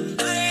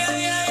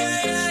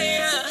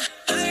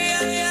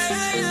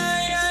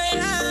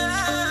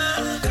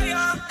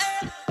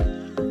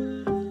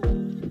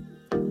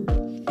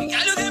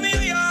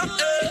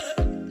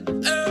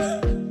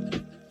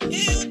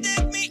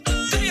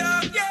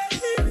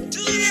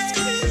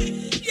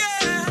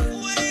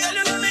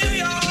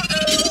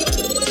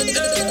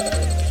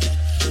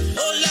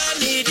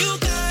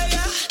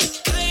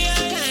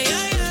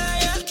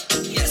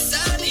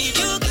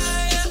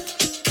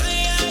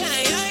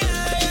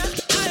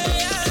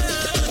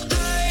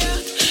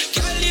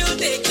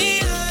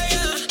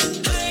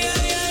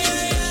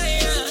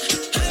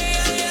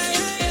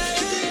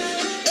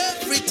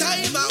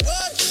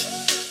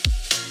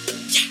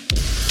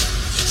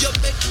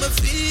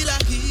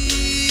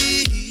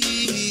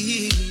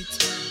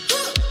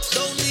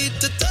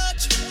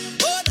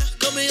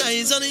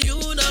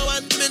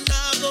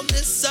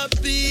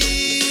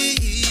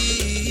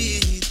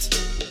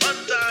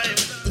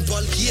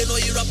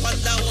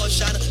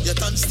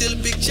 Still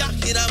big jack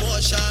in a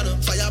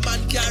motion.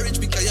 Fireman carriage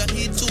because your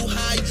heat too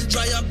high.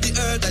 Dry up the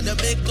earth and you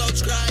make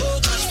clouds cry. Oh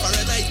gosh, for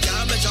a night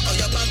can't measure how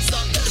your man's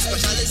up. The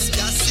specialist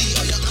can't see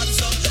how your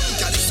hands up. You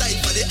can decide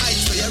for the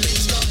eyes where you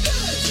reach up.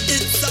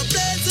 It's a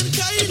pleasant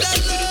kind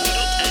of love,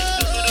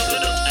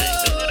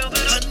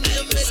 and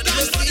you make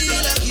me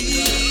feel like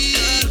heat.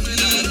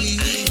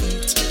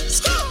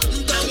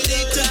 Don't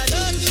need to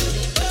touch.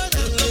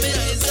 Got my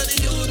eyes on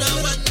you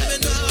now and me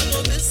now I'm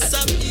gonna miss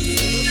a beat.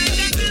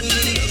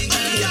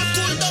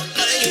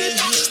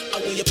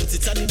 You put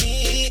it on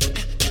me,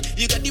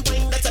 you got the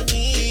wine that I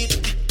need.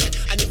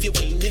 And if you're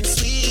whining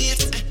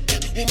sweet,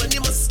 woman,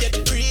 you must get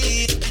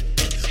breathe.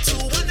 To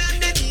one on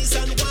the knees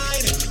and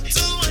wine.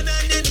 To one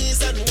on the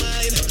knees and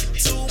wine.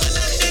 To one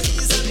on the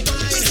knees and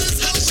wine. This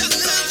is how she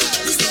lives.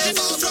 We so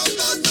far from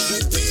bad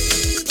mind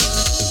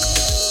people.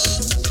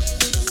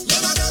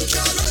 None of them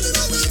can ride in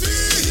our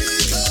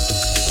vehicle.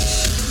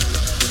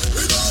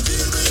 We don't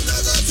deal with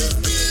negative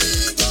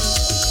people.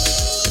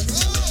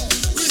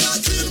 We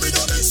not deal with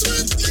no mix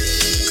with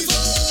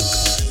evil.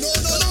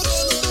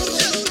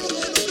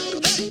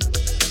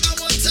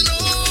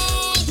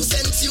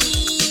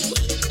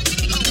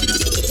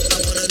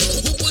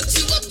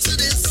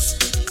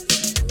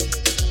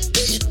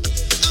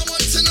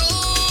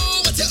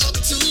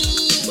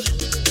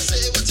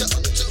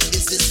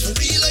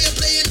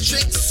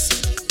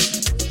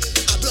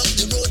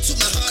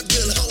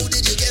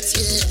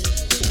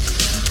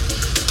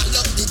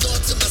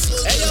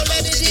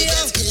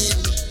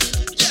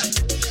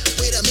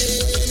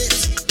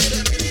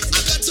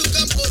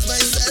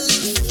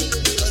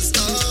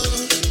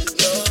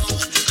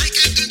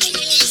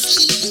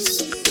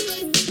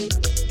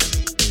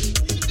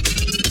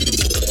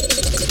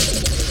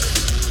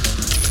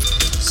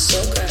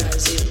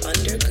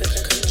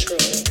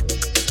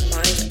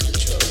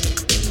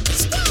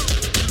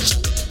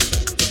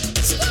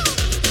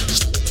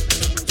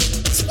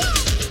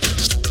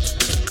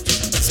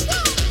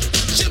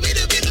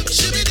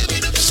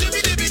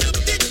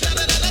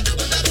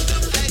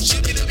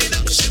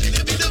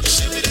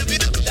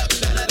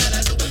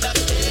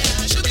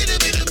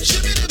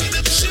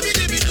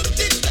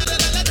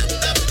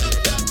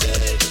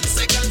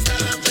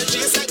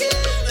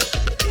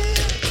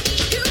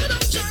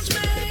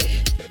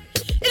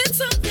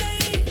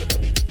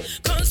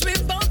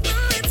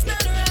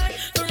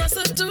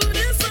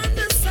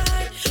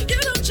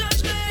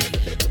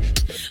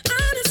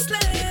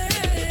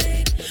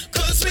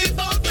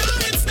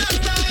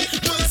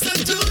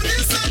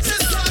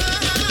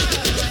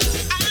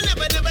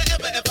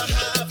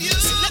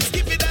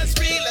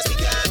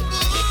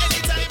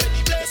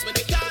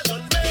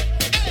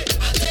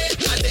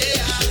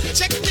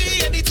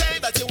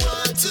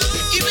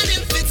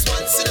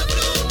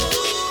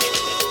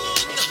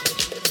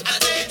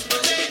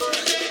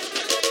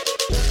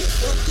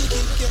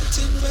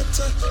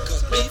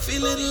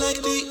 feeling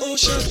like the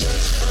ocean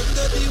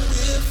under the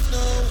wave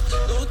now.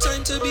 No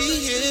time to be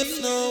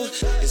here now.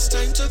 It's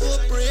time to go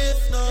brave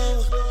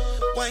now.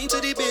 Wine to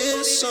the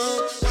bass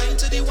song. Wine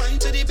to the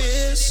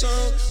bass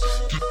song.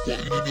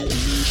 Keep whining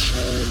away,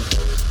 song.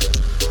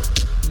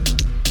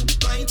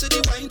 Wine to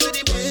the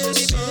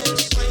bass song.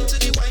 Wine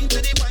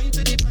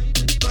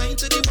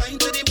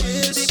to the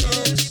bass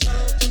song.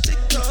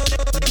 Tick tock.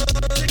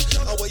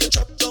 How you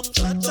chop down,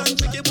 chat and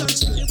make it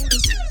bounce.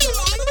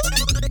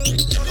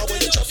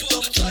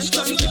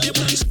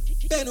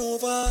 Bend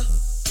over,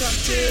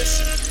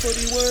 practice for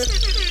the work,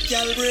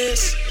 gal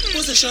brace,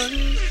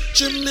 position,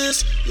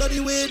 gymnast, love the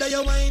way that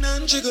you whine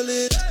and jiggle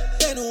it.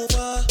 Bend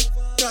over,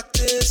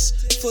 Practice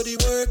for the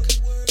work,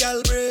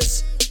 gal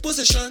brace.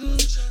 Position,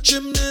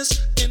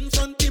 gymnast. In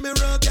front the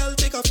mirror, gal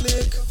take a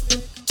flick.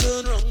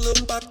 Turn round,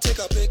 look back, take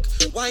a pic.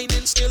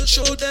 Whining skill,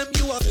 show them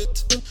you have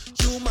it.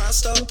 You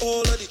master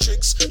all of the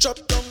tricks. Drop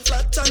down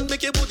flat and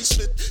make your body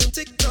split.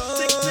 Tick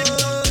tock,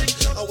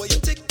 how are you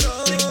tick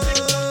tock?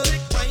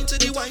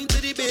 Wine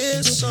to the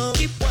bass now.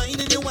 Keep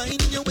whining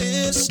your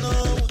waist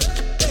now.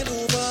 Bend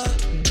over,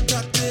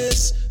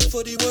 practice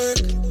for the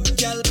work,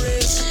 gal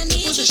brace.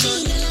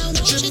 Position,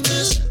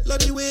 gymnast. Love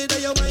the way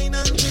that you whine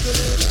and jiggle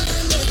it.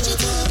 Bend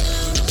over,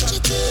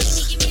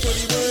 practice for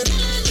the work,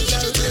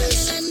 gal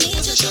brace.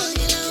 Position.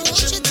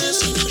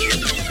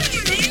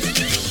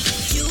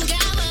 You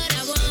got what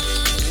I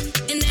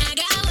want, and I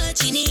got what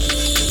you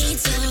need.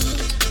 So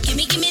give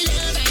me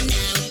love right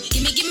now.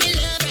 Give me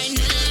love right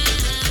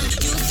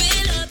now. You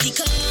fill up the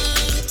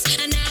cups,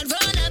 and I'll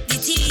roll up the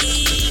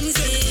things.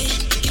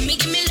 Yeah. Give me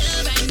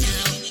love right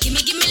now. Give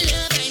me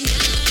love right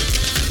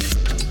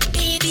now.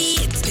 Baby,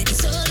 it's been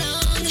so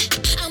long.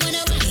 I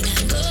wanna wine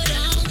and go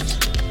down.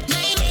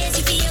 My ways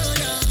if you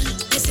hold on.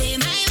 They say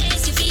my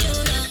ways if you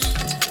hold on.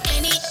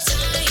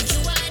 Anytime you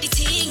want the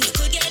thing, you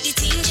could get the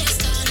thing. Just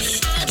call me.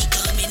 I'll be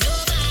coming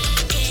over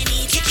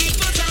anytime.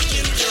 Keep on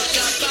talking, you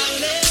got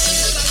ballet.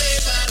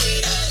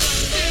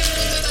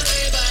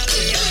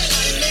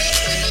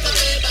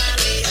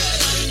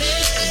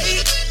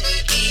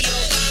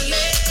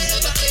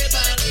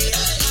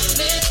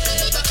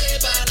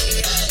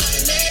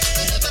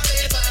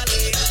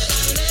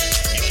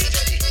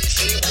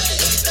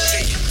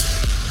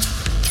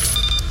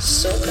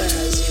 Soca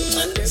has you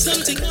under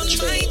Something on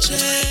my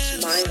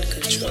chest. mind I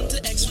control. want to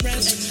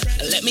express.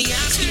 Let me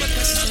ask you a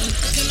question.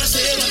 Can I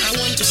say what I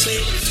want to say?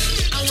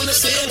 I want to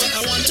say what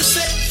I want to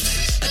say.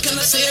 Can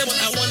I say what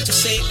I want to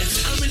say?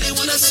 I really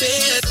want to say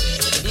it.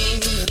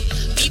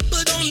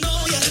 People don't know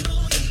ya,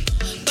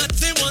 but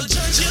they won't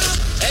judge you.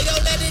 Hey, yo,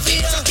 let it be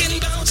talking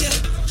about ya.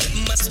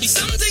 Must be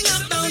something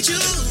about you.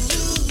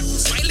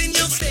 Smiling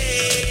your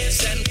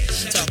face and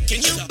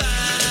talking you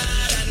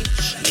bad and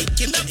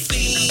making up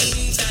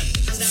things that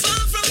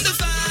far from the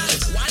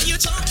facts. While you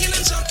talking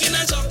and talking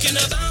and talking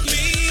about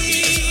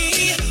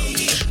me,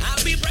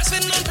 I'll be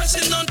pressing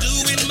on,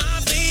 doing my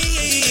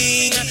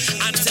thing.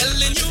 I'm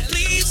telling you,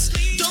 please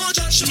don't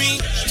judge me.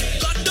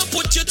 God don't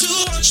put you to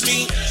watch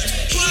me.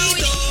 He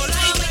don't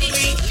like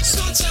me,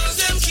 so tell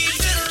them keep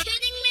it.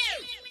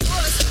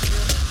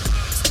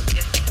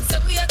 So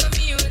we are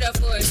coming with a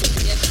force.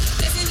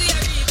 Listen to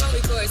your reap and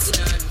we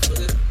coursing on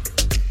full.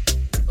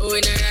 Oh,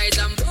 in a rise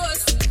and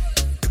boast.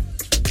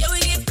 Yeah, we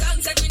give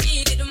thanks and we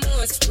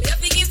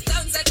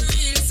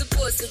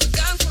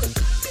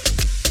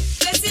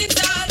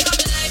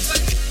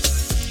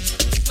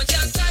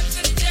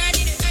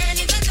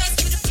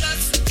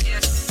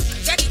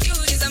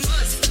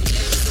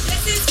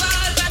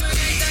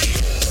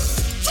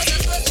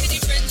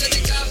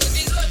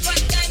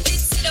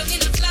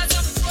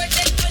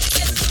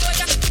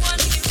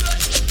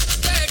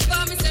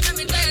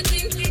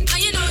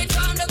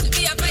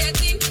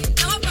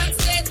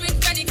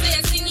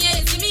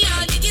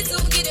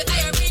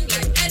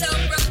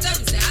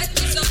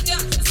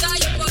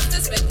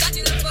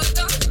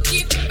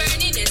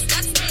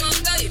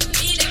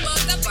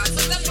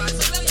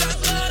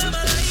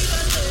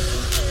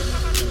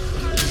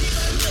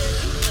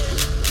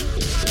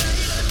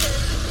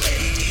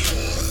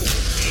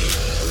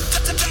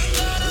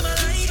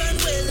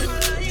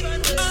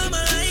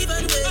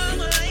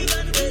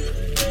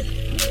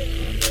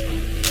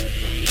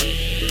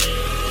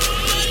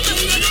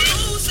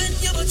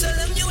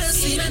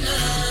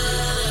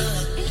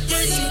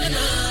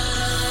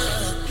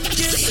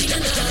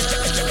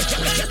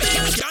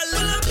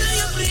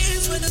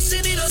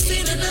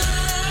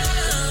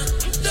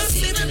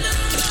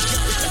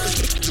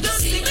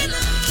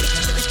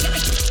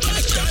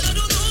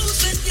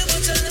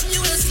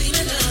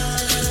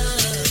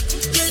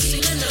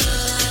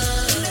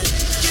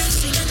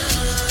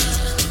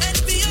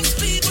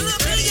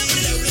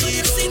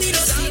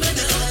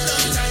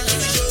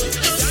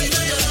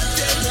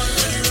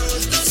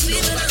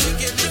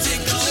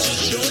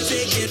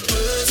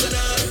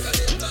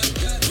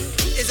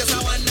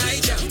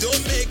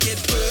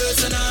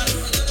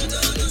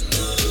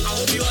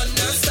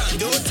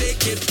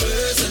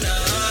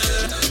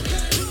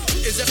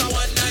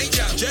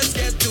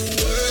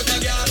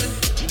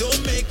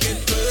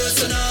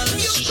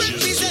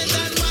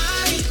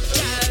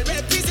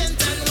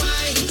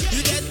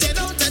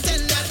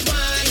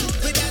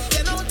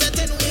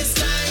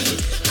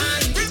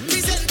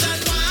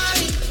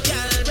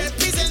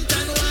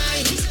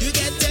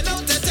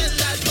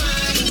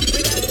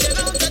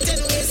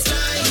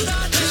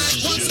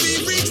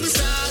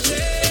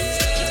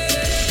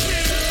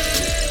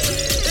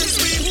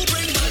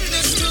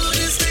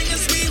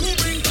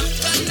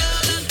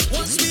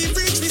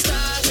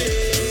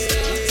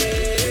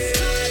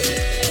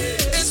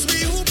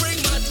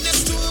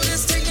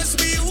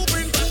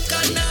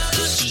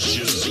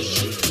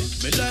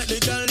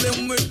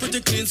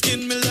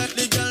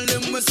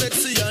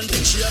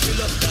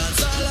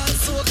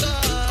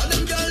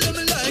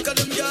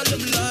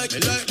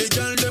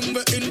girl them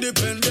were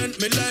independent.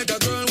 Me like a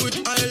girl with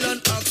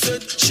island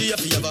accent. She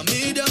have a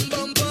medium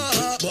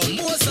bumper, but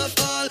most of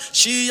all,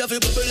 she have a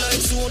bubble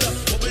like soda,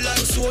 bubble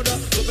like soda,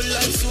 bubble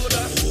like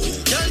soda.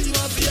 Girl, you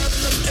have enough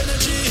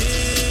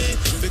energy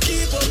to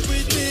keep up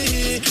with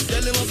me.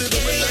 Girl, you have a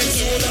bubble like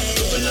soda,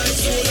 bubble like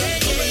soda,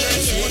 bubble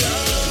like soda.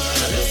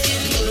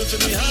 Bubble to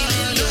me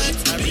hard like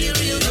I real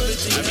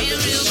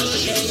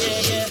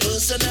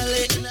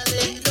personally.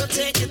 Don't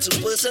take it too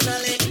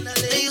personally.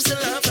 They used to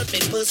laugh at me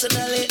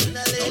personally.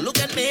 Now look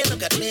at me,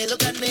 look at me,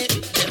 look at me.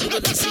 Them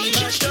couldn't see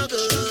my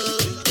struggle.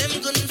 Them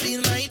couldn't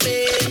feel my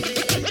pain.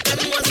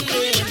 Them wasn't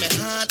there when my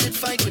heart did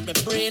fight with my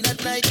brain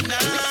at night and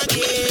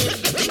again.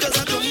 Because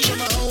I come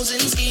from a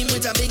housing scheme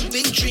with a big,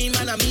 big dream,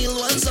 and a meal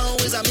once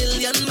always a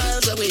million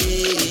miles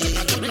away.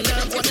 I couldn't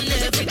have one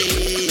every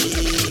day.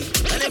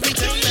 And every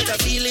time that I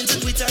feel into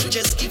quit and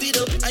just give it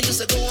up, I used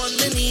to go on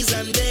my knees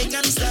and beg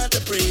and start to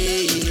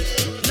pray.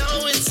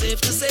 Now it's safe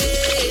to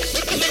say,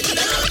 men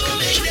now go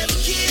make them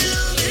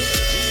kill me.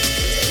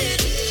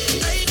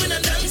 I ain't gonna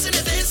dance in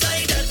the face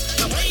like that.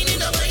 I'm whining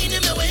my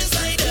waist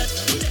like that.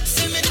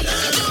 See me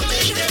now go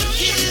make them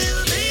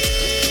kill me.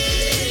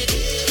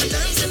 I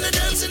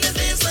dance in the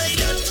face like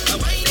that. I'm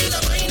whining my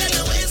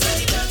waist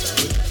like that.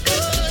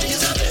 Oh,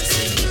 it's a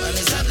blessing, and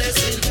it's a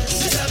blessing,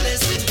 it's a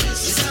blessing,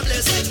 it's a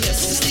blessing.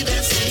 Yes, it's the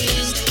best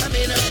thing. I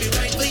may not be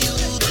right for you,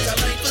 but I'm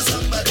right for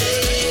somebody.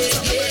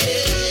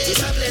 Yeah,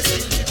 it's a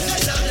blessing.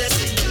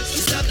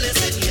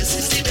 Yes,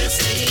 it's the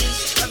best thing.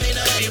 I may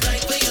not be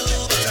right for you,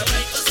 but I'm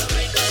right for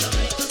somebody.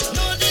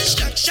 No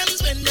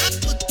distractions when I'm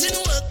putting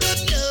work on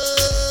you.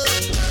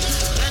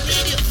 I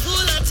need your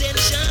full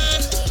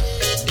attention.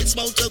 It's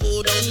about to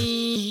go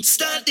down.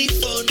 Start the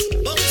fun,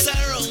 bounce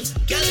around.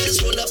 Girl,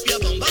 just roll up your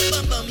bum, bum,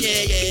 bum, bum.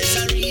 Yeah, yeah, it's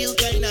a real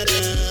kind of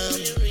jam.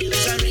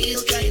 It's a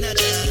real kind of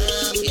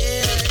jam.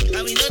 Yeah,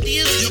 I mean, no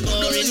deal with you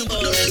boring.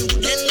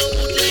 Then no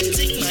mood like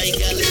thing, my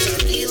girl. It's a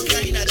real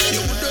kind of jam.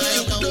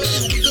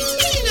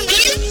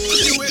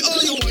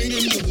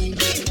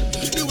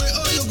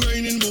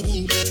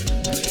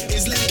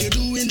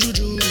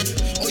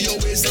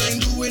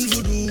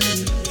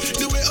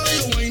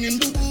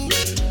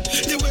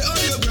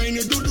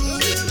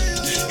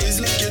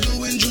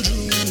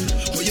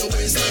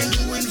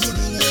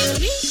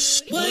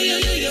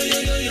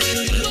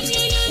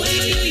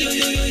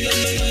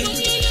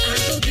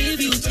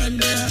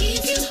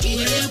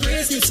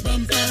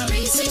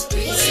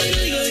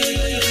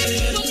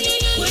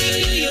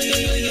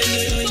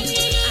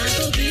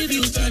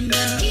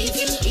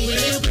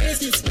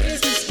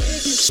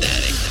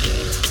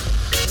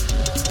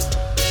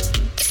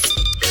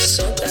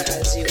 Soca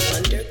has you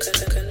under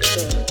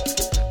control.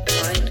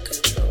 Mind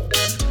control.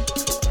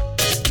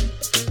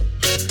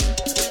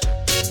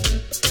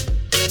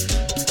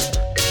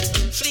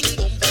 Fling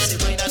boom, pass it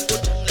right and go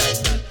down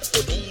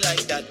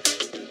like that.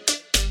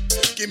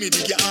 Give me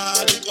the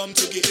girl who come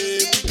to give,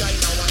 the kind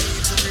of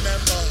wine to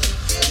remember,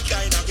 the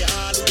kind of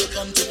girl who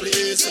come to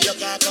play, so you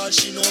can't call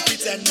she no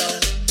pretender.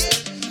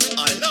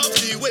 I love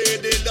the way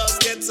they does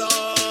get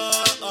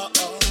on,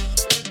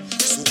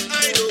 so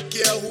I don't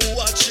care who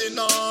watching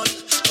on.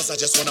 I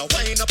just wanna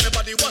wind up your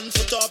body 1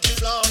 foot off the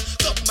floor.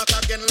 Come back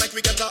again like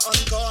we get a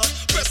encore.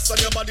 Press on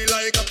your body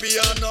like a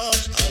piano.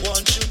 I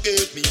want you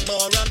give me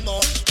more and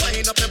more.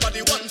 Wind up your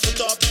body 1 foot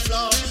off the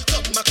floor.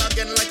 Come back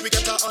again like we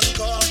get a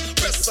encore.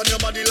 Press on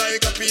your body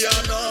like a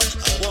piano.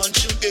 I want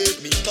you give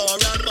me more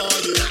and more.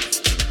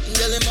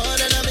 Girl, you're more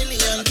than a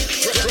million.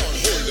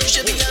 You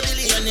should be a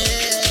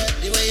billionaire.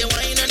 The way you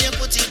wind and you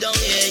put it down,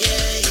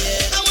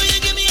 yeah. I want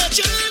you give me a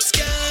chance,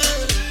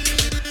 girl,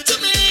 to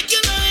make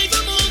your life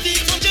a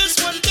movie from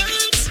just one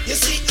dance. You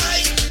see,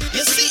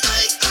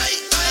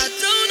 I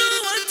don't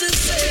know what to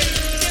say.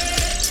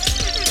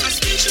 I'm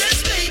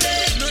speechless, baby.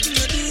 Nothing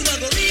to do, I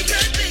go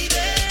regret, baby.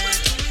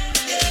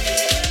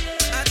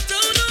 Yeah, I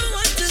don't know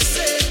what to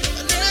say.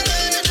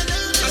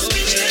 I'm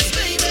speechless,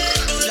 baby.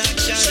 Like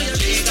Sharon,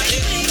 she's got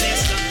it.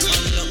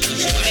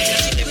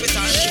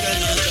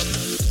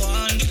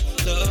 One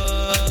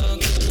look,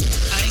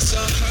 I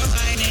saw her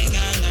whining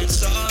and I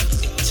saw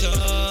it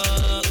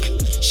took.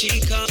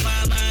 She caught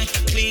my mind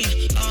clean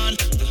on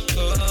the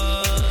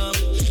hook.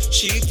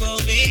 She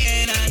pulled me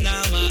in and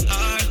now my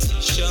heart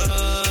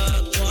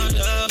shook. One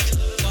look.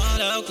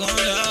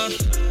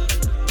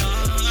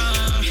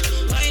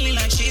 Whining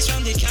like she's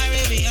from the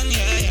Caribbean,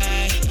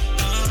 yeah.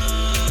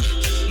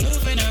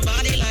 Moving her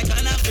body like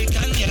an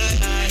African,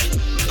 yeah.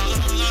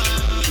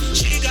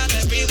 She got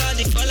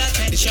everybody full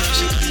attention.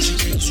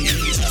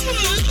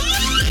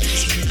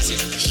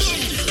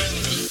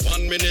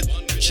 1 minute,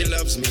 she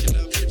loves me.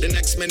 The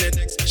next minute,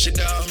 she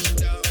down.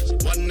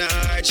 One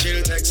night,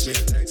 she'll text me.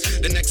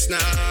 The next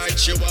night,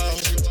 she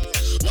won't.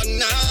 One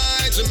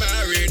night, we're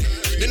married.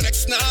 The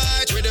next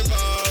night, we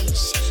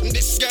divorce.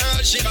 This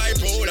girl, she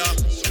bipolar,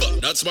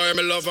 but that's why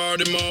me love her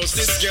the most.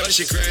 This girl,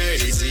 she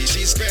crazy.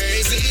 She's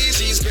crazy.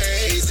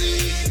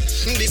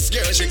 This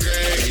girl, she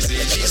crazy.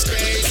 She's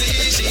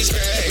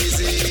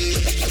crazy.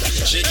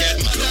 She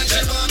get mad and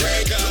she won't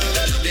break up.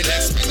 The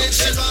next minute,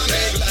 she won't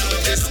make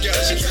love. This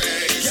girl, she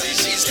crazy.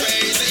 She's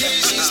crazy.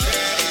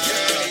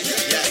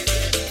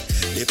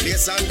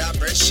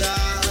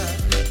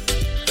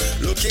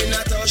 looking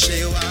at how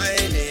she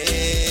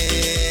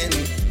whining.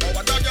 Oh,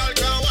 what a girl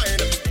can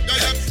whine.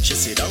 She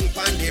sit down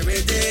on the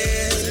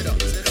rhythm,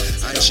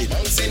 and she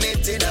bouncing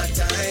it in a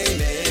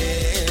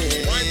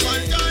timing. One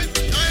time.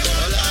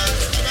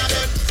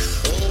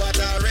 Oh, what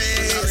a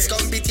race.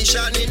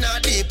 Competition in a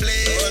deep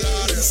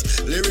place.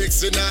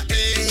 Lyrics in a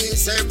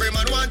ace. Every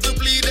man want to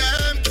plead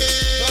them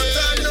case. But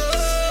I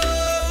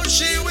know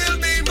she will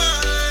be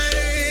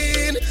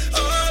mine,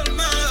 all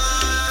mine.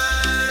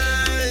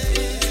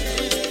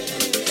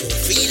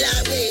 Feel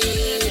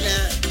away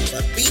now,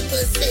 what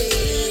people say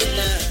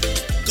now.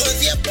 Cause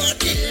your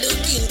body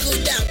looking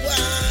good, I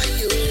want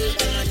you.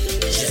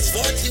 Just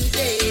for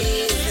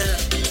today now,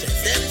 just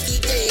them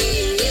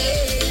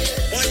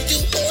today. Want to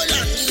hold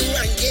on you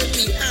and get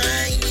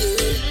behind you.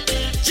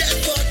 Just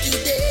for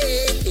today.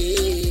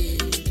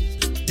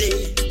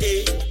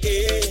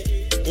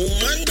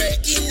 Woman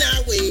breaking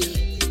away.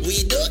 We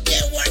don't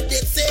care what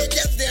they say,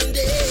 just them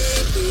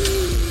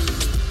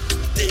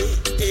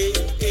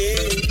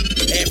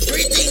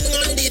everything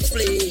on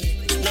display.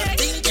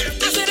 Nothing can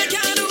be. I said I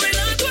can't do it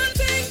not one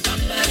thing.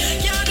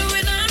 Can't do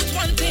it not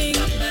one thing.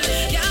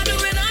 Can't do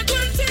it not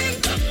one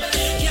thing.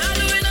 Can't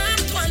do it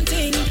not one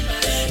thing.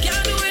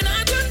 Can't do it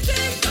not one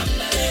thing.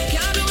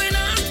 Can't do it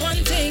not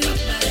one thing.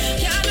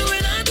 Can't do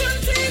it not one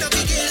thing.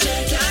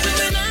 Can't do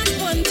it not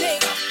one thing.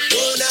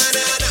 Oh na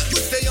na na, you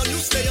stay on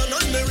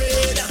the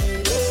radar.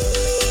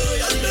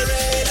 Oh, on the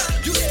radar.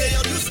 You stay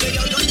on the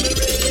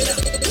radar.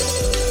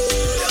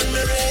 Oh, on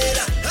the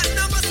radar. And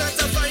I must have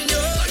to find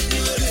you.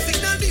 You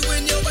signal me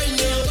when you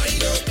wind up.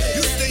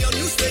 You stay on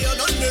the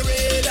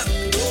radar.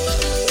 Oh,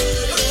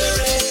 on the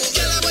radar.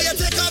 Girl, I want you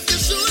take off your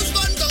shoes,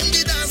 run down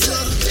the dance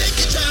floor. Take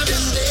your time,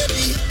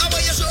 baby. I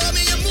want you show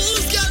me your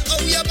moves, girl,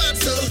 how you back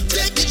so.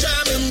 Take your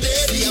time,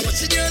 baby. I want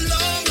you there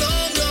long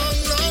time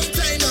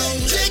now.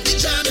 Take your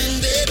time,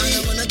 baby. And I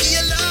wanna give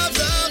you love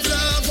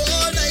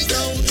all night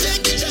long.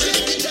 Take your time.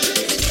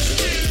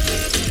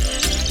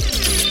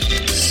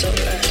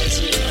 Soca has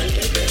you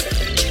under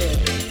control.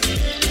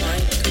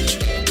 Mind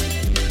control.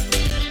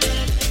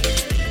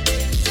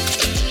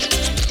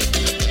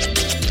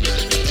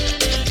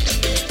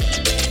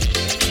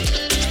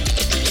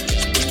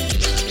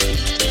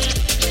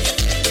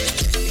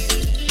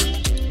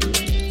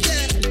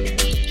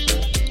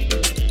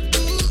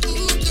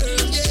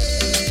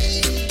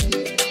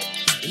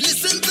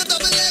 Listen to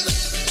Double M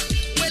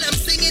when I'm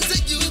singing to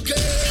you,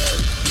 girl.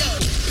 Yo,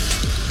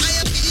 I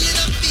am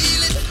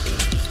feeling,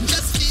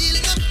 just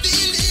feeling, I'm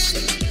feeling.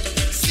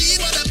 See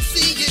what I'm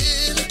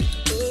seeing.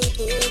 Oh,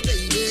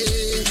 baby,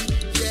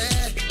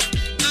 yeah.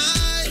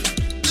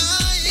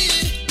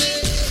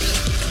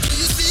 Do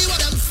you see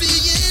what I'm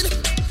seeing?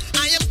 I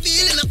am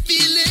feeling, I'm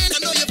feeling. I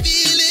know you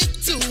feel it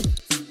too.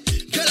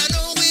 Girl, I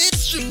know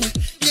it's true,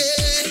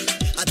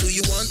 yeah. Or do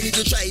you want me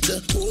to try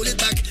to hold it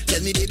back?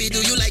 Tell me, baby, do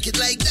you like it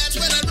like that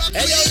when I rock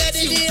with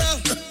you?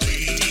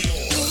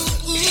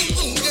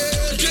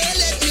 Girl,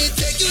 let me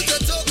take you to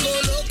Toco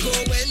Loco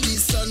when the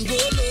sun go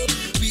low.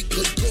 We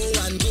could go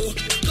and go,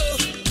 girl.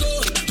 Go.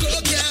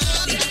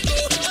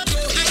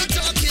 I'm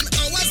talking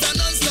hours and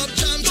non-stop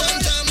jam.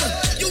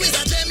 You is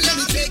a gem, let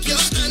me take your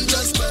hand,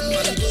 just come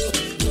and go,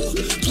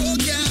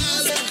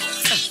 girl.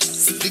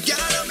 The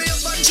girl on me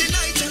up on she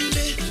night and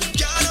day.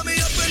 Girl on me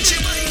up when she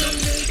wine on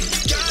day.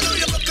 Girl on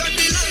you look on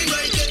the line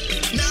right there.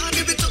 Now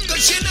give it up 'cause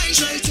she nice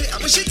right there.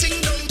 And when she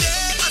ting down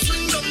there, I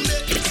swing down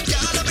there.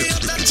 Girl on me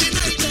up and she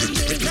night and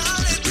day.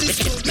 Now let this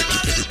go.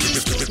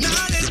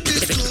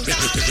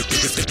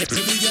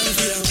 Every girl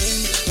feel a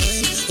wine,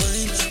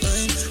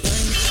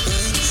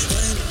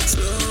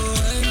 slow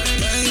wine.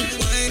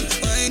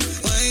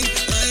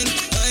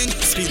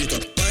 Speed it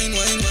up. Wine,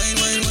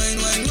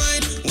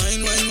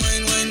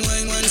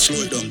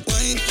 slow it down.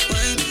 Wine.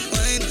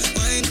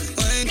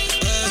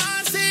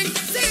 Sing.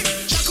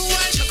 Shaka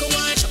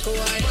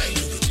wine.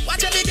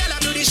 Watch every girl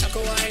do the shaka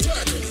wine.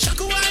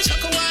 Shaka wine.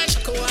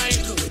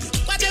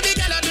 Watch every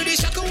girl do the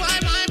shaka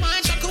wine.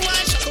 Shaka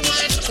wine.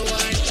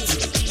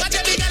 Watch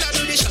every girl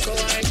do the shaka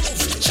wine.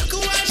 Shaka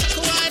wine.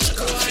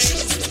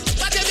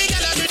 Watch every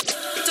girl do.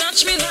 Touch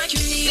me like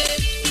you need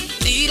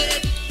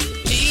it.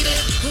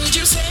 Would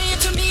you say it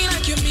to me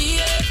like you mean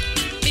it?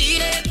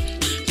 Beat it.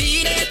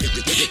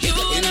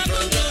 You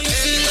never know you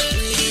feel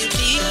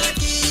it.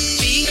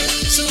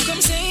 So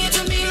come say it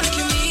to me like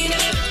you mean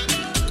it.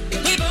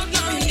 We both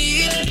know you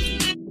need it.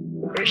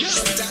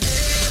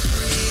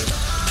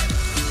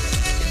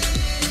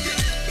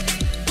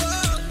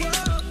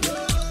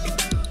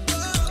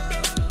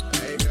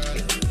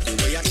 The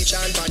way I itch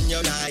and pan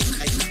you like,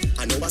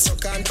 I know I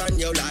suck and pan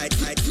you like.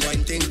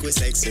 One think we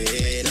sexy,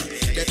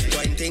 that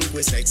one think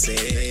we sexy.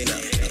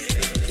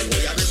 The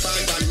way I rip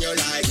and pan you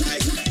like,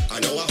 I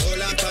know I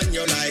hold up on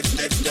you like.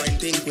 That one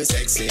think we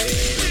sexy,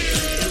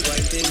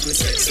 one think we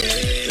sexy.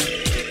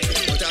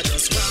 But I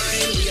just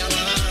wine, we are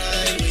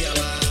wine,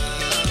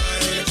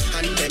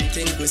 and them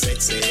think we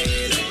sexy,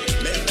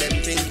 make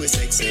them think we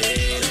sexy.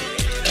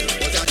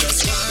 But I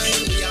just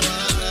wine, we are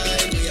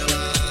wine,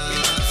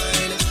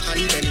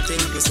 and them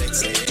think we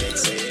sexy.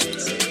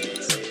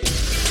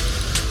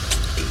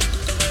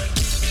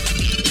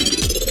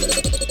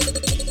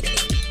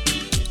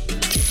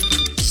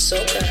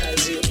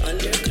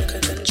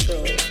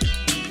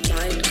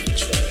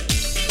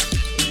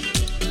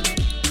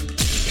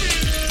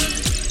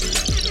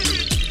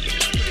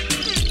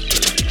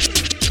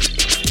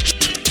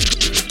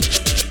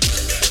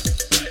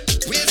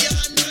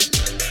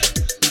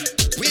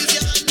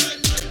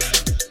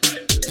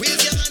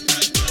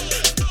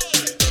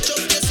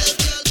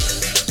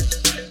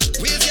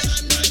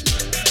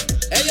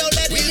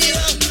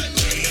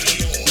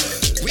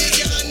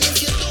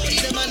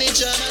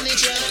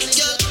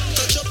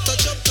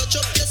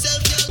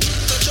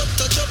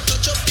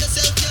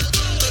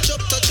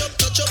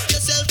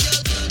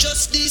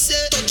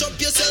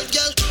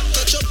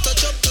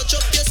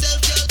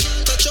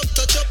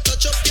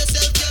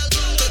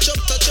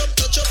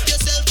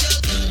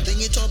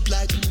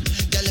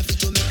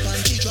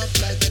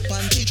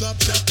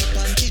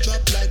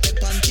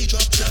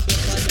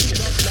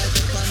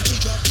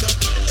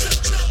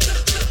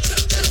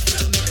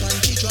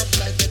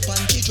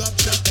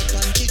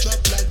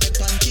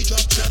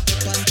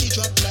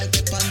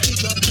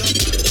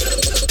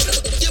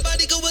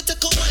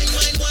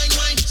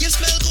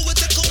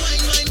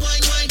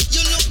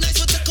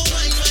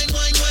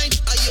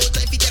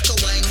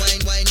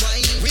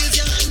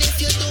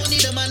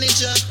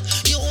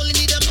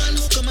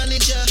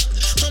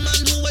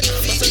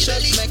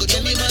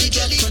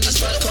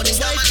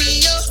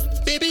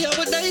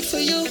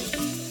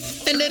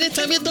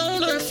 you're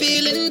down or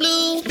feeling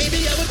blue,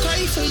 baby, I would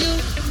cry for you.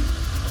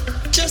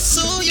 Just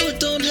so you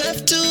don't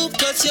have to,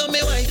 cause you're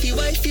my wifey,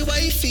 wifey,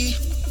 wifey.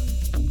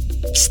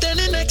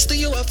 Standing next to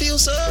you, I feel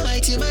so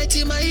mighty,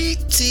 mighty,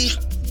 mighty.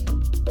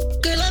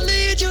 Girl, I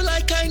need you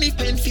like I need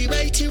pen for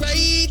righty,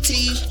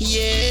 righty.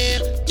 Yeah,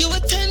 you a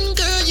 10,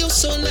 girl, you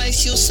so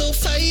nice, you so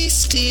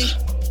feisty.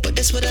 But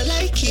that's what I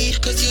like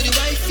it, cause you the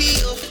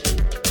wifey, oh.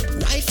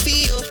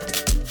 Wifey, oh.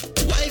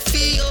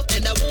 Wifey, oh.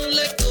 And I won't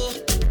let go.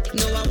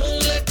 No, I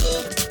won't let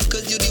go.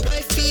 Cause you the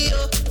wifey,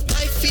 oh.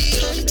 Wifey,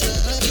 oh.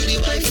 You the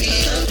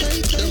wifey, oh.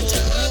 The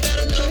whole world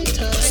gotta know.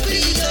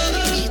 Wifey,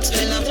 oh.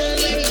 And I won't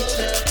let go.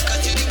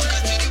 Cause you the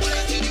wifey.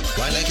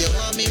 Why like you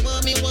want me,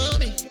 want me, want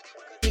me?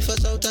 Me for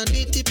out and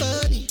beat the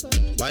party.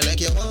 Why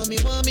like you want me,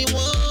 want me,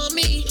 want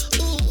me?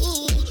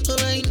 Ooh,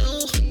 right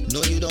now.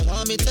 No, you don't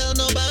want me, tell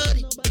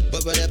nobody.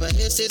 But whatever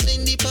this is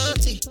in the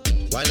party.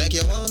 Why like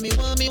you want me,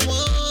 want me,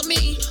 want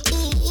me?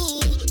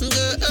 Ooh,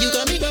 girl, you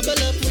got me bubble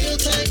up real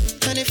tight.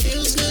 And it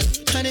feels good,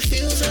 and it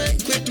feels right.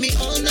 Grip me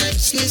all night,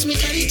 squeeze me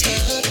tighter,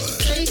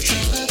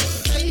 tighter,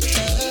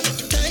 tighter,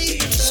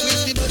 tighter.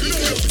 Squeeze the body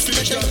good,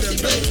 stretch out the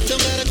break. Don't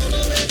gotta go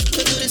nowhere,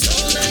 could do this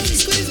all night.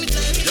 Squeeze me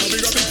tight. Yeah,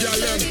 big up the girl,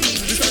 them.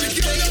 This is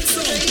the girl, them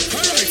song.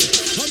 Alright,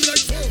 I'm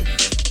like boom.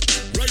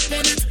 Right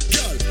on it,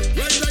 girl.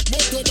 Ride like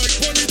motorbike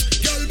on it,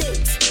 girl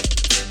bounce.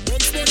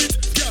 Bounce on it,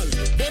 girl.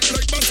 Bump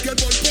like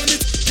basketball on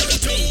it, girl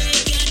jump.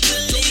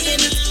 Jump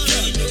on it,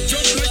 girl.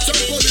 Jump like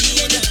trampoline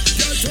on it,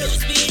 girl jump.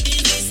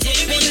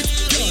 Jump on it,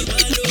 girl.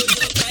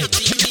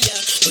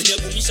 When you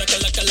boom, shaka,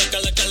 laka, laka,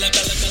 laka,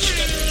 laka, laka, laka.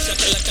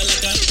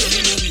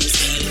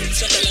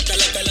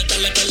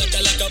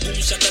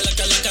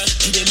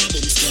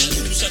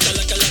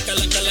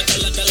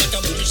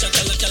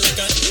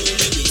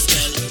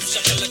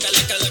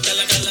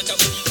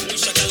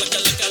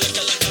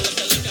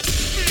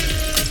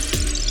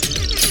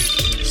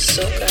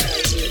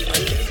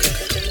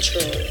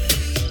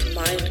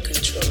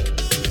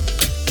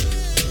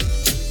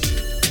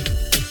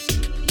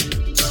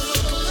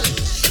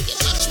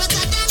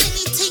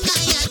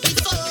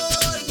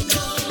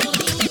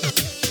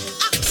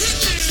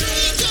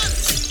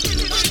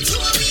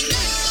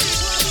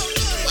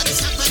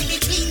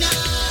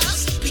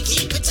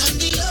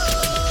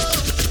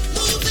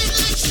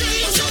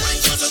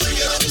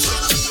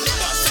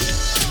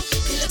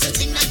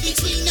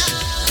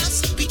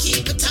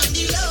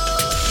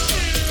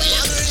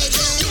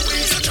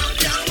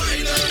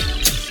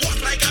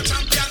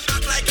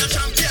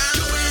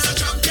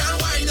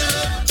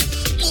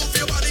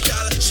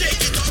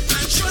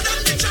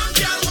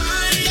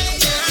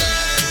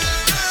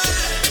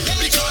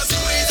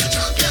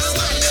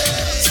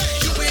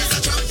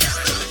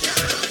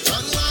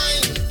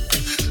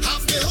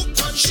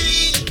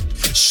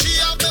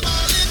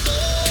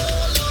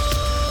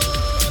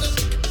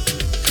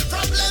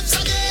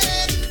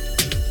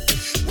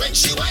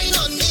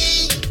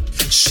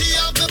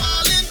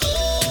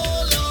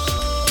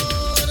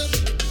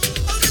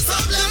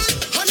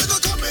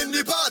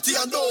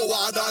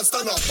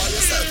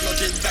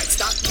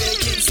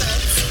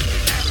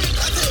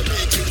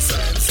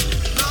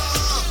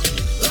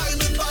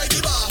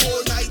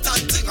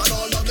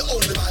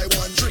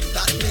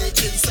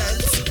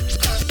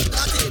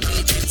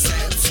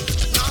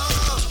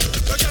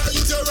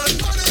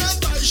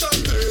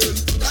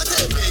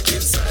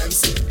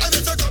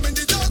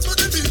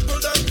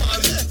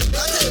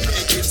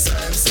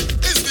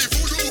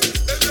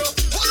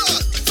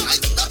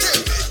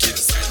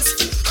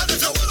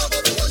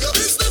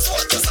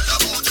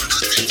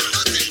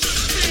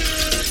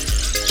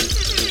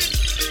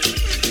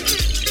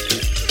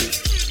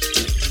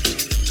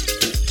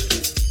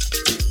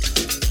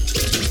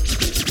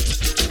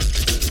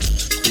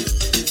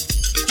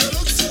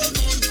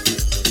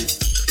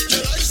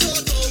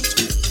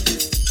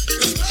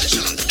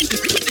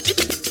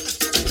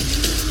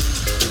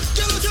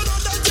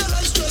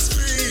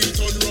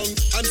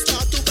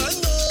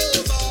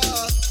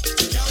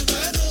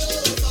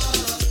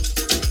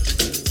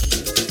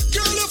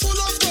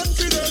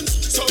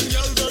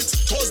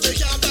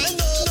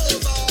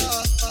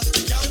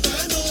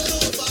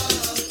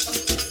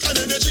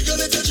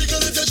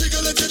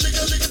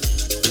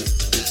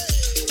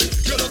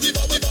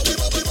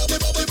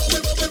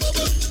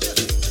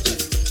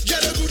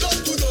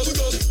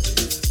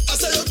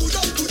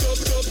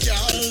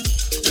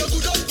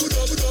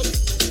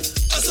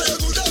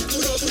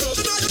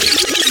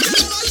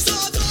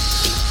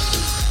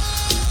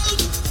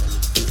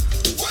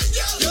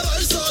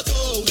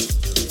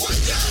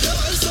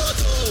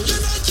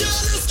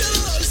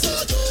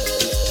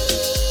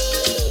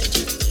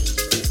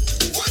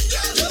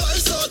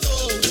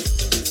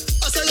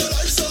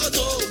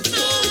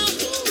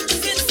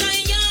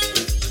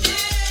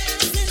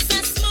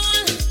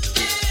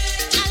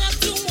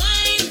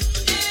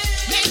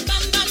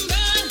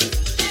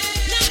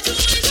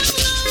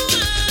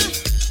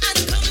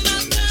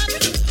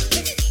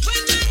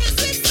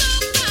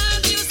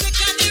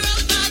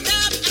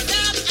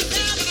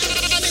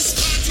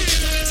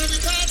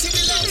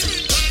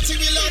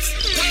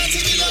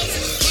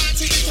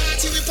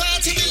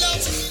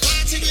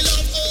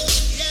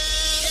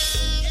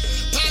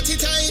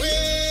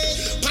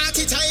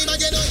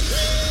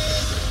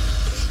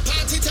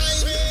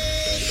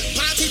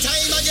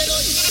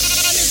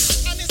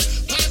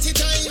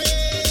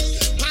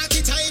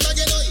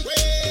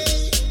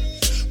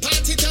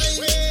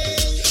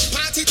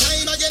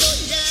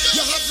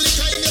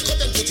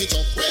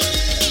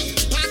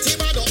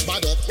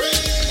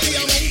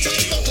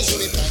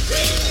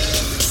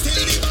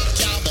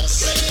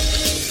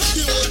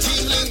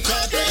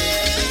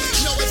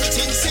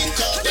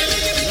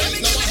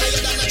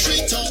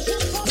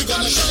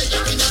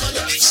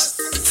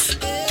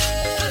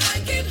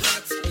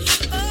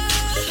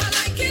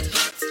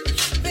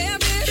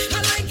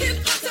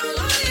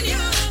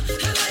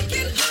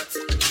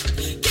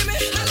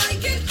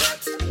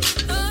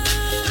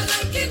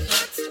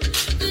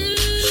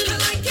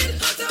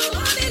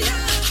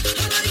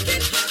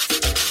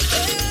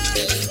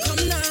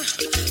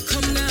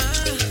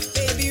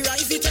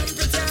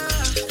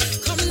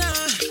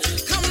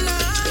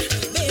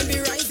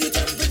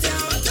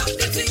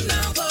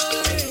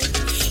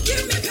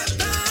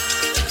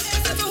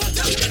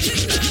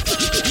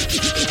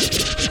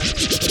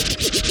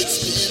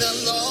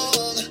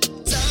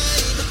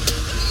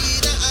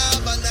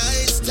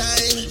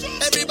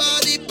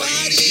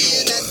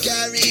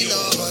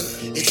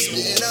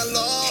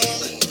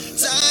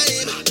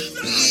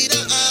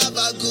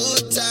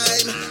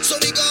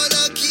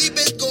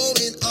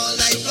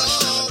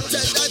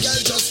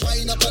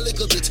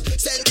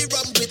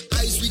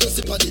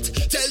 on it.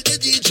 Tell the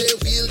DJ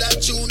wheel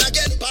that tune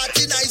again.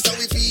 Party nice and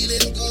we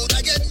feeling good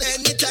again.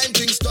 Anytime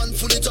drinks done,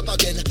 full it up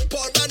again.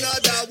 Pour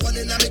another one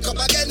in a make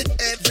up again.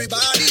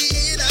 Everybody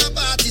in a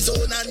party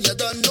zone and you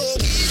don't know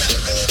me.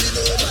 We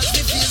know but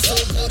we feel so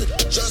good.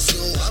 Just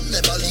know I'm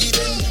never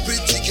leaving.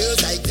 Pretty girls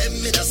like them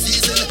in a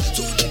season.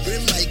 To the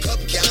brim my cup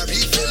can't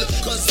refill.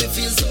 Cause it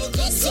feels so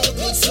good, so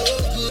good, so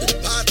good.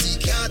 Party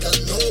can't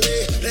done no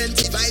way.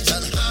 Plenty vibes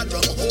and hard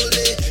rum whole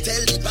day.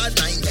 Tell the bad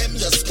mind them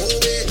just go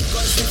away.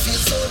 Cause it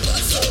feels so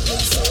good, so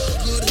good, so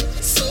good.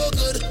 So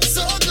good,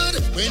 so good.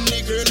 When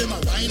the girl them a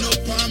wind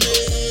up on me,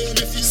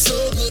 me feel so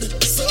good,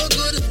 so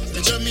good.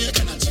 The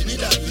Jamaican and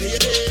Trinidad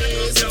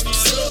ladies.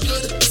 So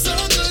good, so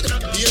good.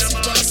 Yes,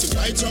 it pass the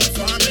white rum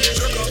for me.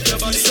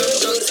 So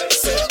good,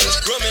 so good.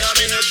 Grow me on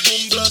me head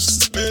boom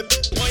blast, babe.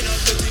 Why not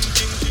the ting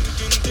ting ting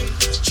ting ting?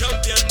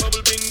 Champion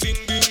bubble bing bing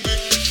bing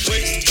bing.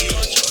 Waist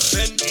touch,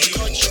 bend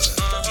touch.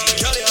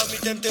 Girl, you have me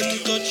tempted to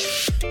touch.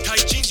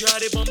 Tight jeans, you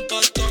had a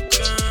bumper tuck,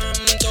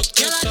 tuck.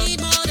 Girl, I need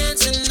more than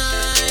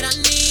tonight. I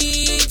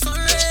need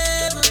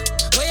forever.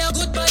 Where your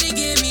good body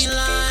gave me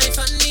life.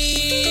 I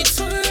need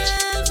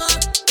forever,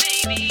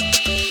 baby.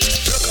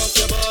 Look off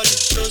your body,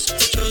 just.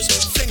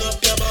 Fling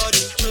up your body,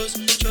 just.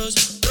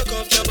 Look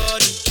off your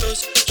body,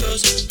 just.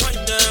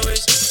 Wind that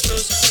waist,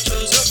 just.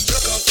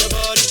 Look off your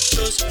body,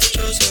 just.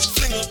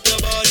 Fling up your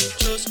body,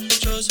 just.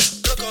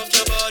 Look off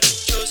your body,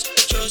 just.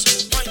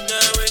 Wind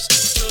that waist,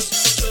 just.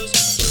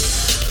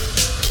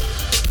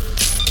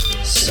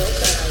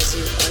 Soca has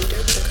you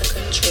under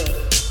control.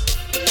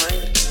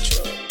 Mind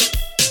control.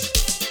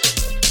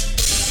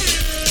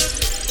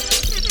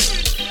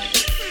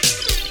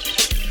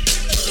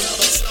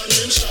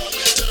 Short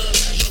term,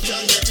 you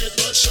can get it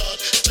but short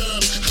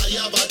term. I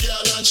have a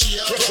girl and she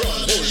have a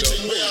man.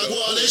 Anything we are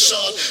going is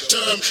short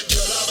term.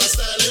 Girl have a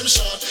style in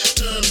short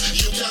term.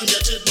 You can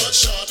get it but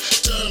short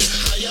term.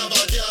 I have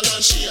a girl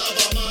and she have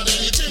a man.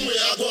 Anything we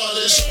are going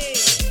is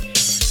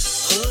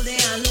Whole day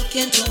I'm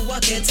looking to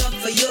work it up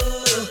for you,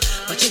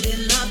 but you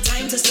didn't have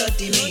time to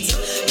study me. You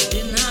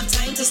didn't have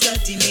time to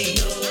study me.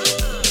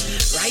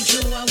 Right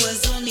through I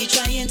was only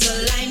trying to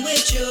line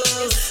with you,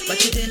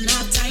 but you didn't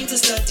have time to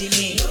study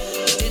me.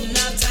 You didn't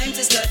have time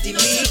to study me.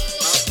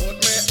 I put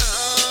my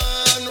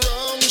hand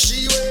round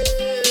she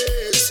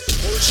waist.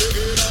 Push it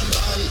in and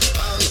bang,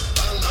 bang,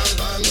 bang, bang,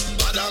 bang,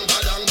 badang,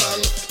 badang,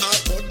 bang. I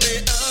put my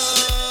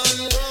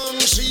hand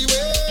round she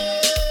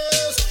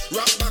waist.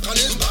 Rock back on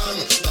his bang,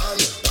 bang,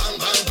 bang,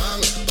 bang,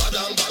 bang,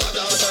 badang,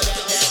 badang, badang.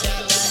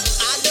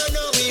 I don't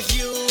know if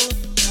you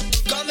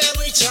come here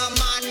with your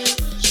man,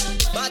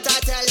 but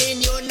I'm telling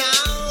you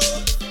now,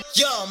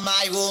 you're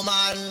my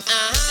woman.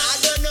 I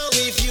don't know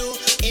if you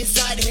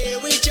inside here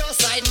with your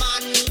side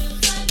man,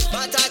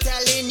 but I'm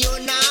telling you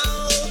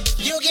now,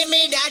 you give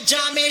me that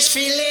jamish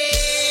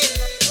feeling.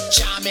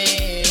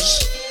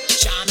 Jamish,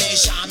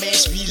 jamish,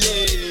 jamish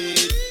feeling.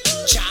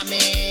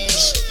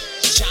 Jamish,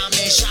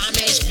 jamish,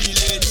 jamish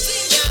feeling.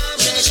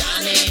 Jamish,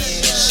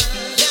 jamish,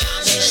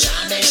 jamish,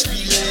 jamish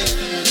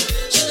feeling.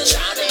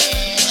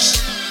 Jamish,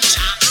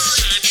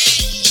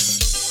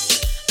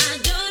 I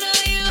don't know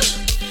you,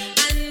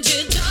 and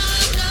you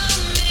don't know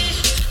me.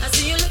 I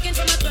see you looking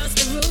from across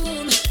the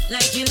room,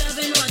 like you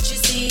loving what you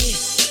see.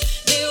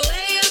 The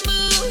way you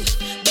move,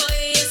 boy,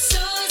 you're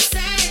so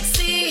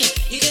sexy.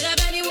 You could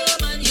have any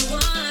woman you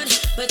want,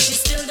 but you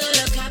still don't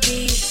look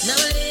happy.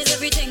 Nowadays,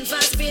 everything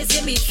fast paced.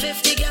 You meet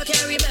 50 girl,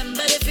 can't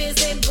remember the face,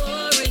 they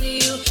boring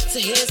you. So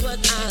here's what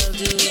I'll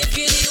do. If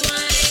you the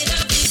wine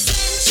of the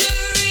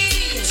century,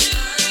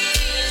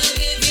 I'll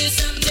give you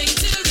something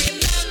to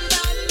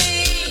remember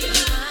me.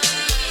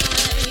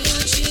 I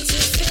want you to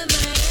feel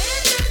my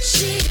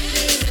energy.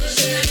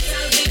 Tonight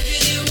I'll give you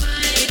the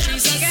wine of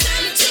the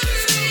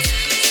century.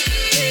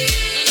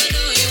 And I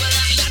know you will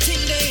like That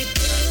thing they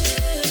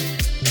good.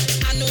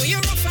 I know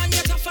you're rough and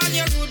you're tough and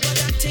you're rude, but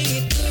that thing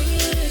it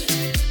good.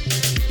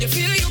 You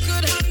feel you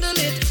could handle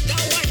it,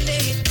 that wine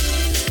they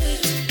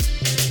good.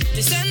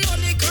 This ain't no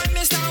liquor,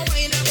 Mr.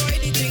 Wine,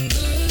 avoid the thing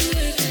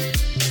good.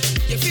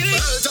 You feel it.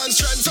 Health and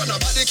strength, so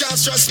nobody can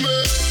stress me.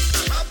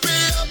 Happy,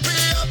 happy,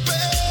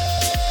 happy.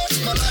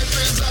 My life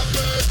is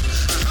happy.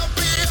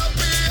 Happy,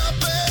 happy,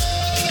 happy.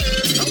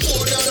 I'm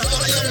more than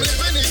happy, I'm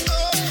living it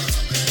up.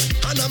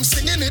 And I'm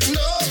singing it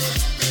now.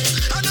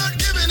 I'm not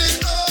giving it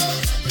up.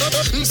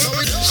 So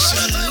we don't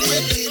have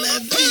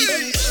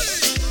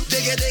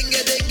Ding a ding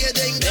a ding a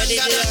ding. Ready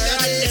to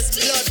run this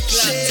blood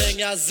clot thing,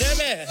 you see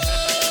me?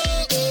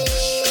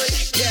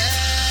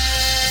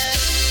 Yeah.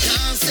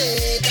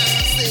 Dansez,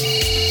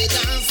 dansez,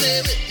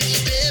 dansez with me,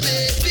 baby.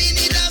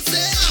 Fini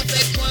danser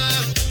avec moi.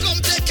 Come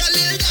take a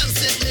little dance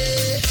with me.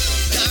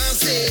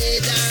 Dansez,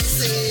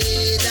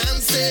 dansez,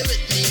 dansez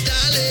with me,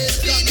 darling.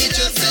 Fini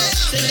danser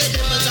avec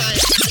moi.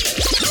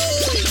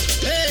 Oh,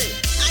 hey,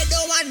 I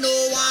don't want no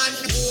one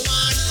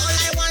woman. All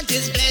I want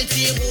is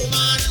plenty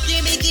woman.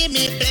 Give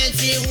me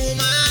plenty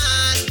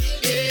woman.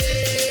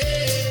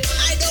 Yeah.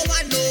 I don't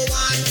want no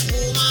one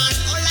woman.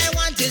 All I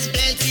want is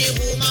plenty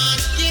woman.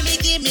 Give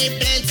me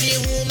plenty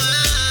woman.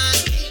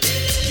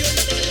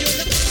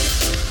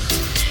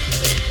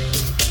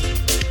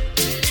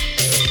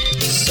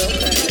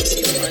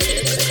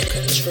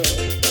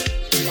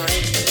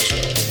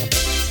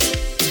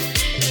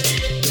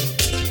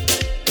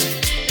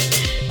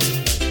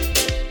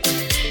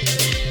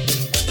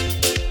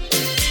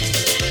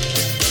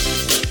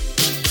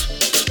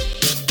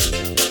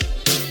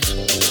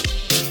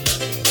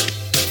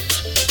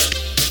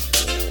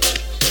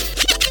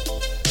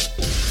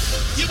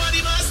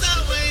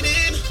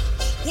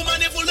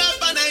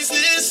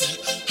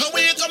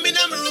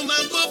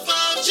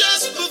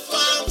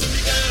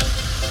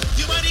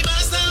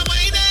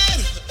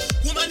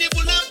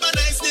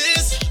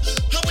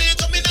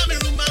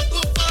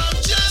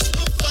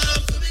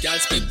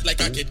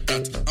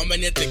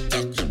 when you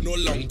TikTok. No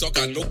long talk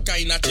and no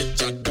kind of chit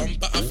chat.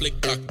 Bumper a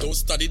flick back. Don't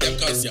study them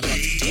cause you're hot.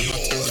 You're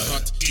hot. You're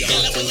hot. You're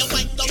hot. Girl, when you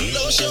wind down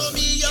low, show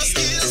me your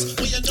skills.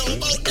 When you know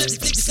about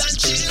Netflix and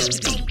chill.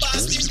 Bumper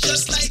spin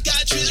just like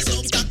a drill. So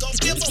back off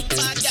your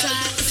bumper, girl.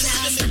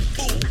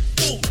 Boom,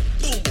 boom,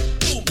 boom,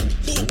 boom,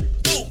 boom,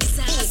 boom, boom,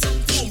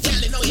 boom.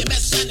 Girl, you know your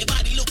best and your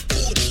body look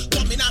good.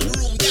 Come in our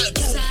room, girl.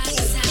 Boom,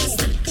 boom,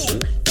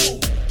 boom, boom,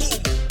 boom,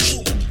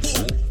 boom,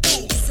 boom,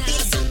 boom,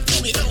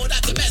 boom. You know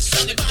that your best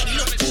and your body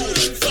look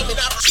good. Come in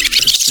our room.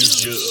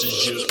 Give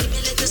me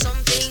a little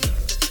something,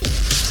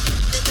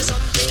 little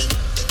something.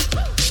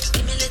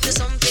 Give me a little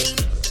something,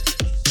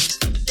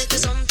 little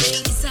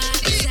something.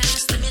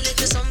 Give me a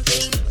little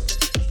something,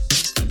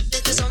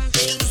 little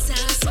something.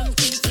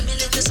 Give me a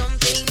little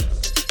something,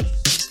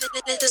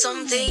 little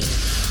something.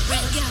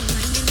 Well, girl,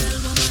 whining well,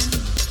 woman.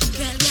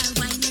 Well, girl,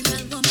 whining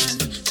well, woman.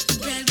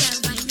 Well, girl,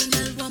 whining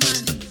well, woman.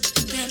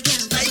 Well,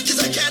 girl, like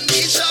it's a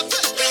candy shop.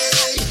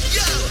 Hey,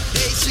 yo,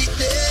 hey,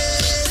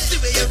 sweetness. The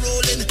way you're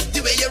rolling, the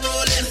way you're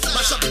rolling.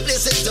 Mash up the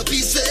place into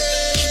pieces.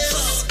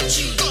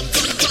 Come to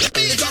the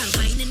beat. girl,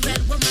 whining well,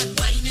 woman.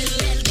 Whining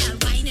well, girl,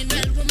 whining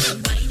well, woman.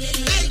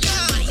 Whining well,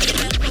 girl, whining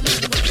well, woman.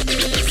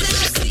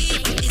 Whining.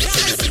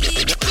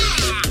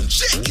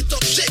 Shake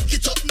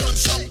it up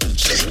non-stop.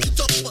 Shake it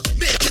up,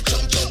 make it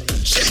jump up.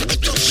 Shake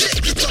it up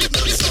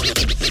non-stop.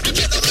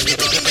 Get on the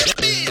ground, get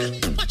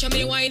beat. Watch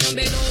me wine and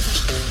bend over.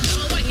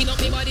 Now wine up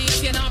me body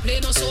if you not play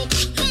no soca.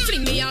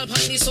 Fling me all on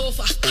the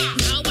sofa.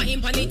 Now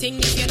wine pon the thing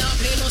if you not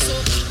play no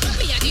soca.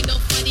 Me had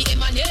enough for the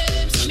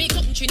M&M, so me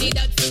come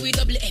Trinidad for we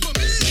double M.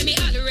 Yeah, me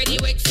already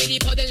wait for the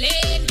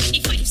puddling. The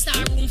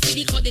 5-star room for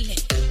the cuddling.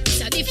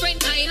 It's a different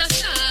kind of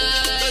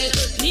style.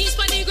 Knees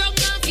pon the ground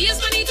and face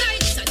pon the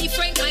tight. It's a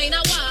different kind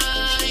of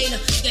wine.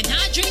 You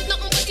not drink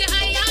nothing but you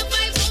high and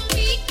vibes on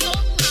me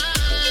come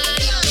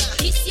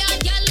high. This young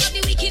girl love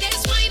the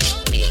wickedest wine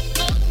on me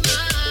come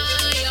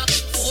high.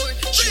 4,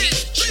 3,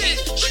 3.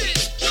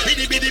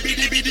 Bidi bidi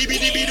bidi bidi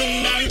bidi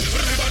bidung dang.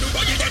 Badu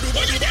badu badu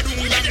badu badung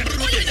dang.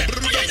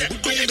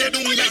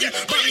 Dung dang.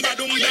 Bang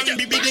badung dang.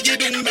 Bidi bidi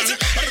dung dang.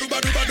 Badu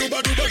badu badu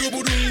badu badu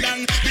budung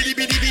dang. Bidi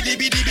bidi bidi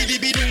bidi bidi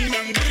bidung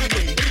dang.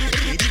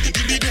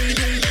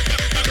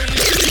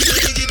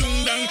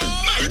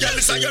 My girl,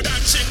 it's your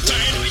dancing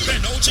time.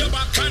 Bend out your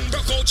back and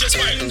rock out your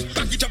spine.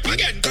 Back it up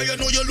again, cause you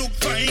know you look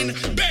fine.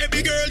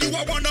 Baby girl, you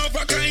are one of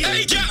a kind.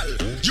 Hey girl,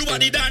 you are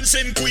the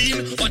dancing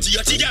queen. What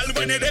you the girl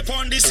when they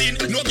on the scene?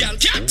 No girl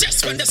can't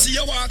test when they see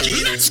you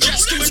walking. Let's go,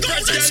 just to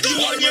impress girl,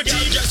 you all your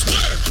girl just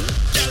work.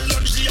 Girl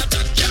lunge the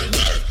attack, girl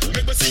work.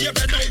 Make me see you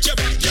bend out your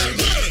back, girl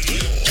work.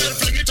 Girl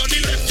fling it on the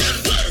left, girl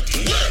work.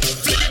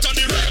 Fling it on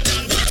the right,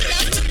 girl work. Put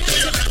your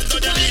hands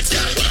on your knees,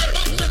 girl work.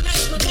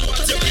 Move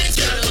out your knees,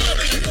 girl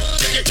work.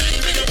 Take your time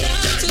when you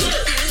walk, girl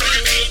work.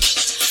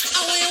 I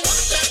want you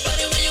walk that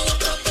body when you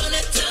walk up on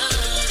it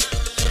time.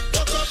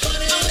 Walk up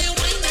on it. I want you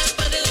wind that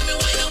body, let me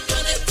wind up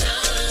on it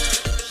time.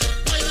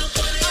 Wind up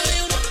on it. I want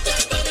you walk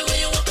that body when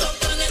you walk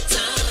up on it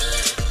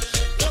time.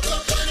 Walk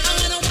up on it. I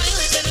wanna wind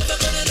like that if I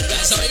gonna do that.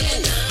 That's how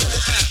you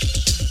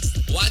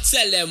move. What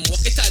tell them,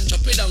 walk it and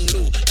drop it down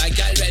low. That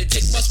girl well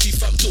take must be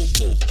from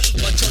Togo.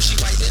 Watch how she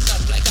winding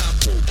up like a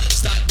pro.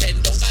 Start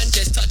bend down and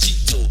just touch it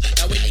too.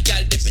 Now when the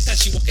girl dip it and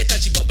she walk it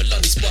and she bubble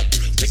on the spot.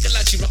 Wiggle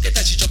and she rock it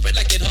and she drop it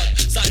like it hot.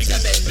 Start to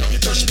bend down,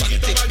 push back,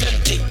 take them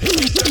thing.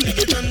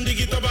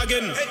 Dig it up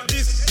again.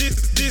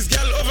 This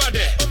girl over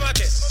there.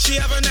 She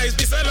have a nice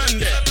piece of land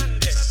there.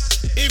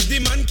 If the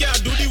man can't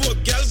do the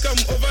work, girl come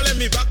over, let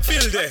me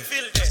backfill there.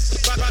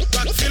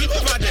 Backfill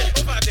over there.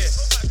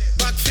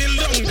 Backfill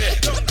down there.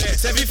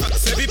 Sevi fax,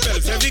 sevi pel,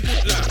 sevi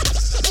kutla.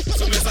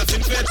 So me sa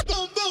fin fet.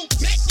 Boom, boom.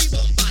 Make me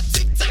bumper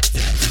tick tack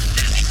tick tack.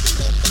 Make me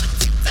bumper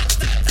tick tack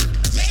tick tack.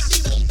 Make me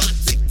bumper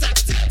tick tack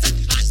tick tack.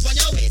 Hands on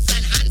your waist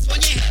and hands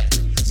on your head.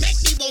 Make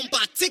me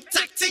bumper tick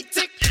tack tick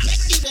tack.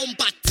 Make me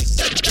bumper tick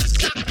tack tack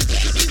tack.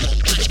 Make me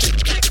bumper tick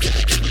tack tick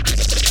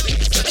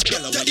tack.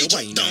 Girl, when you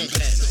wind down,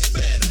 bend.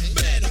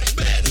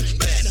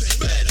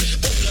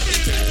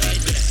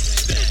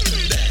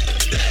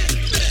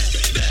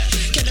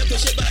 Can I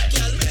push it back,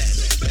 girl? Bend.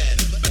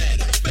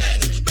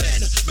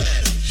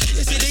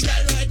 You see the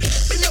girl right there?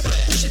 Bring your back,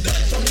 push it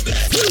back from the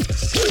glass.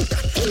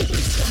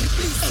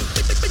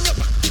 Bring your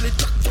back till it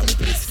drop from the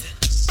place.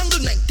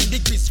 Angle 90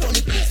 degrees from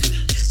the place.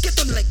 Get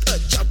on like a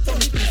job from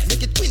the place.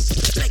 Make it twin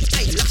like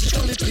eyelash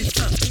from the place.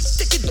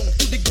 Take it down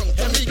to the ground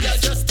from the girl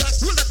just start.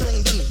 Roll that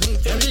round and round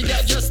from the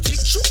girl just stick.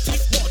 Shoot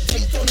this board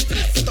from the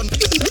place.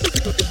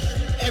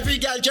 Every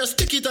girl just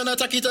tick it and a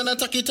tack it and a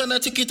tack it and a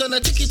tick it and a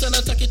tick it and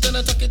a tack it and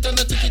a tack it and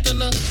a tick it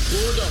and a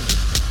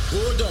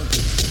go down.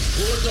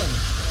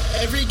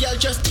 Every girl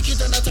just tick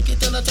it and a tack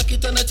it and a tack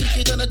it and a tick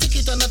it and a tick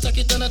it and a tack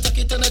it and a tack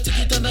it and a tick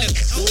it and a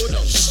go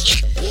down.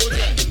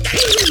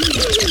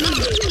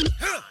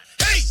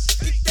 Hey,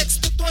 it takes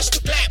two toes to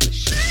clap.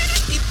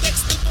 It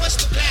takes two toes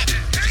to clap.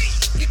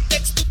 It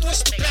takes two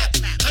toes to clap.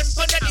 And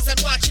on your knees and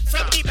watch it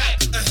from the back.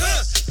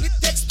 It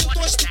takes two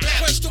toes to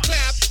clap.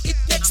 It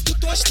takes two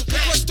toes to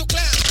clap.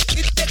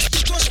 It takes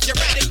two toes. You're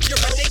ready.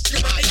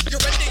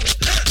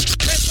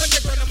 Press on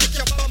your ground and make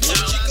your bum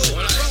jiggle.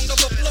 Round of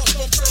applause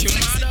from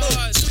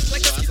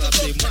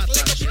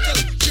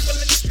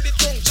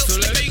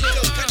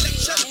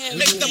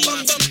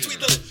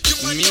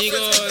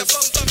Amigos,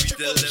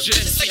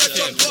 just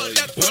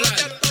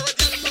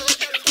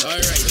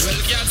alright,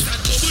 well, girl,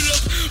 start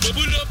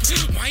bubble up.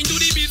 Mind to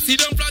the beat, sit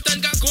down flat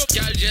and cock up.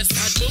 Girl, just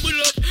start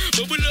bubble up,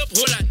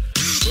 hold on.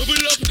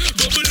 Bubble up,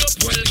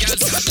 well, girl,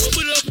 start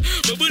bubble up.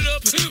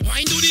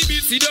 Mind to the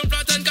beat, sit down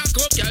flat and cock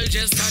up. Girl,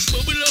 just start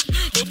bubble up,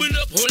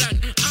 hold on.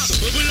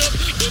 Bubble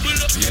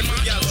up, yeah,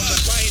 man. Girl,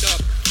 wind up.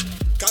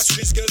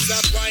 Castrice girls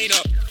that wind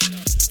up.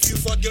 Few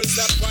fuck girls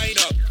that wind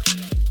up.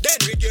 Then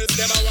we girls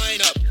them a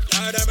wind up.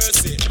 Lord have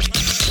mercy,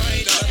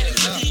 wind up.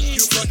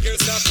 Few fuck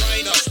girls that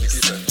wind up.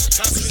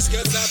 Castrice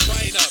girls that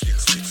wind up.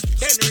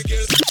 Then we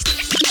girls.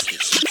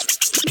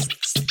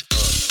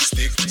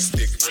 Stick,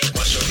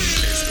 mash up the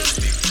place,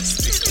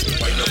 stick.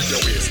 Wind up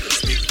your waist,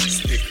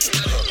 stick.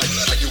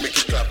 And you make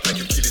it clap like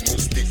you killing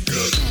more stick,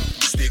 girl.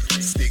 Stick,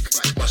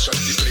 mash up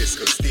the place,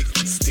 stick.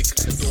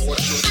 Don't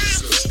wash your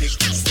face, stick.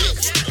 And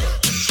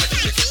you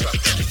make it clap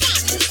like you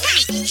killing more.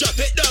 Drop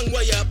it down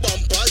where your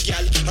bumper,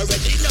 girl.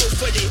 Already know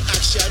for the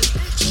action.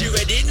 She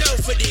ready now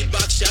for the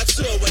back shot.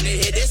 So when they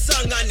hear this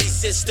song on the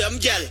system,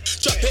 girl,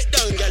 drop it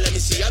down, girl. Let me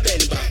see you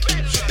bend back.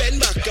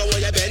 Bend back, I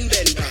want you bend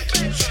back.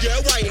 Your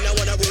wine, I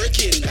wanna work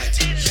in that.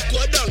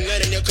 Go down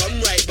and then you come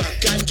right back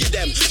and give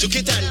them. Took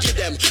it and give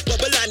them.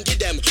 Bubble and give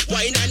them.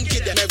 Wine and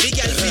give them. Every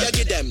girl see you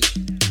give them.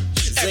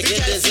 Every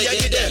girl see you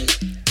give them.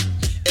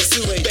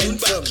 Bend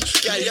back,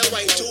 girl, you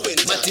wine to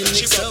winter.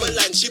 She bubble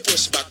and she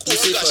push back. Oh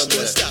gosh,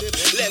 don't stop.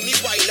 Let me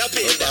wine up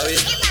in that.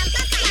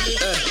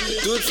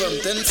 Dude from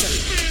Tensa,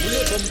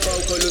 voulez bomba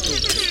ou coloton.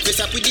 Fais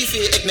ça pour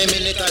differ avec mes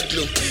menettes à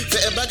glou.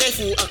 Fais un bagay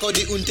fou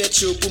accorder une tête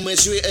chaud pour me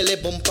jouer elle est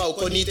bomba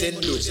ou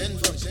Nintendo.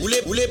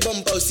 Voulez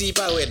bomba aussi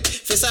pas wed.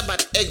 Fais ça bat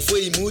avec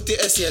voy monter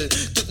au ciel.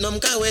 Tout nom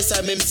ka ouais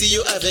ça même si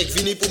yo avec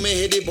vini pour me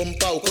aider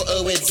bomba ou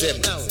ko wed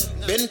zem.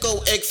 Ben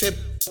ko avec fait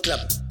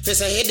clap. Fais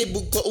ça head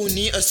book ko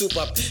uni a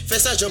soupap. Fais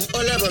ça jump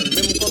all around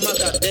même comme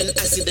maca then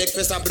acid ek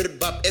fais ça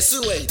brbap.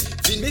 Esoué,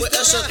 vini pour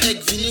un shot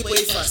ek vini pour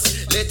fast.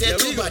 Let it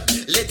too bad,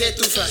 let it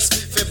too fast.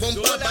 Fais bon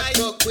pas back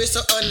walk we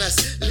so honest.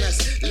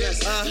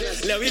 Ah,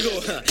 là we go.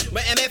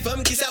 Moi aimé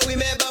femme qui ça oui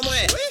mais pas moi.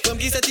 Femme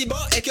qui ça tibo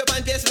et que pas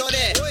une pièce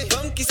blondée.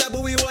 Femme qui ça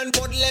boui one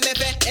pot les me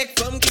fait. Et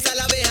femme qui ça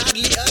lave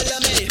hardly all la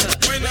me.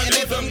 Moi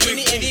aimé femme qui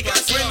ni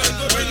indication.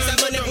 Ça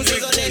monnaie pour se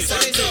donner ça.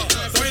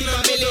 Femme qui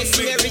pas mêler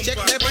si me reject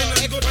me point.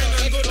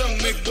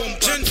 Make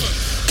bumper,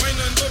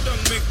 wine and go down,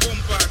 make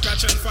bumper,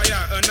 catch on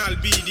fire, and I'll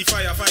be the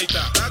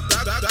firefighter.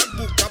 That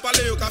book,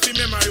 kapale yo kafi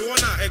me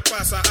marijuana, ek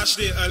pasa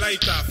ashde a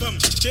lighter. Fum,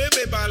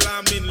 chebe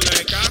bala min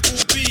like a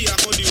kupi,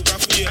 akodi yo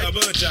kafi a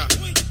bunja.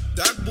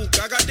 That book,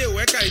 I got the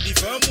work I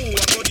defamu,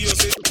 akodi yo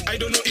say. I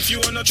don't know if you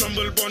wanna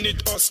trumble on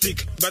it or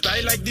stick, but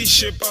I like the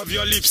shape of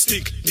your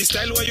lipstick. The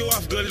style where you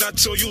have, girl,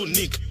 that's so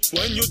unique.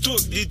 When you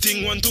talk, the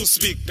thing want to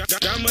speak.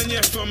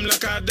 Damanye from la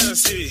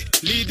cadence,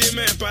 l'idée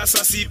me passe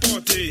à si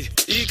porter.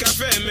 I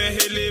café me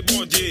hele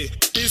bondé,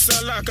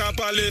 isa la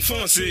capa le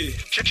foncé.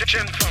 Tu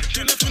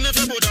ne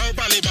fais boda ou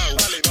pas les bao.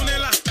 Tu ne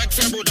la ek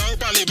fais boda ou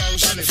pas les bao,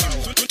 j'en ai fao.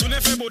 Tu ne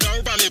fais boda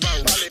ou pas les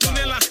bao. Tu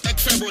ne la ek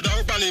fais boda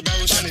ou pas les bao,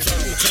 j'en ai fao.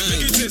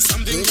 Make it say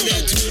something to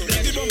you.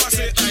 Make the bomba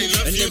say I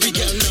love you. And every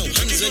girl now,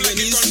 hands on your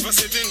knees.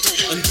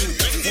 And do,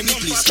 for me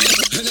please.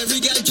 And every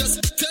girl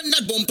just turn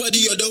that bumper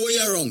the other way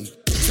around.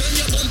 Turn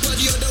your bumper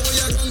the other way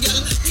around, girl.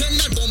 Turn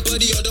that bumper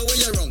the other way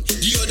around.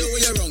 The other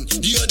way around.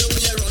 The other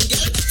way around,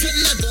 girl. Turn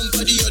that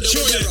bumper the other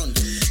way around.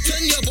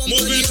 Turn your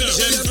bumper the other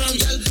way around,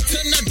 girl.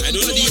 Turn that bumper the other way around. I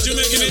don't know what you're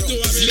making it to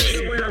every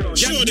day.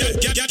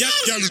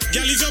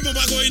 Girl, is your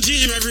bumper going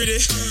gym every day?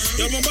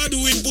 Your bumper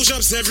doing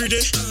push-ups every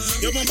day?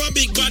 Your bumper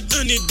big bad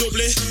and it double.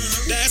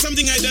 There's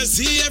something I just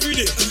see every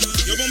day.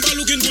 Your bumper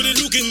looking good and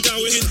looking that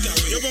way.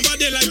 Your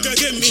bumper they like a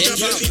game meter.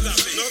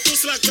 Not too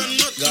slack and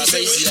not too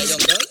slow.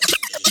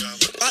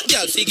 Hot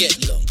girl, she get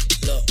low.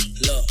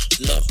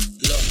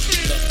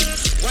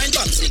 Wine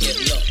back, she get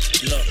low.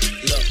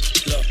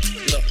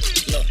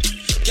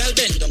 Girl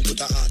bend down,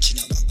 put a arch in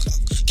your back.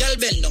 Girl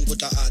bend down,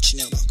 put a arch in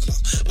your back.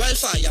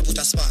 Wildfire, put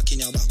a spark in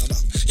your back.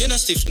 You no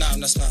stiff now,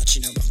 no spark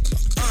in your back.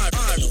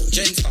 No,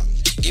 Jen from.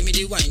 Give me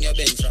the wine you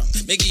bend from.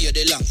 Me give you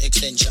the long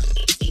extension.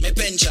 Me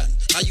pension,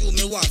 and you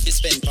me want to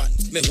spend pan.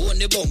 Me own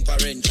the bumper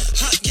rent.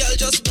 Hot girl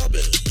just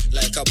bubble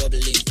like a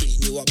bubbling queen.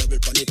 You a bubble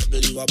pon the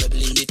bubble, you a bubble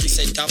in the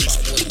center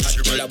forward. Hot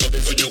girl a bubble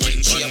for the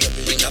wine. She a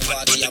bubble in a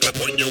party. A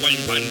bubble on your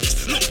wine pan.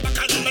 Look back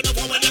and let the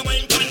woman your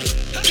wine pan.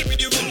 Give me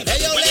the room. Hey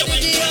yo,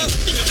 lady dear.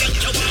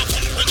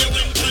 When you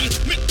wine pan,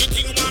 make the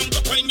thing warm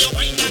up when you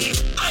wine pan.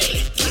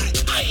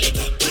 I lick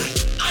up.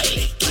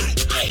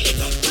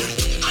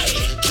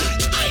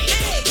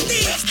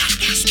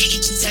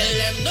 Tell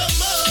them no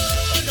more.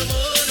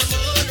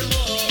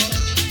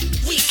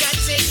 We can't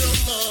take no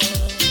more.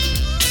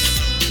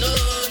 No.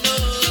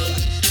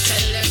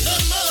 Tell them no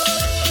more.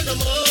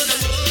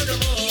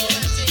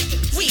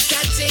 We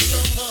can't take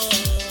no more.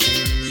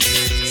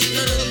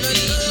 No.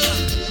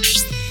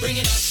 Bring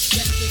it back.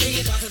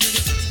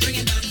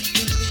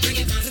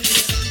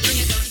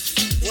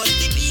 What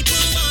the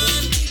people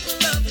want, people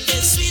love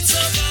is sweet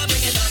soca.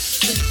 Bring it back.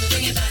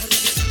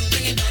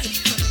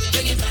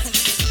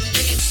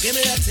 Give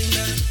me that thing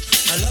now.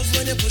 I love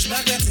when you push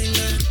back that thing,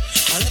 man.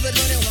 I love it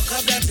when you walk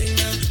up that thing,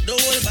 man. Don't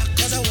hold back,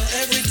 cause I want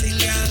everything,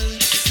 girl.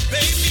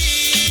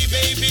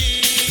 Baby,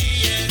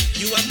 yeah.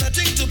 You have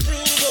nothing to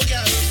prove, oh,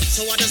 girl.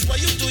 So what is what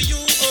you do, you,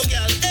 oh,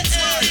 girl. Hey,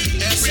 hey.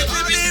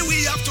 Everybody,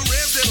 we have to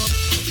raise them up.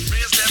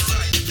 Raise them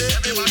right.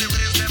 Everybody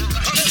raise them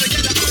right. Come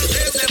together and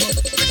raise them up.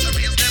 Let's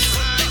raise them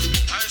right.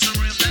 I shall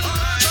raise them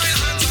right. Join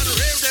hands and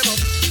raise them up.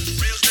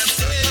 Raise them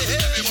right.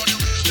 Everybody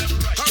raise them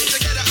right. Come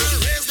together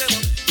and raise them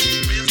up.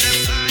 Raise them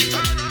right.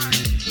 All right.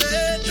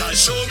 Now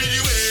show me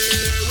the way.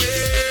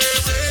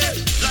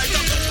 Like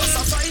a compass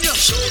I find you.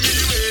 Show me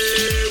the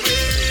way.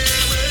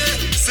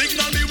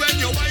 Signal me when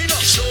you wind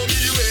up. Show me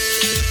the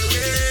way.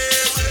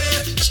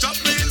 Stop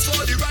me in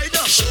for the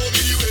rider. Show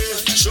me the way.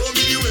 Show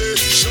me the way.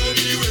 Show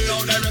me the way.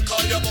 Now let me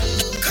call your mom.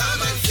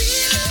 Come and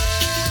feel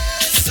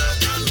it,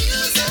 soca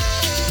music.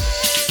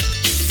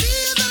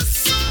 Feel the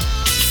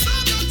song,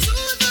 soca to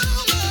the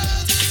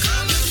world.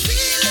 Come and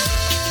feel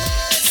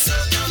it,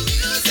 soca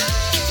music.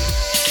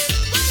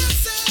 What you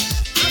say?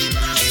 I'm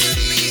proud to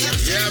be a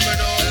Yeah, man,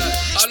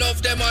 I love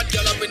them hot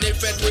girl up in the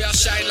bed. We are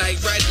shine like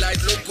bright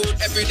light. Look good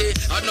every day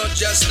and not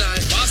just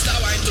night. Faster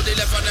wine to the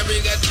left and then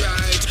we get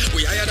right.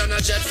 We higher than a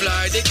jet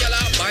fly. The girl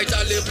I bite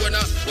a lip when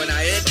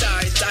I hit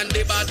tight. And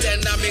the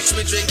bartender makes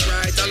me drink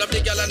right. I love the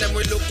girl and them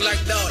we look like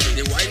Dolly.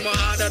 The wine more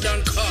harder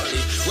than Carly.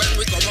 When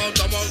we come out,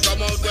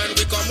 when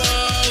we come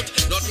out.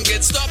 Nothing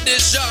can stop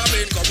this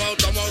jamming. Come out,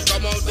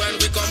 when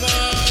we come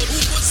out. Who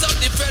puts up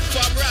the fed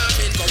from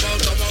ramming? Come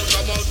out,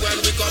 when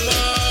we come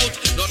out.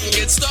 Nothing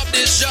can stop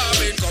this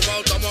jamming. Come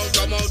out,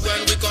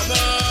 when we come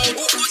out.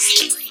 Who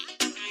puts it?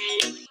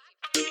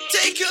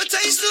 Take your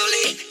time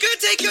slowly, girl,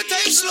 take your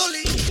time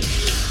slowly.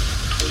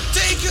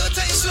 Take your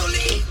time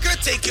slowly, girl,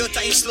 take your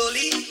time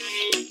slowly.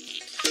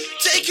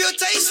 Take your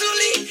time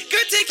slowly,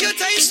 girl, take your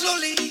time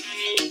slowly.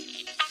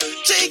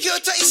 Take your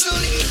time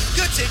slowly,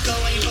 girl, take a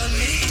wine on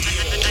me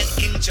and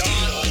enjoy.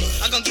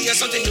 I'm gonna give you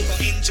something you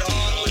gon'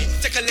 enjoy.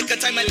 Take a little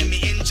time and let me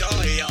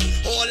enjoy.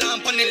 Hold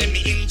on, pon it, let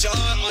me enjoy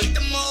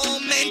the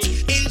moment.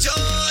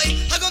 Enjoy.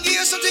 I'm gonna give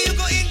you something you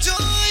gon'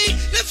 enjoy.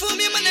 Let for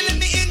me, man, and let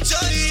me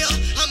enjoy.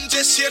 I'm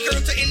just here, girl,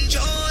 to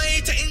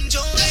enjoy, to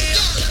enjoy.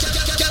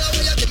 Girl,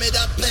 will you give me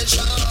that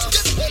pleasure?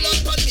 Hold on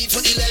pon me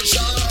for the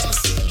leisure.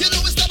 You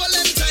know it's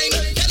doubling time.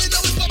 Girl, you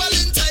know it's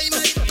bubbling time.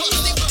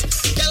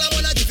 Girl, I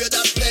wanna give you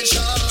that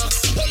pleasure.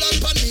 Hold on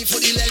pon me for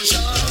the leisure.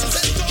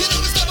 You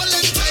know it's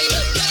doubling time.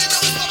 Girl, you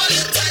know it's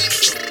bubbling time.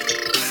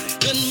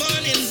 Good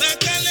morning,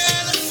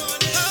 Bacchanal.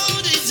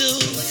 How do you do?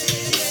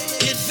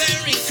 It's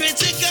very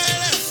critical.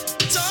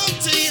 Talk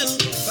to you,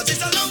 but it's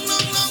a long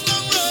road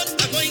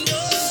I'm going to.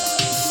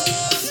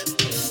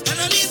 And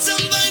I need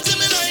some vibes in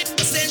my life.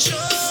 I stay sure.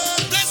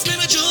 Bless me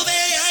with Juve.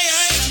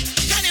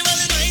 Carnival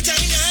is my time.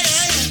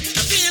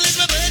 I feel it's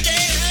my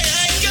birthday.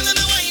 Girl, let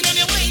me wine on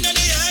you, wine on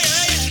it.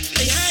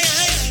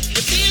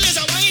 The feel is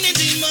a whining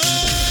demon.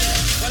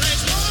 Well, I'm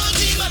more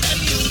deeper than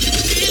you.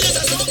 The feel is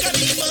a soca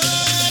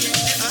demon.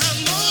 I'm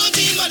more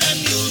deeper than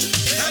you.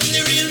 I'm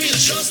the real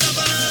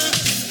showstopper.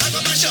 I go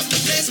mash up the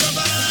place,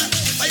 Baba.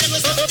 I am gonna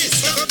stop this.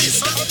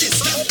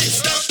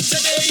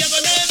 Today you're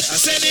gonna learn. I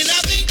said in a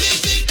big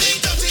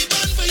dirty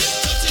bun for you.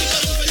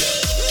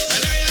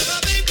 And I have a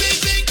big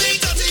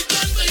dirty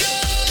bun for you.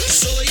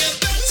 So you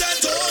better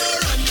door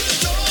run.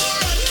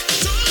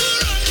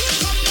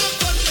 Come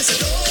up on me, say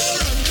door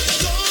run.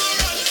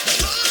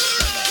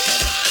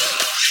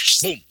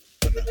 Boom.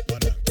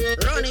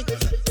 Run it.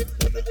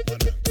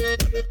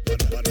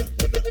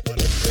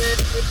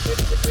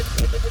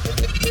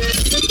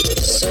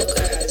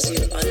 Soca has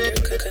you under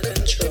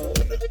control.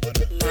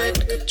 Mind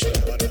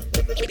control.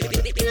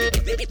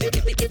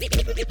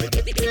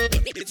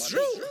 It's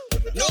true.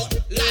 No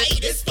lie,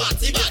 this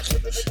party bad.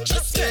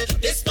 Just say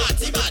this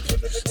party bad.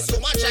 So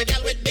much I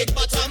get with big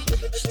bottom.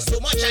 So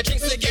much I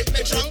drink to get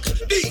me drunk.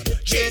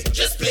 DJ,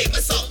 just play my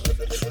song.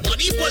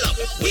 Money pull up,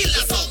 wheel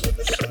a song.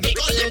 Make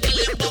all them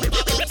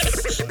bumper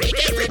bumps. Make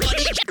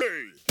everybody.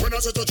 When I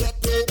say to drop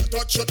low,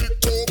 touch your big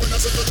toe. When I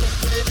say to drop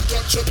low,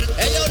 touch your big toe.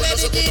 Hey, yo, When I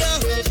say lady, to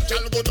drop low,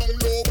 can go down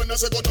low. When I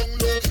say go down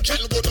low,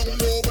 can go down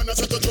low. When I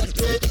say to drop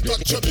low,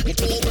 touch your big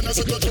toe. When I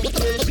say to drop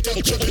low,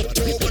 touch your big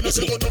toe. When I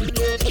say go down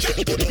low, can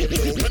go down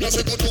low. When I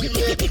say go down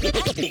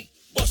low.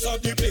 Bust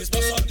up the place,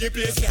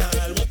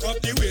 girl. Walk up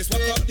the waist,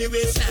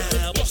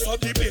 girl. Bust up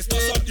the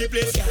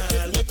place,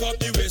 girl. Walk up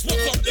the waist,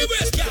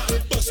 girl.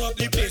 Bust up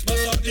the place,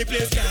 girl.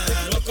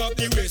 Walk up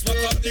the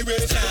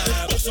waist,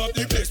 girl. Bust up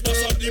the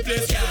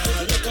place, girl.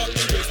 Walk up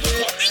the waist,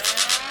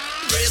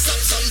 Brace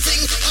up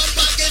something, up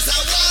against a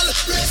wall.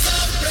 Brace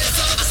up.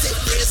 I say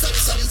brace up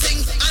something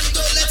and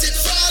don't let it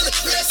fall.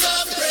 Brace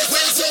up.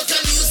 When soca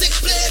music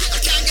play, I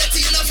can't get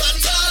enough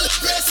at all.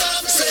 Brace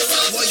up.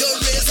 While you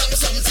raise up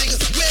something,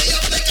 way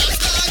up like a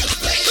flag.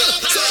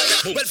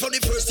 Well, from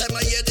the first time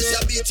I hear this,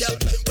 I beat ya.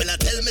 Well, I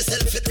tell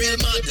myself it real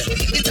mad.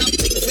 It have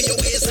thing for your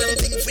waist and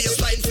thing for your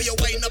spine, for your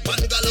wine up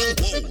and galong.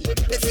 Whoa,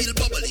 they feel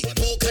bubbly,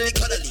 vocally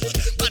cuddly,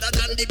 better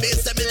than the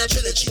bass them in a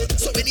trilogy.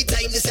 So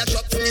anytime this a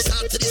drop from the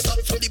start to the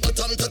stop, from the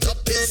bottom to top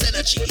is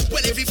energy.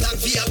 Well, every flag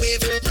for your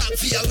wave, rock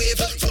for your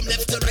wave, from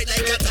left to right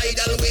like a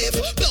tidal wave,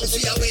 bounce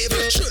for your wave,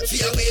 shirt for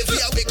your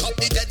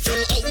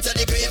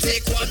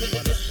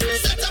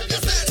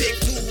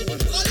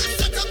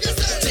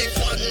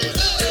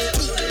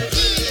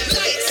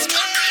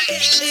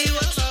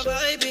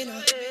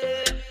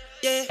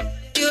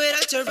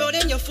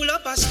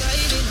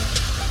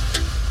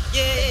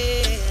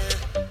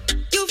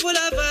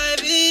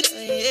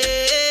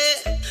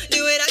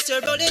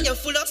rolling, you're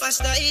full of a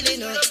style, you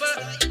know.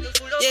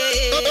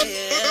 Yeah.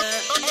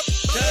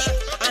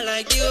 I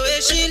like the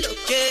way she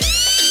look it.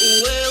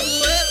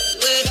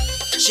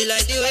 She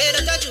like the way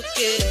that I look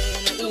it.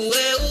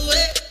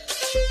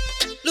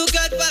 Look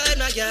at vibe,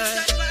 my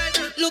girl.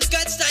 Look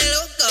at style,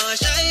 oh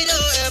gosh. I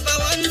don't ever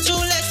want to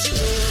let you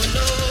go.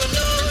 No.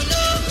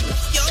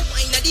 Your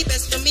wine are the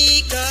best for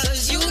me,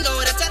 cause you know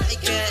that I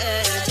like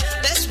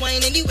it. Best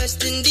wine in the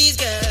West Indies,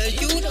 girl.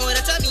 You know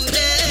that I mean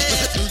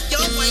it.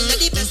 Your wine are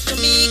the best for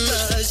me,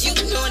 cause you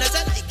know that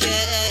I like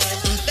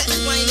it. Best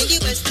wine in the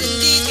West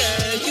Indies,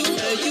 girl. You.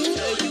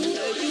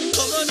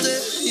 Come on,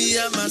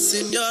 my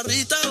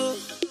señorita, oh.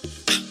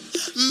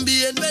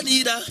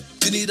 Bienvenida,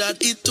 Trinidad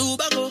y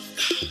Tobago.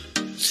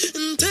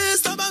 Te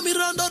estaba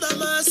mirando nada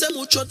más hace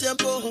mucho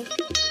tiempo.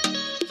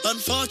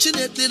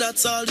 Unfortunately,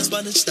 that's all the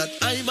Spanish that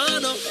I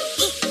know.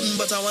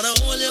 But I wanna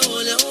hold you. Girl,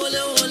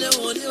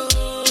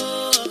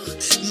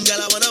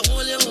 I wanna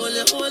hold you.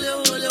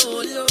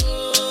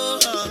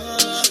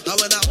 I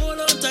wanna hold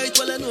on tight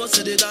while I know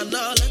say they don't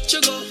let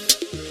you go.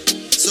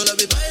 So let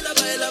me baila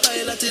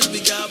till we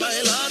can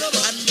baila no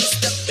more. And we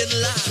step in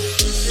line.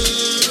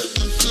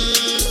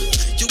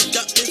 You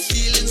got me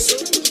feeling so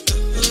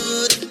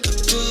good.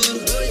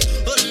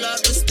 Oh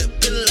Lord, we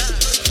step in line.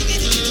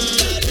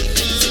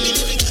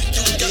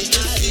 You got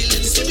me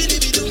feeling so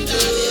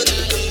good.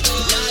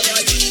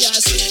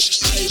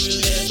 I will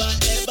never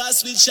ever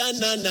switch on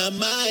none of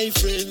my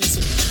friends.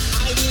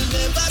 I will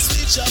never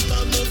switch up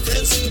on my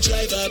friends who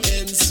drive a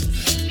Benz.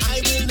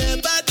 I will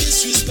never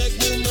disrespect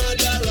my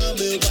mother or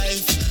my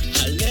wife.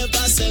 I'll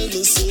never sell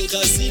my soul,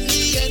 cause in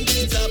the end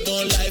it's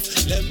about life.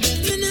 Let me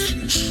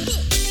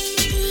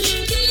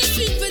Can you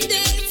sleep for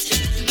that?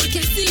 I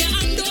can see your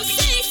hand, don't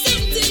say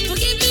something.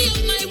 Forgive me of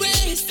my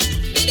ways.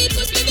 Baby,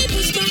 push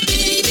back,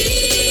 baby.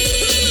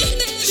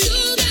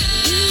 Sugar,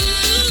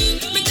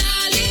 my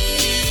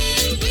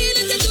darling, we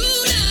need to do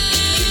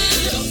that.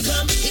 Don't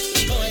come,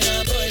 boy,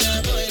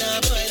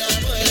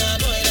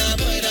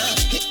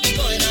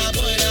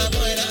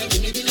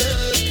 give me the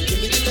love.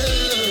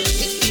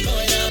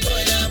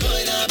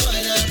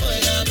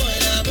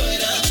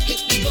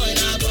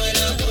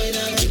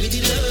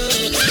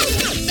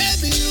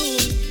 Baby, you,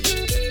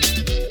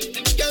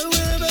 girl,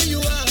 wherever you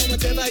are,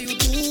 whatever you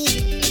do,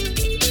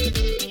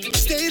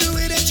 stay the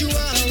way that you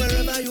are,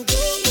 wherever you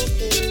go.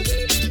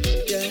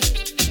 Yeah,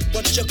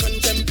 what you're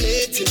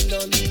contemplating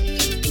on,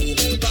 don't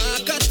hold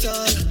back at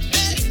all.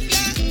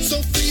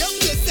 So free up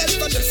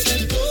yourself and just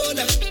let go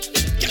now.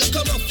 Girl,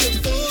 come off your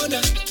phone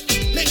now.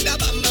 Make that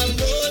bam bam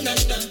roll now.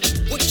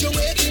 What you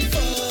waiting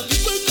for?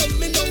 People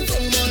coming down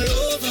from all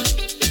over.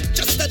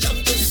 Just a jump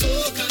to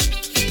Soca.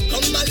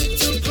 Come a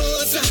little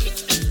closer.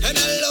 And I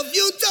love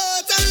you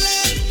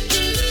totally.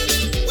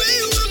 When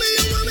you want me,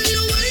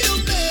 you wind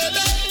up,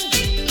 baby.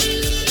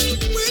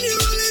 When you're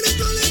rolling it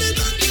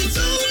back, it's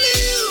only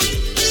you.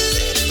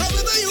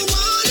 However you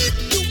want it,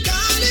 you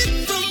got it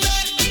from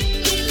there.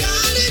 You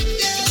got it,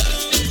 yeah.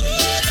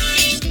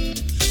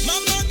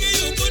 Mama give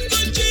you good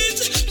jeans.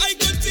 I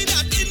could see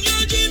that in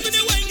your jeans. When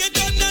the wine get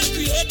done and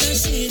create a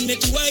scene,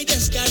 make you white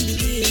as can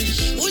be.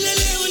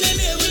 Ulele.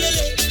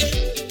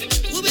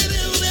 Ooh, baby.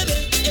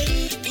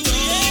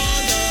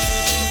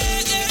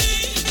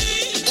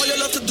 All you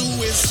love to do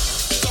is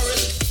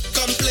quarrel,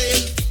 complain.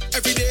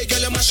 Every day,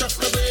 girl, you mash up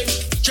my brain.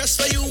 Just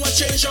for you, I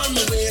change on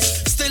my ways.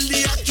 Still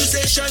the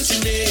accusations you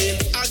name.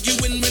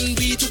 Arguing when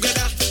we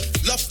together.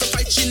 Love to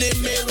fight, she name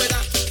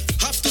Mayweather.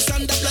 Have to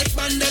stand up like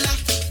Mandela.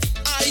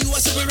 Are you a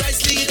civil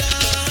rights leader?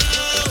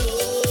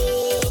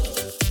 Oh,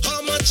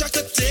 how much I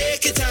could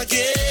take it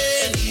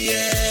again?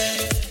 Yeah,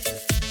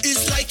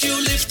 it's like you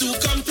live to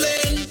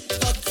complain.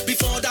 But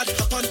before that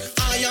happen,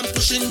 I am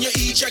pushing your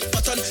eject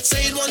button.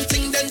 Saying one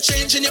thing, then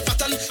changing your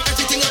pattern.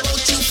 Everything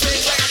about you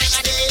fake like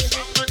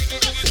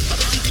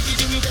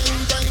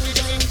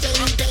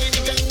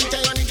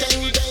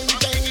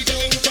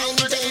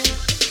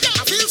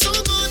I feel so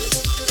good.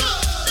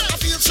 I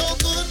feel so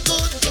good.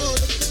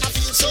 I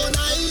feel so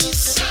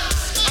nice.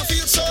 I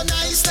feel so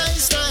nice.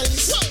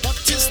 But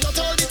it's not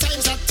all the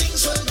times that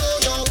things will go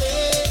your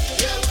way.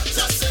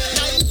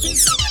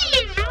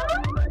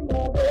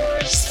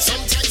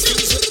 Sometimes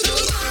things will go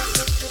wrong.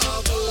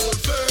 I'm old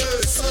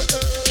face.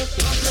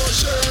 Have no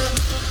shame.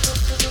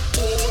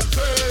 Old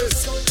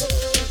face.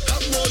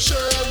 Have no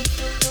shame.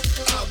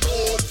 I'm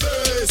old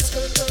face.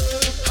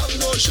 Have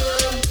no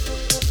shame.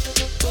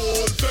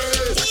 Old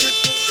face.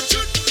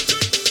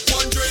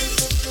 One drink,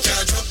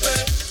 can't drop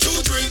it.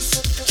 2 drinks,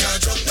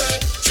 can't drop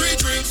it. 3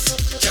 drinks,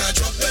 can't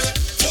drop it.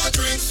 4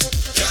 drinks,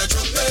 can't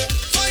drop it.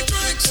 5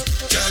 drinks,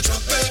 can't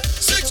drop it.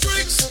 6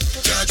 drinks,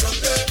 can't drop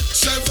it.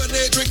 7,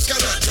 8 drinks,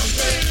 cannot drop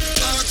it.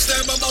 Ask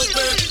them about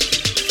me.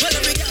 Well,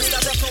 every girl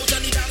that rock out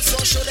on the dance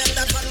floor, show them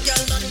that one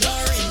girl not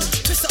boring.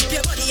 Twist up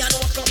your body and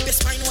walk up your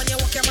spine. When you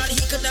walk your man,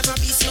 he could never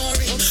be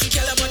snoring.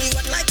 Kill your body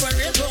wet like when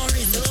rain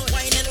pouring.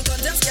 Wine and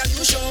contest, girl,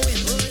 you show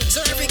him. So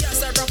every girl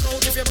that rock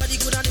out, if your body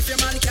good and if your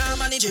man can't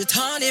manage it,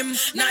 on him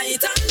night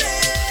and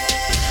day.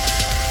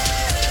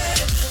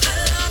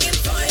 I'm longing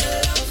for your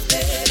love,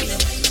 baby.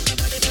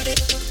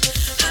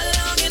 I'm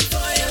longing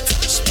for your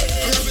touch.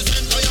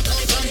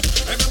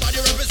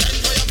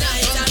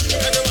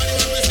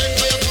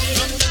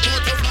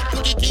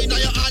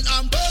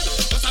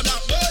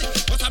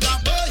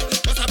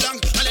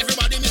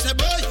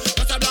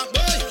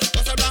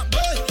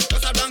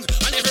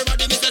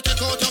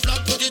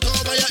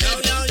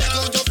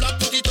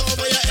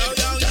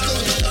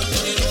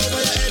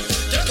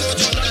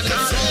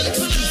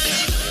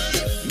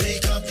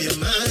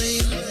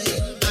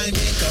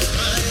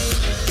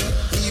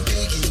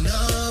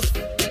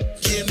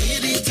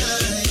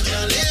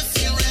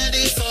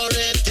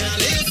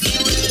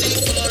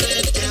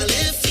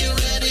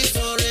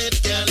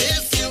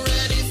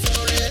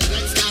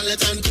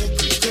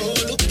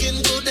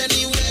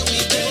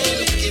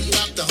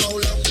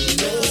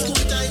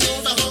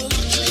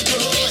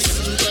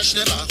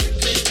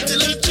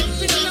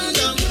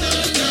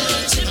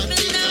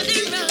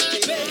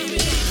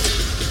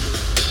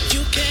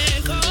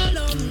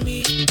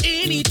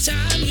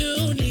 anytime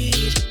you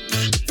need.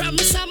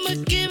 Promise I'ma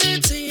give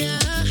it to ya.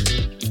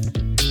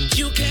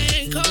 You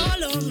can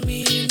call on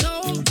me,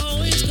 no, I'm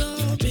always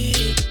gonna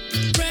be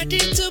ready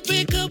to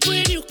pick up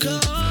when you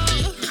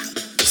call.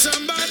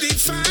 Somebody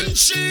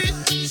fancy.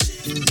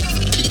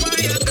 Why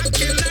you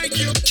acting like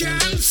you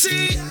can't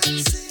see?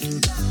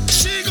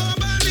 She go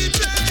by the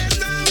place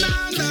now.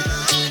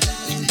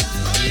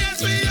 Oh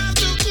yes, we have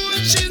to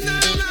coach it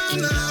now.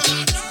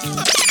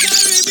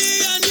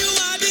 Caribbean, you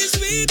are the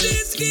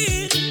sweetest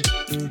kid.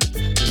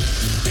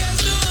 There's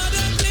no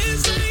other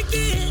place like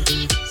this.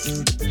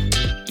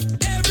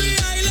 Every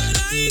island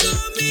I go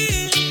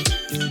meet,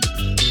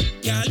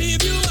 can't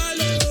leave you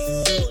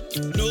alone.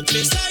 No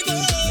place I go.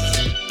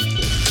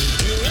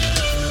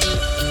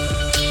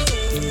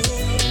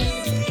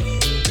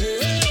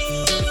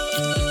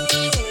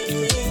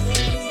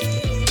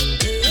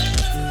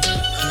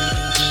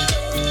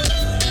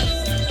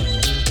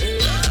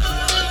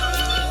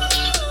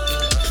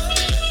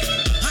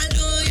 I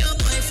know your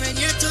boyfriend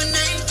here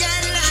tonight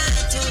can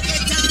lie to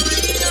get down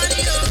on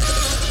you.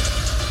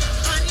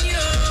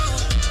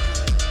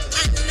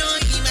 I know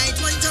he might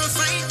want to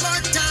fight,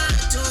 but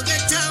to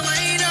get down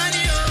on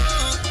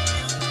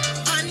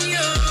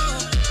you.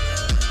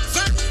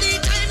 From the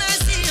time I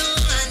see you,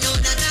 I know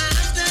that I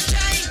have to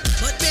try,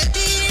 but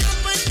baby,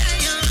 up and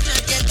down, I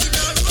get to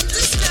know room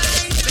to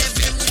slide.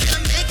 Every move you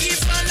make it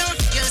follow,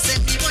 you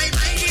set the boy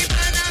by the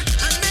banner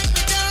and make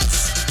me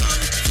dance.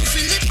 To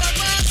feel it pop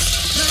up.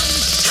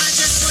 I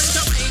just want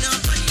to wind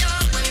up on you,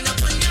 wind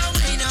up on you,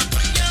 wind up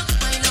on you,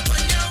 wind up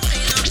on you,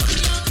 wind up on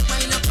you,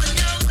 wind up on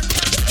you.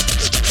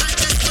 I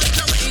just want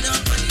to wind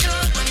up on you,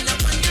 wind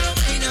up on you,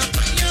 wind up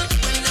on you,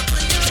 wind up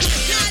on you.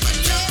 God, you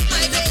know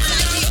my baby,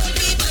 like the old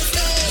people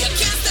say. You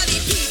can't study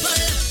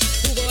people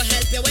who go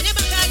help you when you're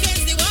back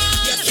against the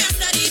wall. You can't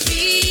study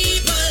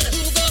people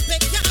who go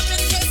pick you up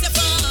in case you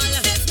fall.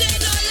 If they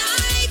don't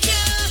like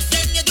you,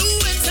 then you're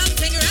doing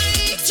something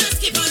right.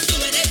 Just keep on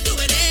doing it,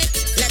 doing it.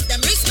 Let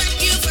them respect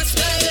you for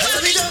style.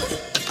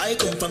 I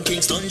come from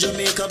Kingston,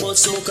 Jamaica, but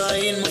soca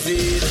in my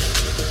vein.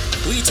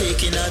 We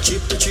taking a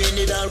trip to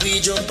Trinidad, we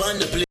jump on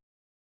the plane.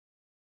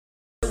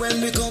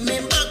 When we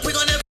coming back, we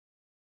gonna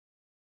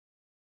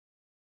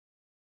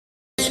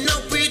end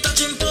up we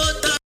touching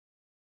port.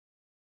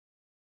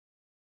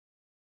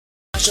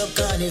 Mash up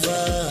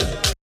carnival.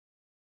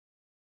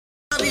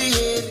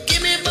 Behave,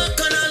 give me back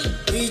canal,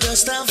 we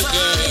just have fun.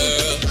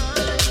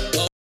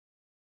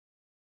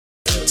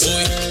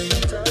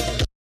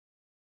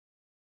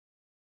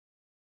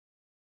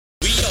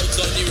 We out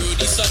on the road,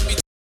 the sun be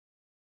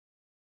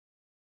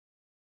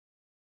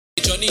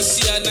Johnny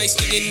see a nice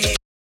thing in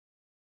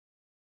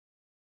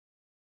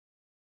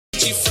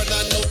Chief front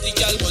and out the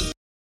gal one.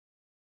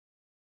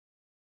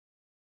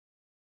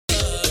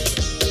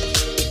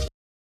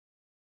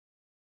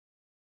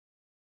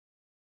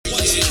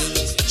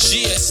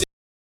 She is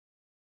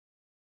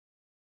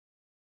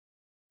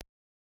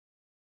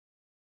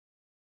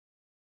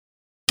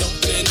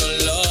don't play no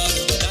love,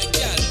 that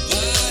gal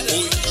bad.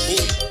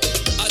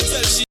 I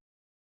tell she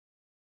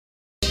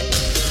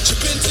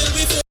been till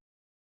we fall.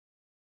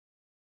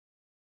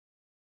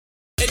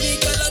 Any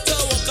girl at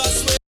our walk us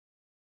way.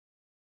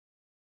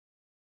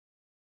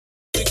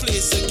 The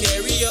place to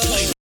carry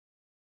on.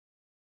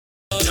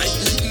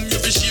 You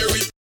fi share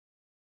it.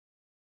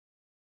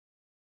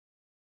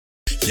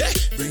 Yeah,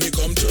 bring it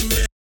come to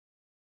me.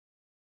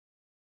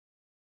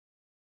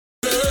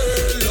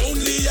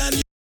 Lonely and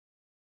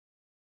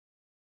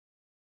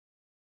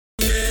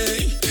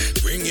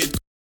bring it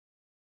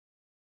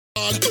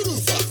on to the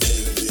fact.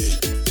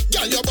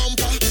 Girl, your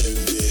bumper.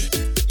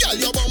 Girl,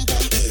 your bumper.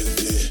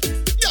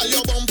 Girl,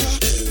 your bumper.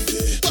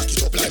 Back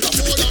it up like a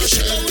solar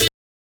shell.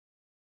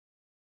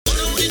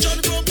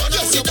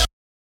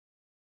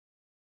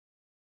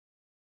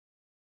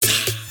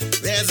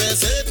 There's a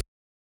certain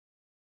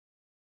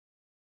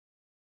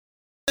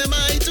am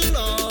I too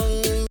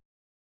long?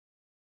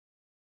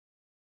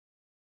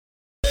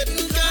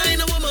 Certain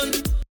kind of woman.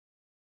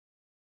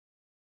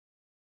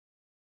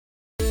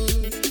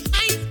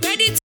 I'm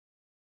ready to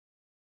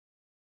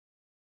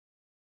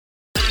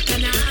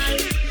bacchanal.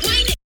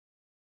 Wind it.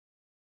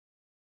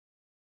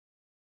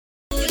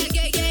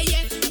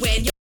 Yeah. When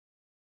you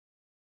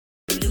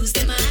lose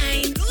their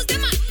mind.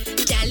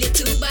 Girl, you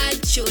too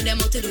bad. Show them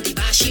how to do the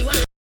bashy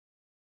one.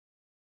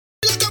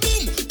 Like a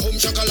boom, boom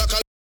shakalaka.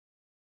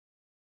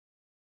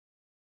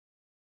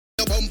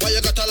 Your bumper,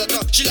 you got a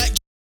lot. She like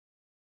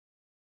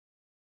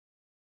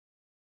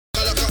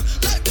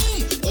like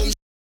boom, boom.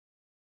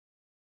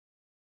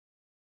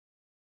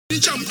 The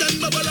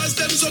champion bubbles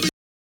them so.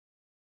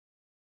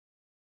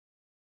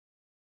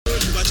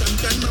 You a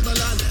champion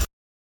bubble.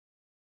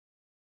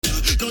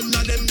 None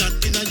of them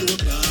not in a your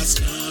class.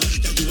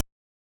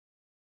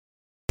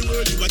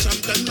 You a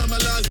champion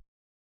bubble.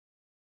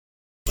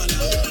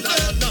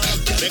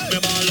 Make me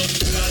ball up,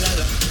 la la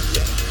la.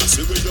 I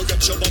see where you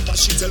get your bumper.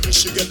 She tell me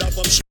she get that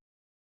from.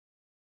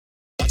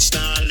 Watch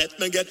now, let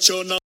me get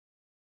you now.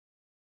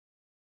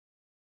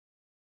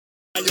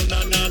 You na,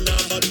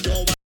 but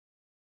you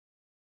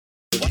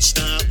watch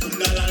now,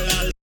 la la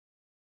la.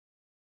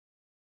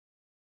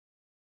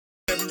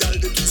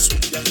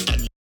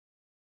 And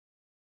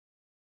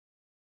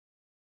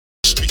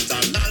street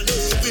and I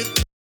love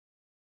it.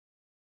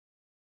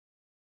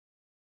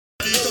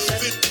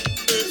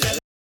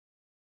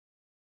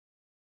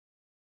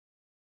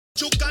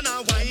 Choke and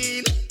a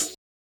wine.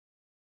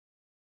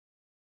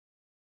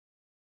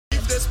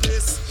 Leave this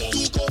place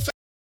to go.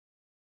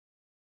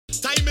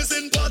 Time is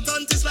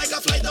important. It's like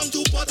a flight down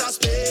to Port of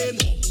Spain.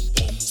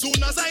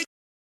 Soon as I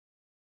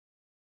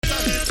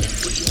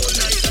for the whole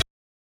night.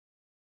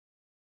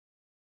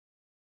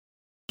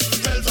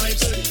 Well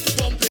vibes,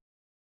 pumping.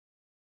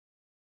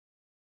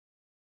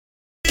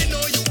 You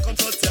know you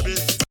comfortable.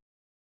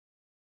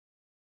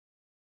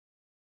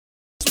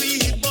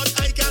 Sweet, but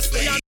I can't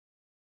stay on.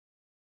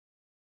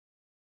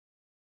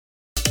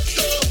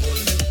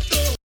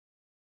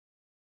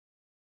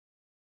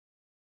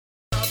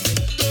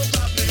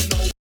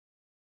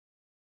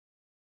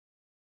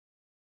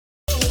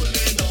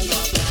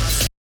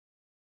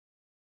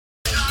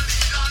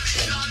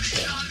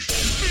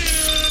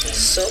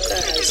 Soca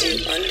has you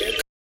under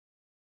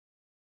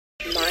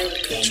mind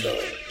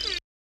control.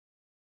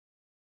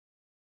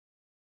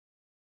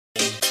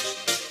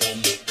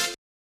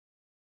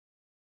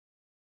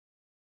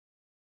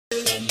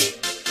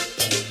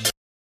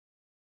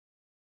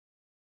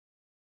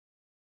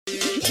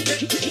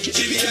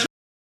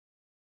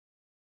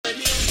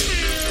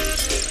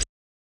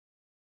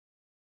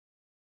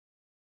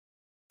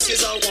 This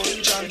is a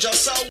one jam,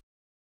 just a.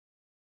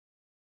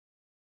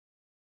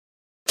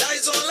 That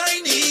is all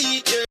I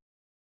need. Yeah.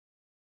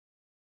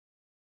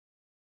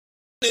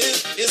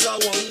 Is a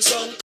one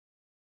song.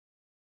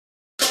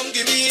 Come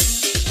give me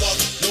what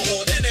no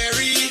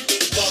ordinary.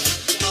 What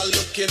I'm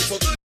looking for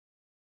good.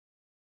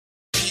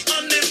 Be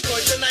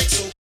unemployed tonight,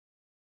 so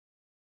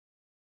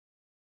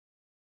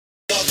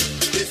what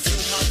if you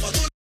have a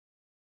good.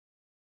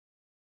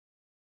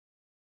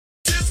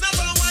 It's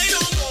never why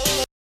no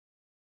more.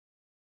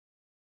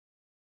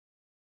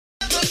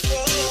 Never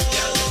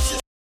fall.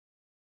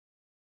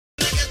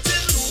 I get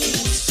it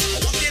loose.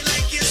 I'm walking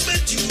like it's my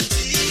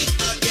duty.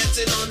 I'm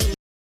getting on.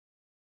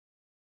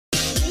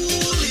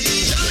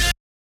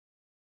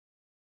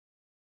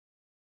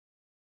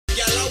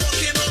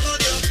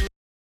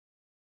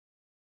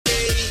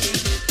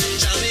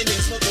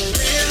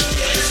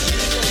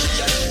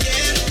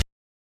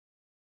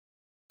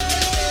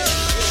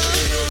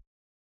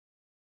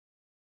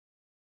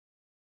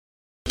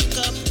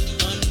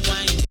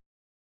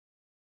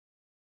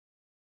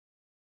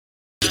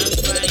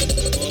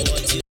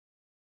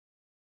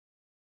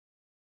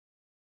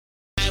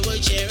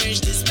 Cherish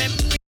this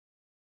memory.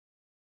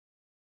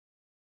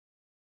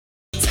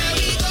 There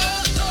we go.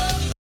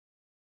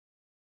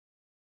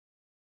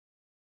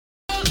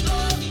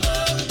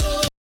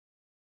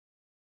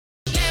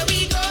 There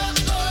we go.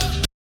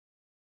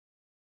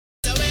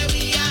 So where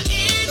we are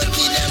in the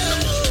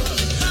world.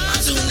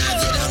 As soon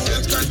as you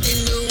don't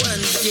continue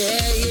one,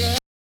 yeah.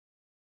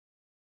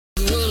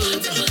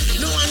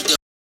 No one to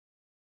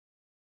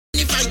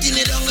fighting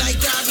it on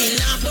like having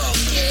a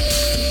bomb,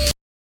 yeah.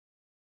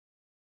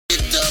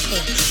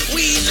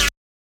 We not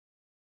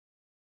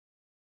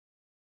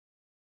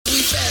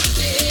we fast.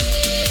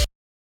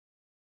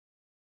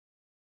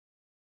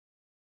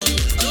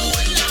 No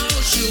one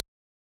knows you.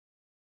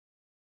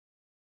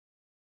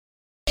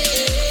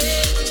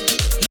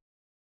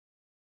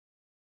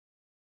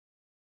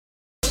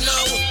 No,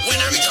 when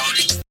I record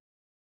it,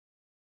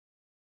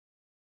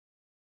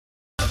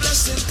 A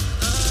blessing.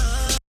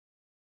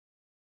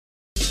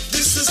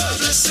 This is a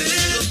blessing.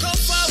 Look how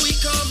far we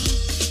come.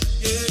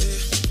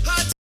 Yeah.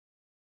 Hot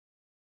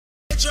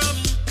drum.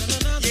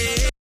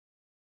 Yeah.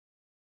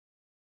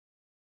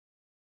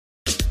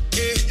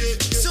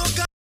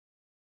 Soca.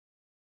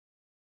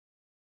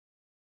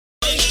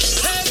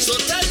 So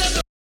tell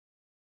them.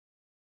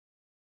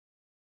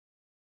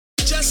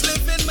 Just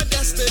living my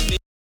destiny.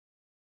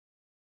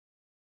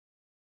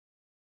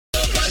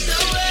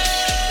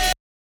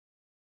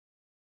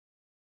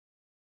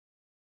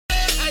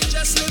 I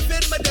just live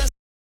in my destiny.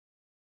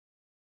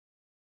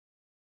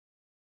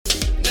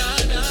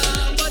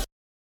 Nah, but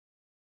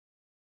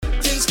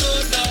things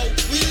good now.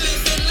 We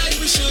live in like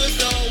we should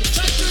now.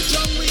 Try to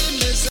drum we in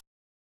this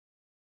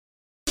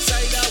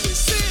side how we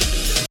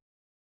sing.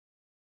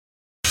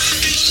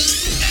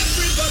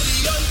 Everybody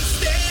on the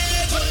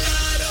stage,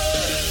 Colorado.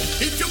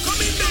 If you're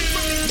coming down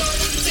from the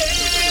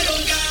mountain,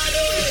 oh God,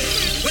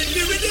 oh. When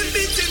the rhythm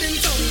beating in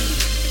town,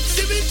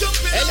 see me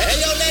jumping.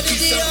 Hey, yo, lady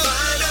It's a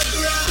Savannah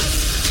grass.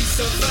 It's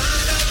a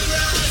Savannah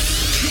grass.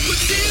 You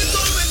could see it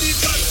already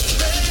got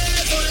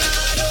red,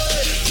 Colorado.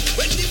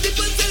 When the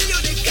people tell you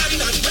they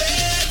cannot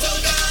wait, oh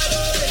God,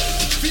 oh.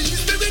 Feel the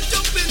spirit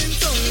jumping in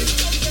tongue.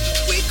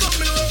 We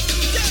coming home.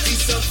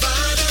 It's a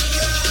Savannah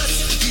grass.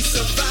 It's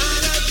a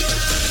Savannah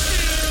grass.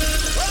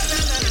 Oh, na,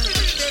 na, na.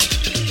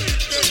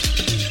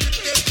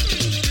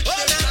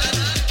 Oh, na, na,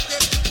 na.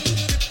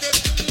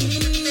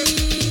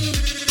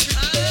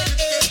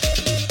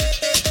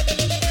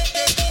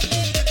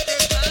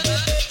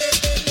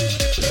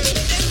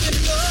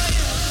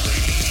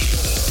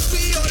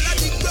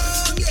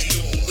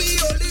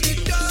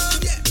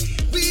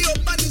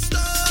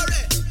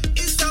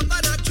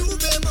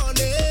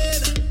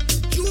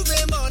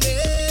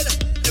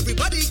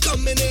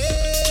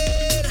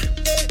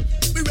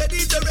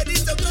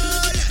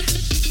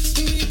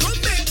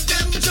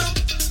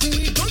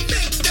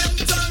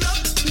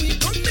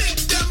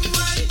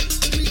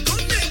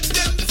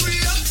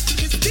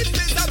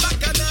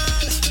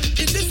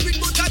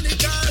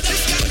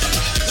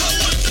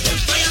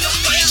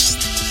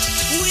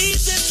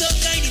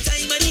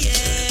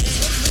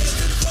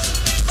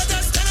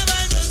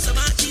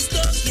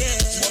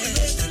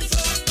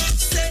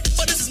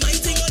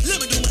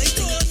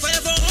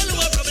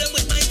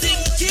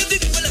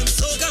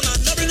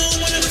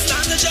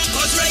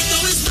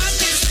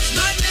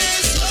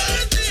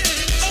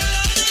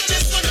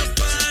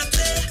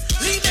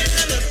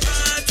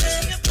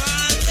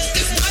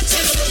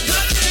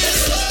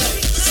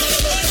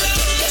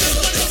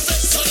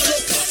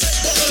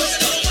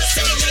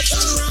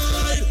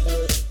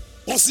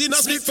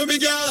 it for me,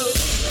 girl.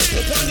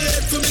 Up on the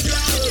head for me,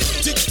 girl.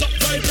 TikTok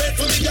vibrate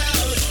for me,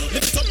 girl.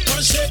 Lift up and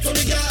shake for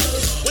me, girl.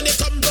 When you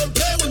come, don't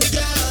play with me,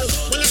 girl.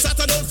 When I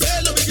start, I don't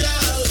fail with me,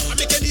 girl. I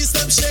make any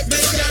step shake, make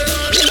me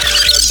girl.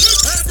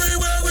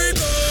 Everywhere we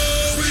go,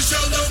 we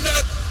shall know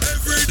that.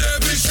 Every day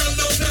we shall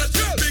know that.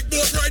 Big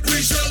boat ride,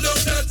 we shall know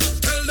that.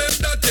 Tell them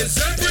that it's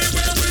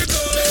everywhere we go.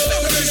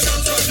 We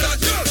shall know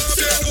that.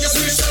 Vegas,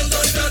 we shall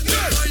know that.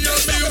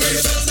 Miami, we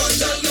shall know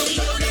that.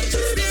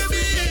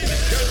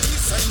 Girl,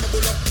 please sign my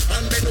bull up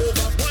and bend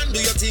over. One do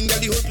your thing, girl,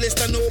 the whole place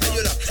turn over.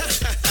 You love.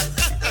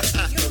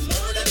 You're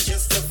more than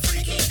just a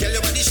freaky. Girl,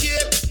 your body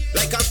shape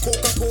like a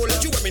Coca-Cola.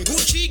 You wearing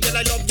Gucci, girl,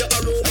 I love your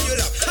aroma. You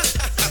love.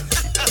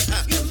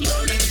 You're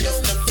more than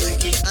just a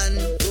freaky. And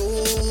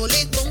roll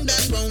it round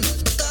and round.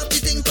 Back up the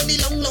thing from the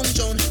long, long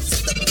John.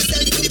 Sit up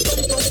yourself to the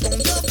pong, pong,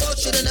 pong. Your foot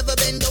should have never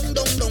been down,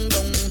 down, down,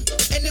 down.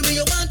 Anyway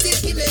you want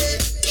it, give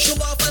it. Show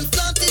off and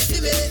flaunt it,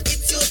 give it.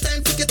 It's your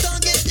time to get on,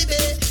 get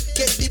dibby.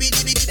 Get dibby,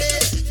 dibby, dibby.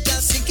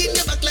 Just sink in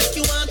your back like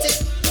you want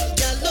it.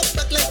 Girl, look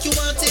back like you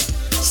want it.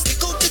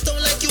 Stick out the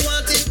tongue like you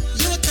want it.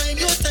 Your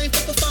time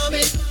for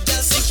performing.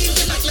 Just sink in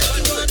your back like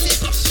you want it.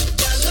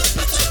 Girl, look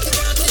back like you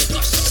want it.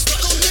 Stick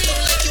out the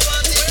tongue like you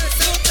want it.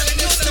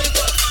 Your time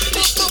for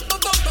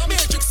Bumper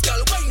matrix,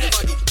 girl, wine your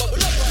body.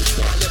 Bubble up on the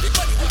wall,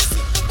 everybody wants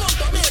it.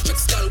 Bumper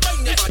matrix, girl,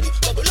 wine your body.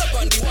 Bubble up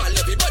on the wall,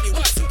 everybody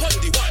wants it. Pon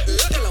the wall,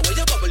 tell her when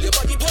you bubble your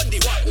body, pon the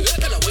wall.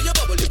 Tell her when you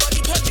bubble your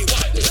body, pon the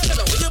wall. Tell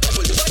her when you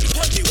bubble your body,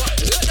 pon the wall.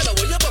 Tell her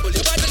when you bubble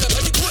your body, tell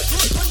her when you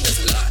pon this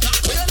lot.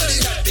 When you know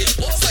that this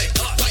boss like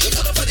hot, you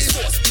put up on this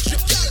horse,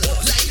 trip girl,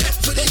 like that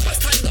for the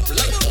stand up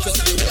like boss.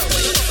 When you bubble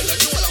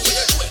and you wanna when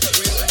you do it,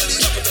 when you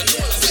bubble and you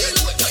wanna when you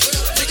do it,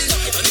 take it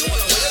up and you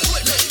wanna when you do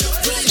it.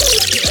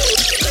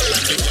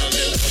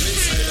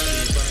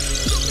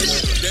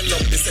 They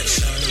love the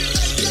section.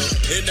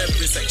 In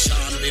every section,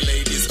 the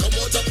ladies come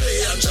out to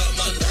play and jam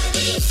and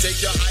take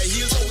your high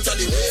heels out of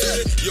the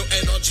way. Your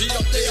energy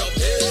up there, up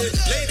there.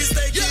 Ladies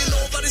taking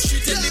over the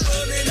street in the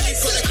morning.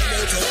 So they come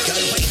out.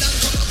 Girl, wine and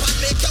come up and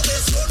make your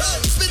waist slow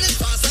down. Spin it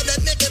fast and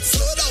then make it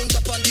slow down.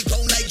 Up on the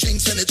ground like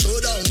drinks when it throw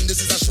down.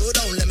 This is a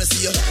showdown, let me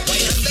see you.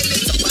 Wine and bend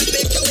it up and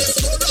make your waist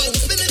slow down.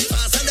 Spin it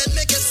fast and then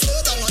make it slow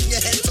down. On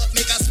your head top,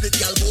 make a split,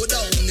 girl, go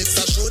down. It's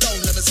a showdown,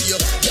 let me see you.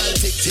 Girl,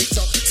 tick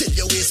tock, till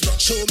your waist rock.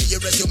 Show me your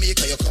resume,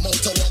 cause you come out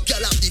to walk.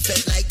 Girl, have the fed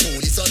like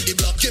police on the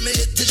block. Give me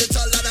it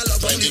digital and I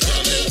love on the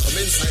ground. Come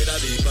inside of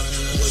the bar.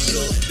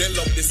 They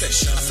love the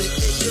section.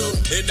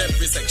 In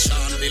every section,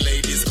 the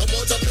ladies come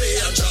out to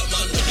play and jam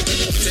and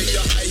take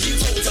your high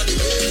heels out of the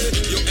way.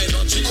 Your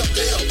energy up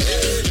there, up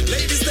there.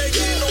 Ladies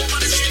taking over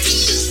the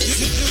street. You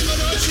can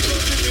know she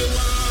goes if you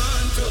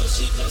want to.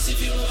 She goes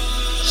if you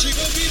want. She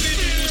gon' give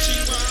it who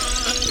she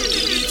want.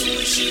 Give it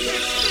who she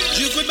want.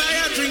 You could buy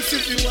her drinks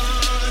if you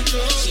want to.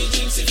 She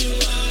drinks if you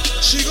want.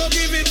 She gon'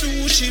 give it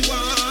who she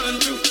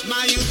want to.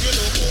 My youth, you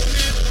know who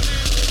me.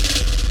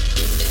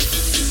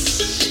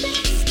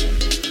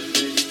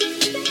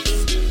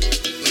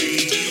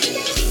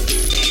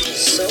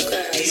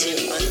 Soca has you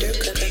under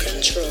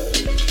control.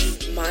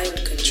 Mind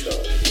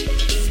control.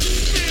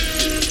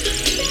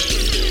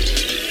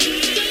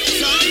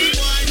 Some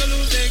boy go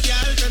lose their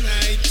girl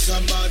tonight.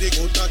 Somebody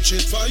go touch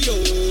it for you.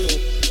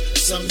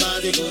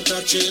 Somebody go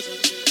touch it.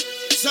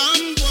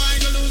 Some boy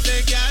go lose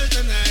their girl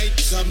tonight.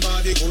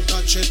 Somebody go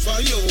touch it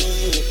for you.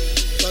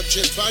 Touch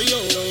it for you.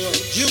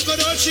 You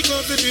could all she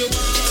goes if you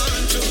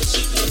want to.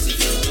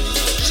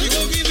 She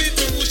gon' give it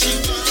to who she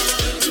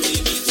want to.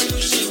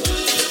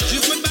 You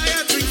could buy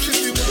her drinks if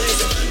you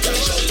want to.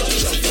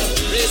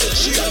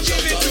 She gon'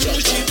 give it to who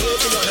she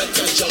want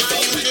to.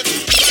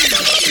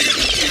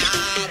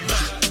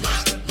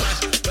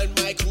 When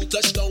my crew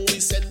touch down, we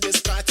send this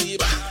party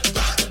back.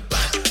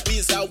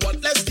 These are one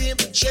less team,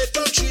 straight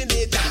from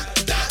Trinidad.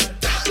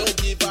 Don't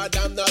give a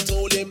damn, not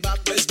holding back.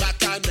 It's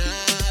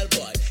bacchanal,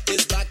 boy.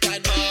 It's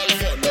bacchanal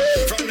fun.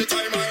 From the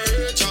time I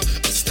reach her,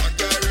 I stack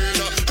the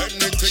arena.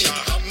 Anything I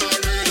have my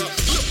arena.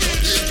 Look what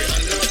me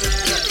behind the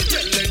arena.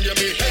 Telling you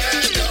me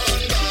head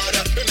on God.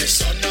 In the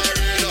sun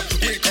arena,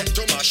 we come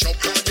to mash up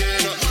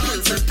again.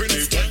 We're ripping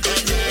it like a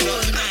container.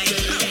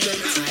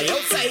 I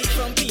outside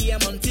from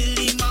PM until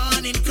the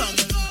morning come.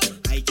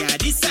 I can't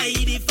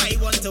decide if I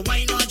want to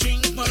wine or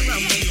drink more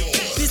rum.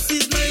 This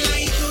is my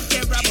life, don't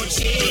care about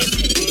shame.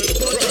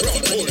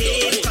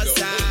 Cause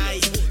I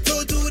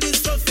don't do this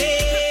for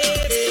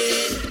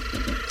fame.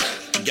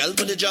 Girl,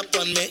 put the drop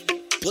on me.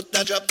 Put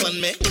that drop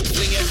on me.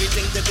 Fling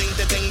everything, the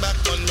thing back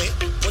on me.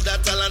 Put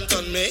that talent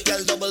on me.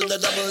 Girl, double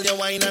your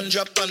wine and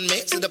drop on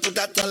me. So they put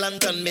that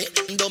talent on me.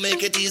 Don't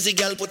make it easy,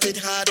 girl, put it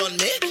hard on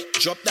me.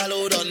 Drop that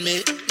load on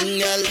me,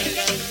 girl.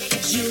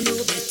 You know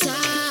better.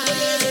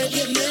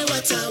 Give me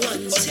what I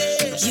want.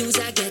 Use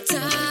a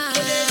guitar,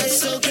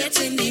 so get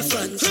in the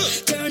front.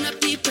 Turn up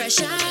the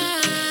pressure.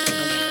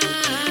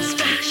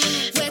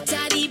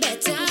 Wetter the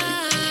better.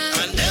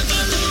 I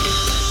never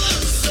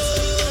lose. So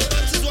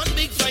this is one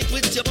big fight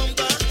with your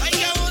bumper. I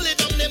can't hold it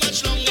down there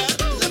much longer.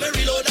 Let me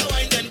reload the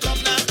wine, then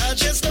come now. I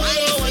just know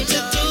what to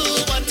do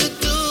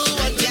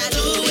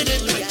with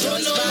it. I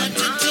don't know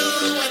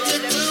what to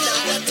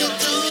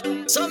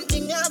do.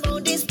 Something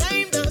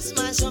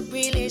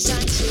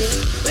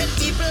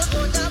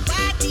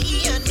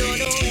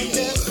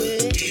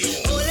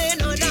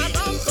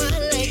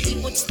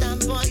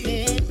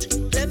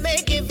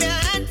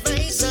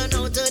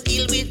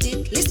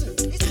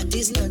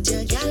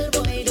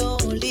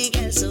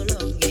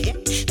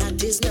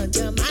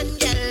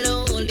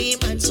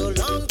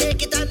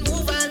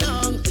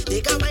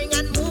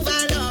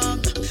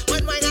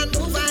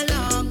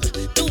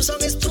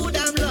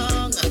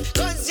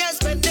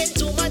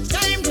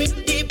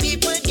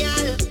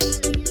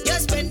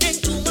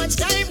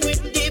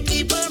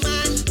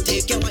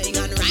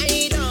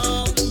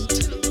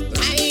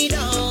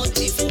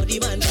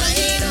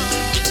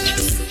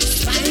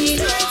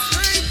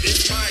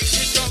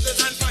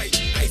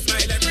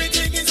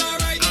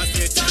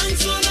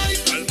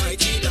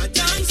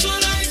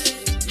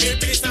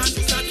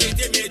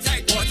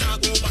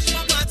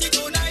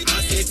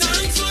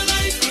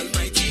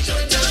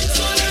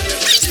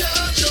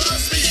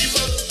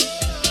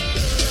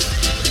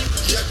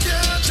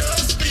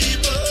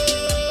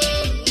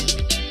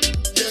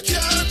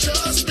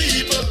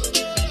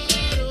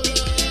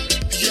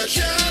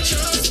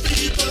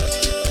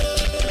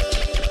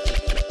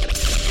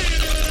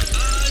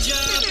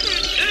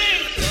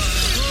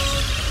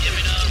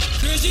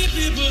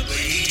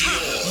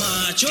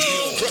Machel.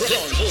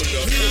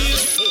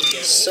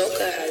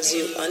 Soca has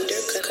you under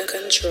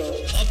control.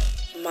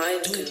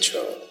 Mind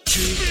control.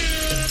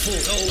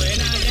 So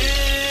when I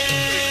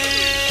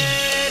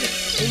dead,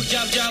 who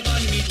jab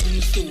on me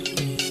too soon?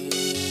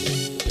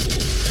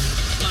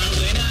 Man,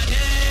 when I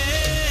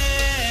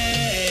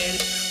dead,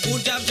 who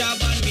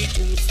jab on me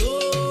too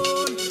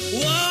soon?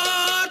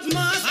 What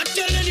must I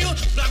telling you?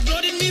 Black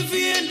blood in me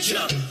vein,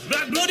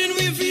 black blood in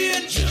me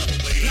vein,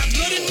 black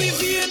blood in me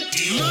vein.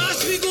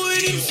 Must be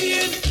going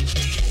insane.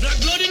 Black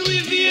blood in me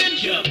vein,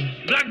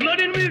 black blood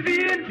in me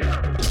vein,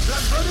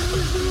 black blood in me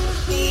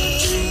vein.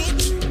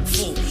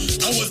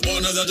 I was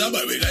born as a job,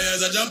 I will die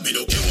as a job, me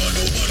don't care what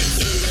nobody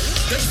say.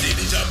 Them say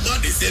the job,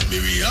 but they send me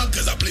react,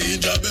 cause I play a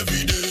job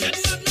every day.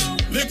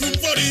 Make room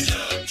for it,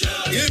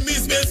 give me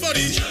space for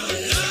it.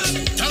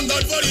 Thank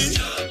God for it,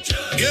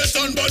 get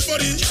on board for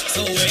it.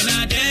 So when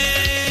I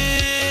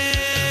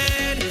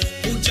dead,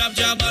 put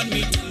jab on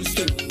me too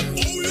soon.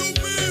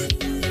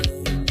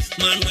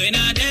 Man, when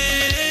I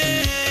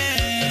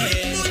dead,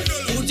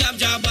 put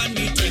jab on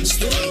me too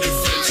soon.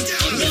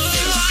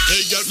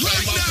 Hey, girl,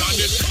 climb up on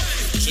it.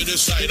 See the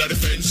side of the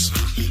fence.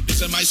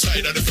 This is my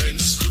side of the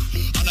fence.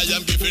 And I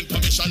am giving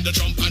permission to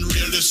jump and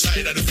rail this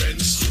side of the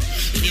fence.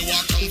 If you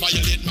walk and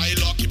violate my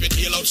law, keep it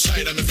heel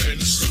outside of the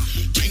fence.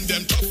 Bring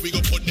them tough, we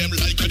go put them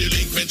like a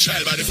delinquent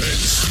child by the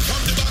fence.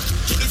 From the back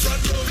to the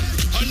front row.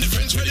 On the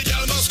fence where the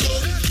girl must go.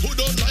 Who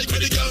don't like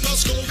where the girl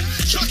must go?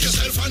 Shock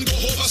yourself and go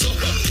over so.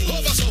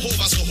 Over so,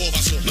 over so,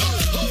 over so.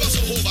 Over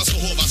so, over so,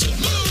 over so.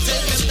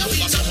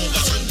 Over so,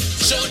 over so.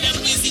 Show them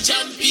who's the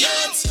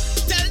champions.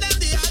 Tell them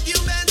the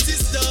argument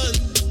is done.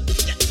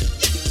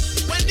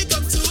 When they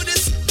come to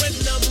this, when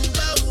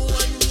number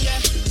one,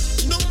 yeah.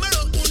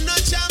 Numero uno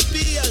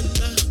champion.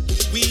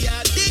 We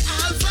are the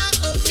alpha,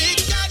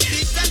 omega,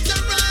 the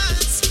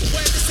veterans.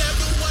 When the 7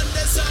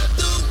 wonders of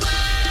the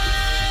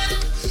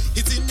world.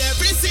 It's in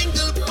every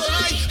single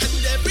boy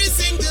and every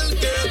single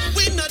girl.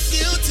 We're not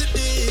new to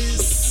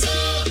this. So,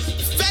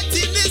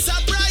 vetting is a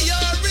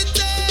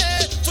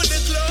priority for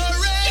the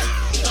glory.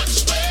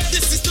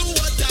 This is the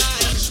what I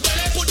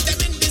put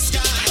them in the sky.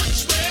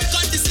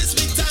 God, this is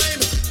me time.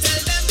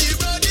 Tell them the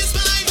road is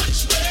mine.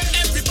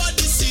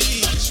 Everybody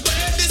see.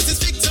 This is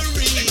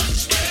victory.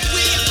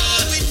 We are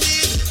all we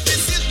need.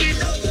 This is the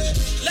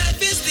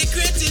life is the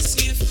greatest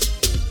gift.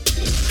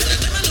 And I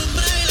never knew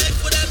my life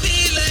would have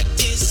been like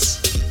this.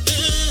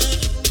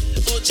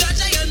 Oh,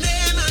 Jaja, your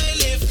name I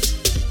lift.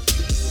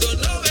 Don't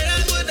know where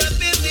I would have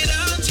been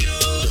without you.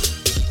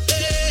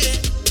 Hey.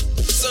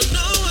 So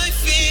now I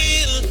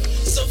feel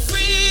so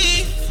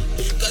free.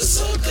 Cause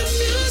soca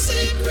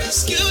music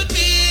rescued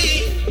me.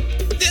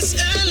 This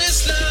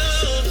endless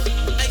love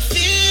I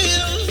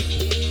feel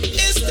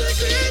is the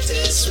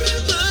greatest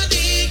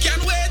remedy.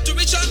 Can't wait to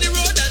reach on the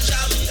road and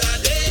jam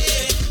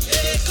today.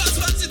 Cause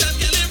what's it I'm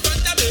yelling in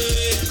front of me?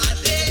 A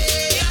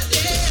day, I'm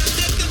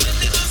making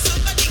money on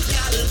somebody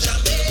can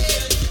jam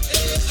it.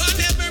 On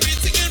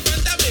everything in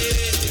front of me.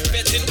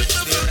 Betting with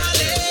my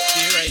family.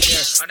 Right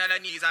here, on the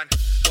knees and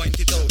point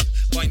it out,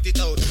 point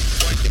it out,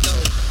 point it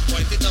out,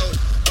 point it out,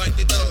 point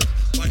it out,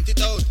 point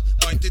it out,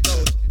 point it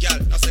out. Girl,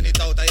 now send it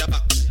out of your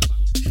back.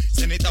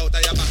 Send it out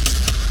of your back.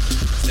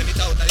 Send it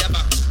out of your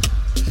back.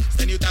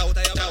 Send it out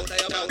of your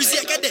back. We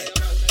say get there.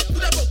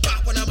 Put a bump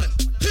back on a man.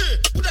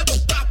 Put a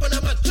bump back on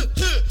a man.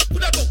 Put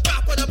a bump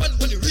back on a man.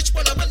 When you reach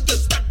on a man,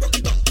 just start rock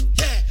it down.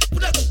 Yeah.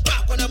 Put a bump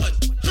back on a man.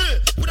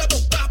 Put a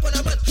bump back on a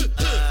man. Put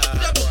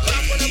a bump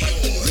back on a man.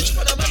 When you reach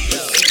on a man.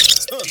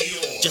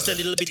 Just a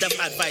little bit of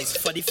advice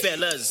for the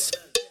fellas.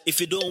 If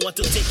you don't want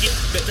to take it,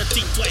 better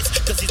think twice,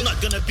 cause it's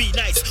not gonna be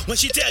nice when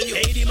she tell you,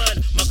 hey the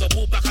man,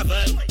 Magabu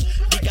Pakavan.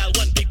 The girl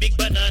want big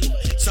banan,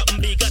 something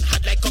big and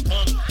hot like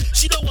kokong.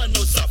 She don't want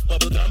no soft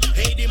bubblegum.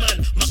 Hey the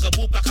man,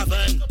 Magabu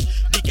Pakavan.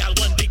 The girl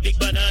want big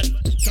banan,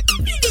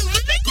 something big and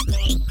hot like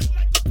kokong.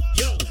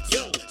 Yo.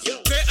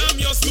 Say I'm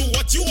yours, do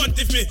what you want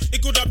if me.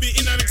 It could have been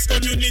in an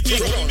ex-community.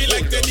 Hold me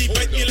like Teddy,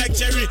 bite me like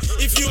cherry.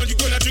 If you want, you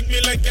could have drink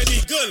me like Eddie.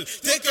 Girl,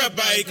 take a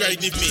bike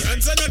ride with me.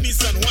 Hands on the knees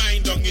and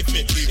wind down with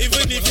me.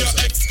 Even if your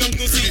ex come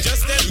to see,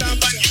 just tell them.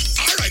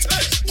 Alright,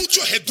 put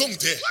your head down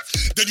there.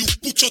 Then you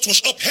put your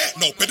touch up here.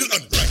 Now pedal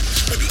and right,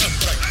 pedal and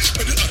right,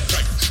 pedal and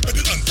right,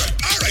 pedal and right.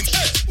 Alright,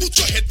 put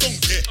your head down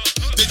there.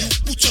 Then you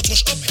put your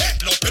touch up here.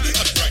 Now pedal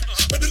and right,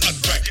 pedal and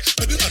right,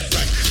 pedal and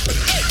right,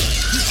 pedal.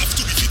 You have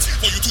to be fit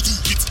for you to do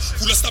it.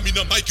 Full of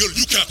stamina, my girl,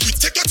 you can't quit.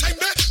 Take your time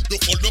there. Don't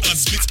fall down and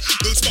split.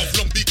 Don't stop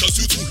long because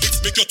you too late.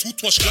 Make your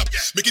toothwash clap,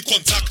 make it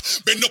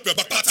contact. Bend up your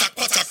back, patak,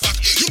 back.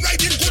 You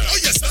riding good, oh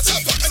yes, that's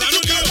a fact. And if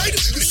you can't ride,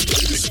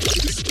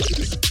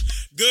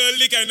 girl,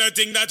 the kind of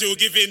thing that you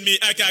giving me,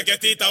 I can't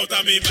get it out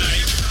of me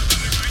mind.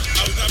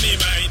 Out of me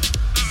mind.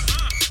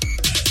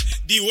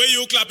 The way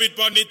you clap it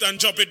on it and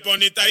drop it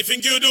on it, I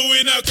think you're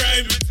doing a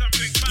crime.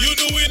 You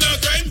doing a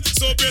crime,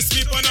 so press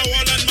me on a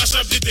wall and mash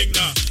up the thing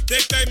now.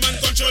 Take time and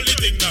control the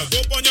thing now.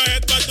 Go on your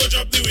head but don't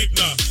drop the wig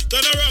now.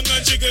 Turn around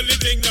and jiggle the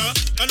thing now.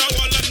 On a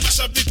wall and mash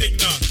up the thing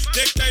now.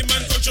 Take time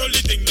and control the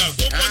thing now.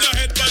 Go on your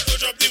head but don't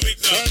drop the wig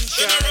now.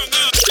 Turn around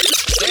now.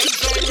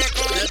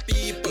 The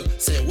people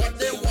say what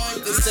they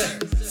want to say.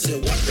 say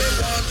what they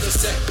want to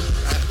say.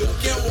 I don't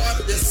care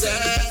what they say.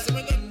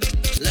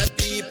 Let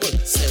people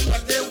say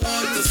what they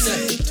want to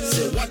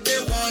say what they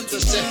want to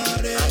say. I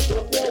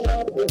don't care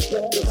what they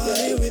say.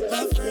 Party with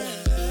my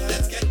friends.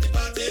 Let's get the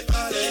party.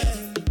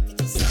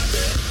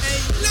 Hey,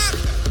 look,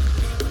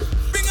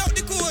 bring out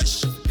the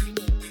kush.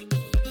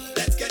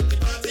 Let's get the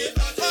party.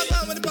 Come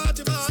on with the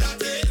party, man.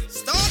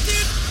 Start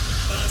it.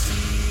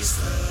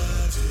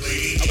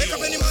 I wake up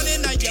in the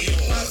morning, I get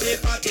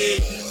party.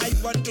 I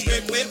want to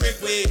break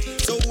way.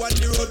 So on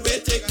the road way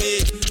take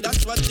me.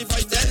 That's what the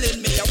voice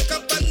telling me. I wake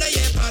up and I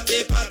hear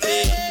party.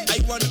 I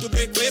want to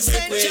break way. So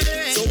on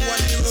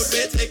the road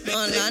way take me.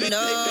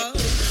 Orlando,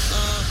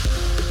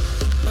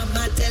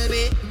 Mama tell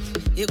me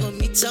you gon'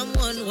 meet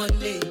someone one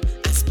day,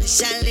 a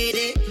special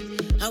lady.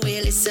 I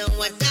will listen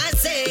what I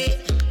say.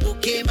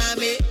 Okay,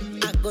 mommy,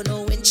 I gonna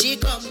know when she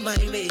come my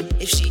way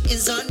if she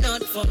is or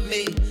not for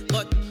me.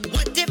 But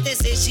what if they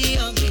say she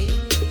on me?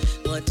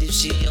 What if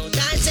she on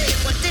that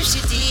shape? What if she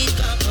think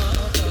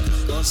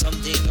or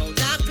something out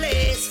that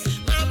place?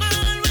 Mama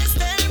always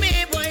tell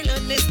me, boy,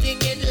 learn this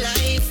thing in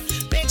life.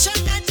 Make sure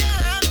that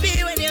you're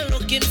happy when you're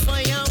looking for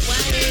your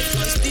wife.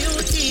 'Cause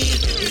beauty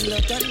is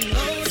not on the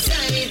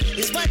outside,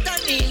 it's what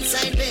on the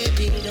inside,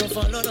 baby. Don't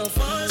follow no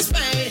false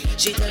pride.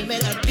 She tell me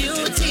that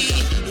beauty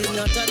is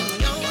not on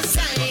the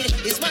outside,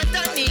 it's what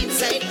on the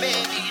inside,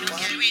 baby.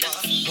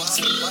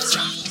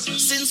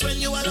 Since when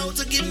you allowed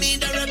to give me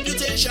the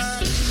reputation? I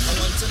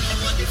want to know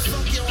what the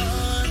fuck you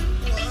want.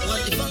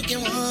 What the fuck you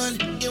want?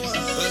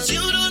 Cause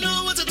you don't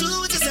know what to do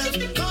with yourself.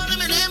 Calling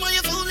my name while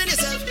you're fooling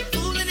yourself.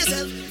 Fooling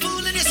yourself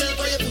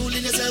while you're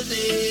fooling yourself.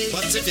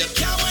 But if you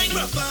can't wind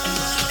proper,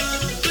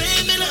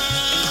 blame me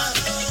now.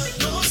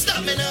 Don't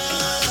stop me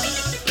now.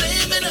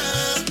 Blame me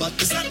now. But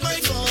it's not my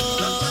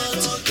fault.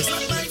 It's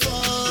not my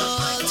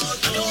fault.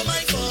 I know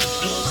my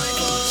fault.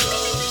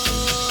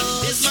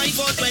 It's my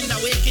fault when I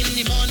wake in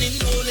the morning,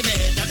 holding my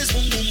head. That is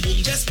boom, boom,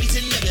 boom, just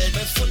beating the bed.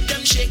 My foot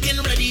them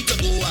shaking, ready to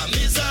go. I'm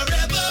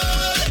miserable.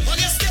 When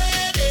you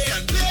steady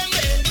and blame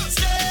me.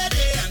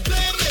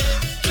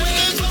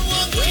 Wait for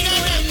one, wait.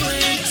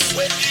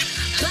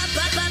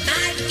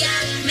 Bad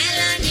girl,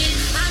 melanin,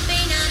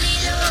 popping on me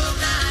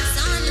loca.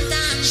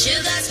 Suntan,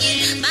 sugar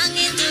skin,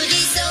 banging to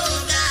the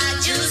soca.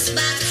 Juice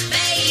box,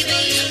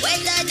 baby,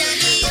 wetter than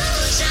the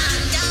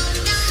ocean. Down,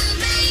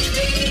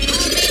 baby,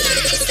 moving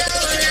like the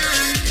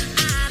stolen.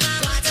 I have a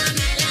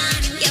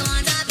watermelon, you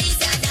want a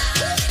piece of that?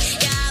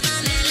 You have a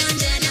melon,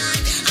 Jenon,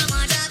 I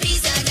want a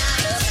piece of that.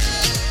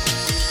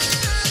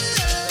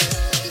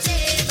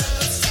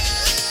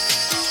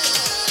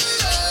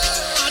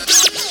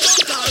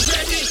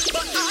 Ready,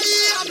 but I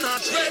am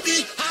not ready.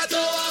 I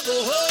don't want to go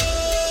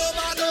home.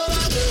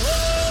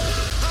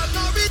 I'm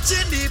not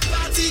reaching the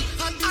party,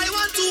 and I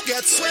want to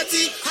get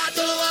sweaty. I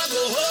don't want to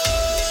go home.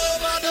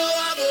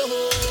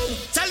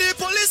 Tell the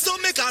police to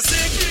make a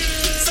sick.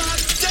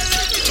 Tell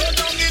them to go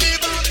down in the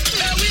back.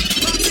 Let we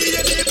party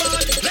in the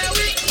back. Let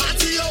we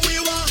party how we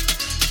want.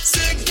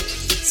 Sing,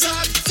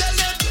 tell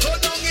them to go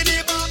down in the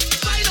back.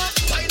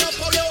 Wind up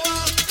how you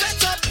want.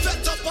 Fet up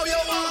how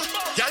you want.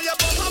 Girl, your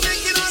bumper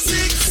making a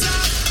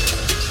zigzag.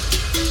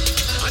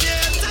 And you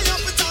tie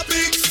up with a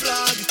big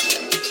flag.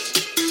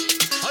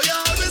 Oh,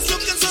 you're always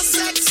looking so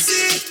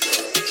sexy.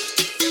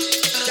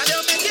 Girl,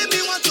 you're making me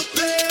want to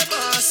play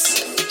mass.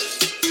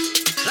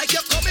 Like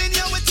you're coming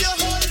here with your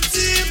whole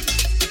team.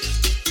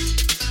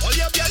 All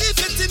your belly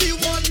fit in the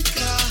one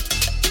car.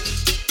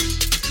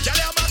 Girl,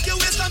 you back your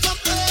waist and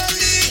up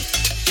early.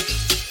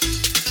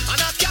 And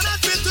I cannot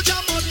wait to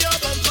jam on your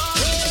bumper.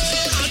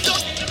 I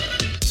don't.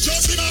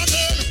 Just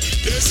imagine,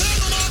 they say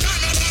no more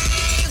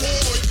carnival,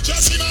 boy.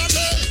 Just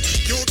imagine,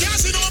 you can't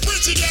see no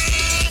pretty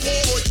girl,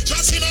 boy.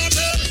 Just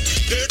imagine,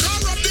 they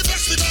corrupt the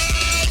festival,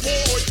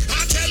 boy.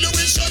 I tell you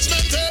it's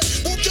judgmental.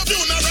 Book your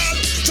funeral.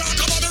 Talk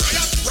about the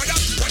riot.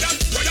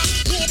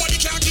 Nobody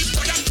can keep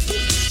quiet.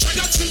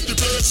 Riot in the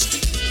place.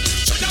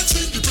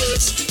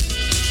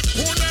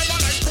 Who never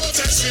like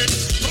protesting?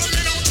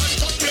 Coming out and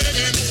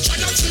complaining.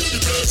 Riot in the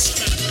place.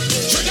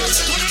 Riot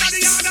coming out the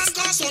yard and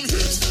cause some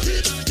hit.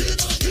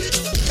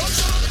 Come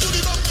on to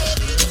the bunker.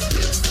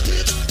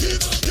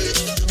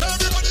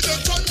 Everybody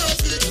just turn your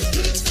feet.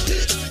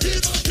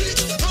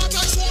 Heart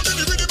like sword in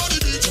the rhythm of the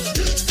beat.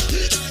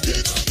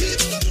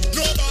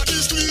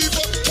 Nobody's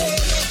sleeping.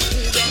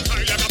 Who them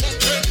high like a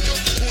mountain?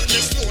 Put me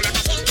slow like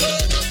a fountain.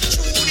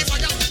 Through the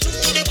fire.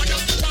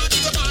 Party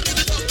to party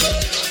the bunker.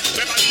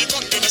 Never leave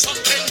gun, give me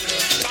something.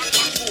 Back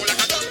cool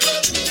like a doctor.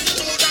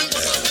 Through them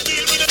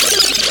deal with it.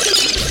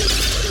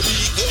 We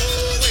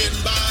going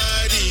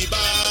by the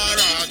bar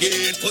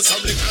again. Put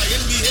some liquor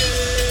in the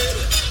head.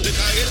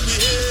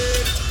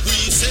 We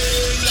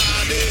sing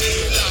la-de,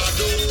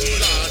 la-do,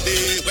 la-de.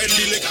 When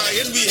the liquor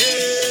in we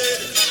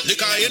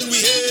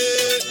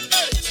head.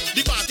 Hey,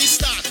 the party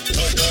start.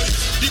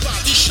 The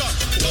party shot.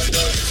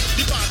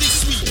 The party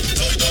sweet.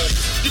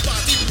 The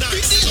party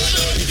nice.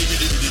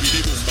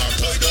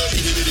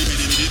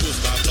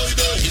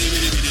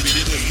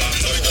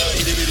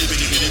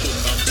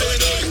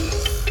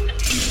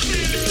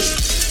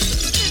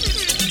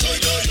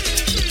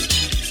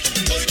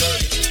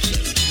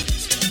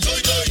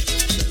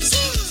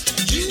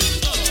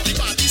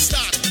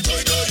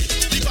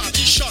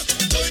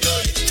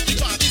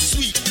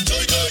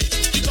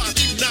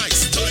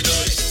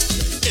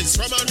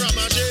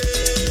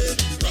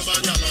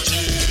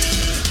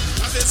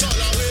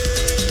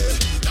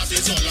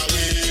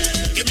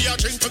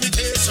 for me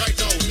taste right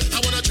now. I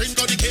wanna drink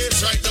all the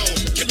case right now.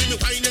 Give me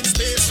wine and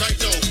space right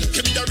now.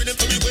 Give me the rhythm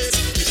for me waist.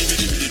 Bidi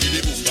bidi bidi bidi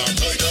boom bam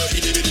toy toy.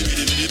 Bidi bidi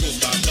bidi bidi boom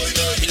bam toy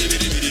toy. Bidi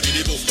bidi bidi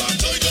bidi boom bam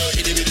toy toy.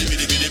 Bidi bidi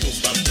bidi bidi boom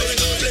bam toy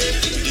toy.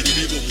 Bidi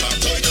bidi boom bam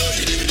toy toy.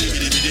 Bidi bidi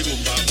bidi bidi boom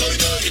bam toy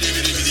toy. Bidi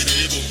bidi bidi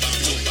bidi boom bam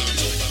boom bam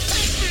boom bam.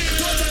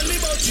 Don't tell me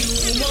about you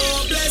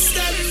more blessed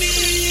than me.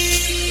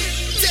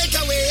 Take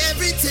away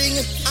everything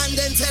and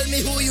then tell me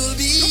who you'll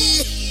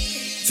be.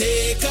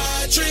 Take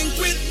a drink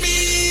with me.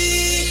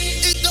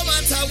 It don't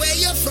matter where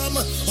you're from,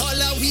 all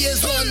our we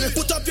is one.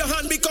 Put up your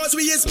hand because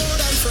we is more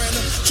than friend.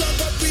 Jump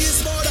up, we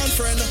is more than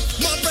friend.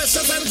 More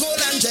precious than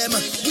gold and gem.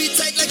 We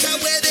tight like a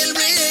wedding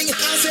ring.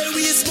 I say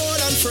we is more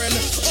than friend.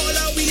 All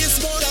our we is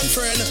more than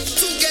friend.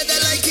 Together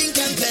like ink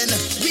and pen.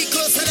 We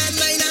closer than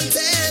 9 and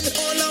 10.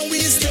 All our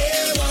we is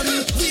day one.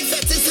 We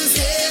fetish is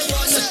day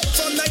one.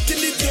 From night till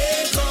the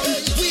day come.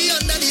 We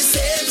under the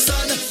same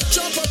sun.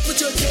 Jump up with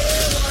your day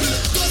one.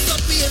 Ghost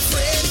up, we a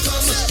friend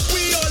come.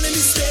 We all in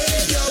the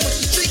stadium.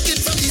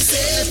 Drinking from the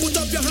same. Put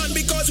up your hand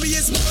because we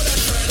is more than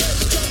friend.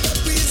 Jump up,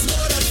 we is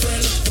more than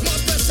friend. More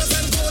precious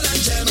than gold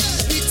and gem.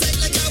 We tight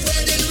like a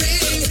wedding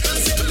ring. I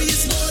say we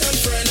is more than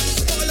friend.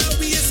 All our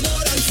we is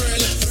more than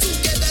friend.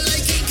 Together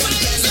like ink and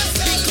pen.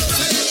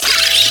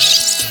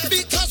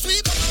 Because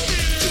we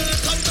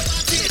come to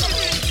party, come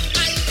on.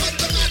 I come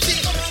to party,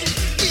 come on.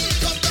 We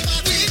come to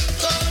party,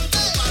 come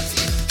to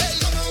party. Hey,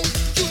 come on.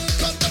 You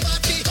come to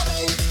party, come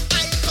on.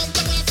 I come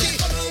to party,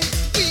 come on.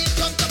 We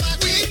come to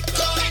party,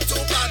 come to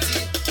party.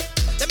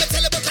 Let me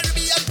tell you about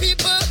Caribbean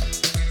people.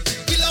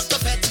 We love to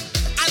fet,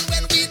 and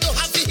when we don't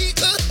have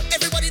vehicle,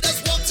 everybody does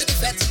walk to the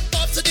fet.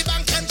 Off to the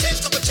bank and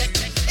change couple check.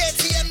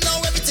 ATM now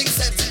everything's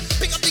set.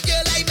 Pick up the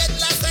girl I met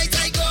last night.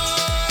 I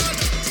gone.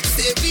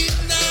 Say we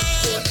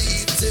now, don't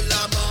leave till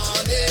the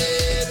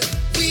morning.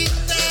 We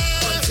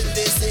now until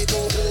they say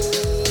go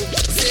home.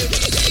 Say we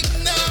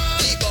ignore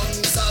the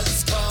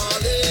bouncers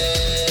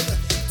calling.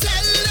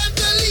 Tell them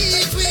to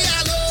leave we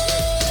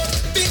alone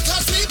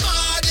because we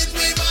bad in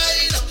we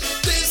mind.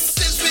 This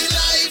is we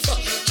life,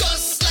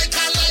 just like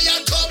a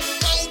lion come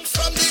out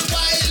from the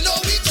wild. No,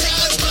 we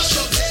can't mash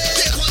up.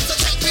 They want to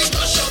talk, we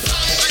mash up.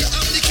 I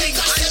am the king,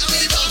 I am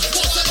the boss.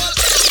 What's the ball?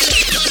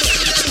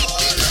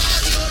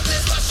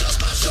 Mash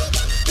up, mash up.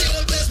 The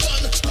old place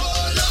one.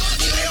 Oh Lord,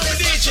 the Hey, old yo,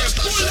 place DJ,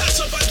 pull that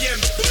up again.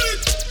 Pull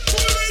it,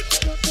 pull it.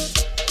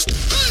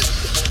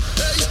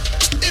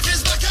 If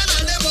it's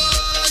Bacchanal, they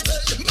want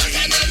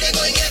Bacchanal, they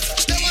going get.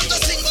 They want to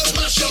sing about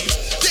mash up.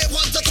 They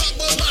want to talk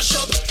about mash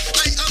up.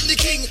 I am the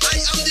king, I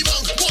am the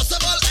monk. Most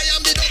of all, I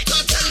am the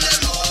doctor. Tell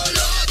them, oh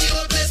Lord, the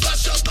old place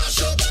mash up,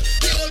 mash up.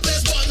 The old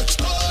place one.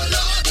 Oh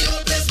Lord, the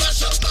old place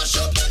mash up, mash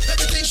up.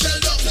 Everything shell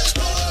down.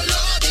 Oh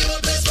Lord, the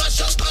old place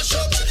mash up, mash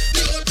up.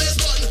 The old place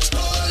one.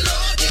 Oh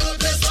Lord, the old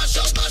place mash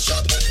up, mash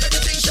up.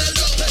 Everything shell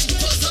down.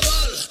 First of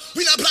all,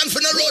 we not plan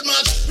for the road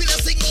march. We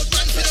not sing about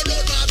plan for the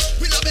road march.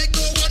 We not beg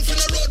no one for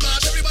the road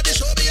march. Everybody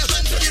show me a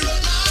hand for the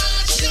road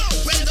march.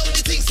 When now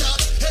the thing start,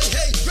 hey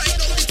hey, right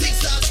now the thing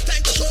start.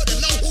 Time to show them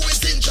now who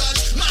is in charge.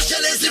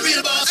 Machel is the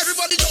real boss.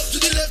 Everybody jump to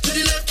the left, to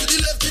the left, to the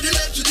left, to the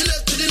left, to the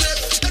left, to the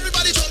left.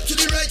 Everybody jump to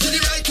the right, to the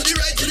right, to the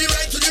right, to the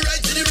right, to the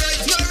right, to the right.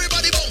 Now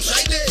everybody bounce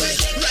right there,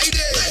 right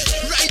there,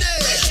 right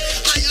there.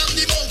 I am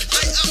the monk,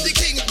 I am the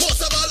king.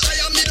 Most of all, I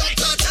am the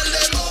doctor. Tell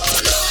them, oh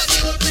Lord, the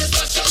old place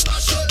mash up,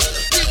 mash up.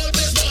 The old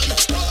place one.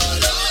 Oh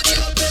Lord, the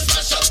old place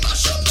mash up,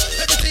 mash up.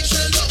 Everything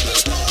shell down.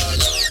 Oh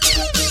Lord, the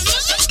old place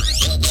mash up,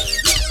 mash up.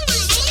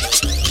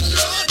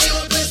 Lord, the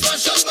old place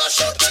mash up, mash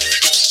up.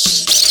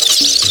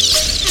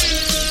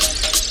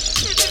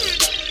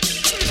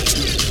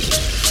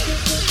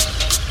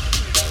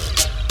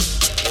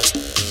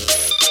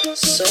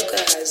 Soca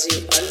has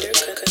you under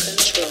control.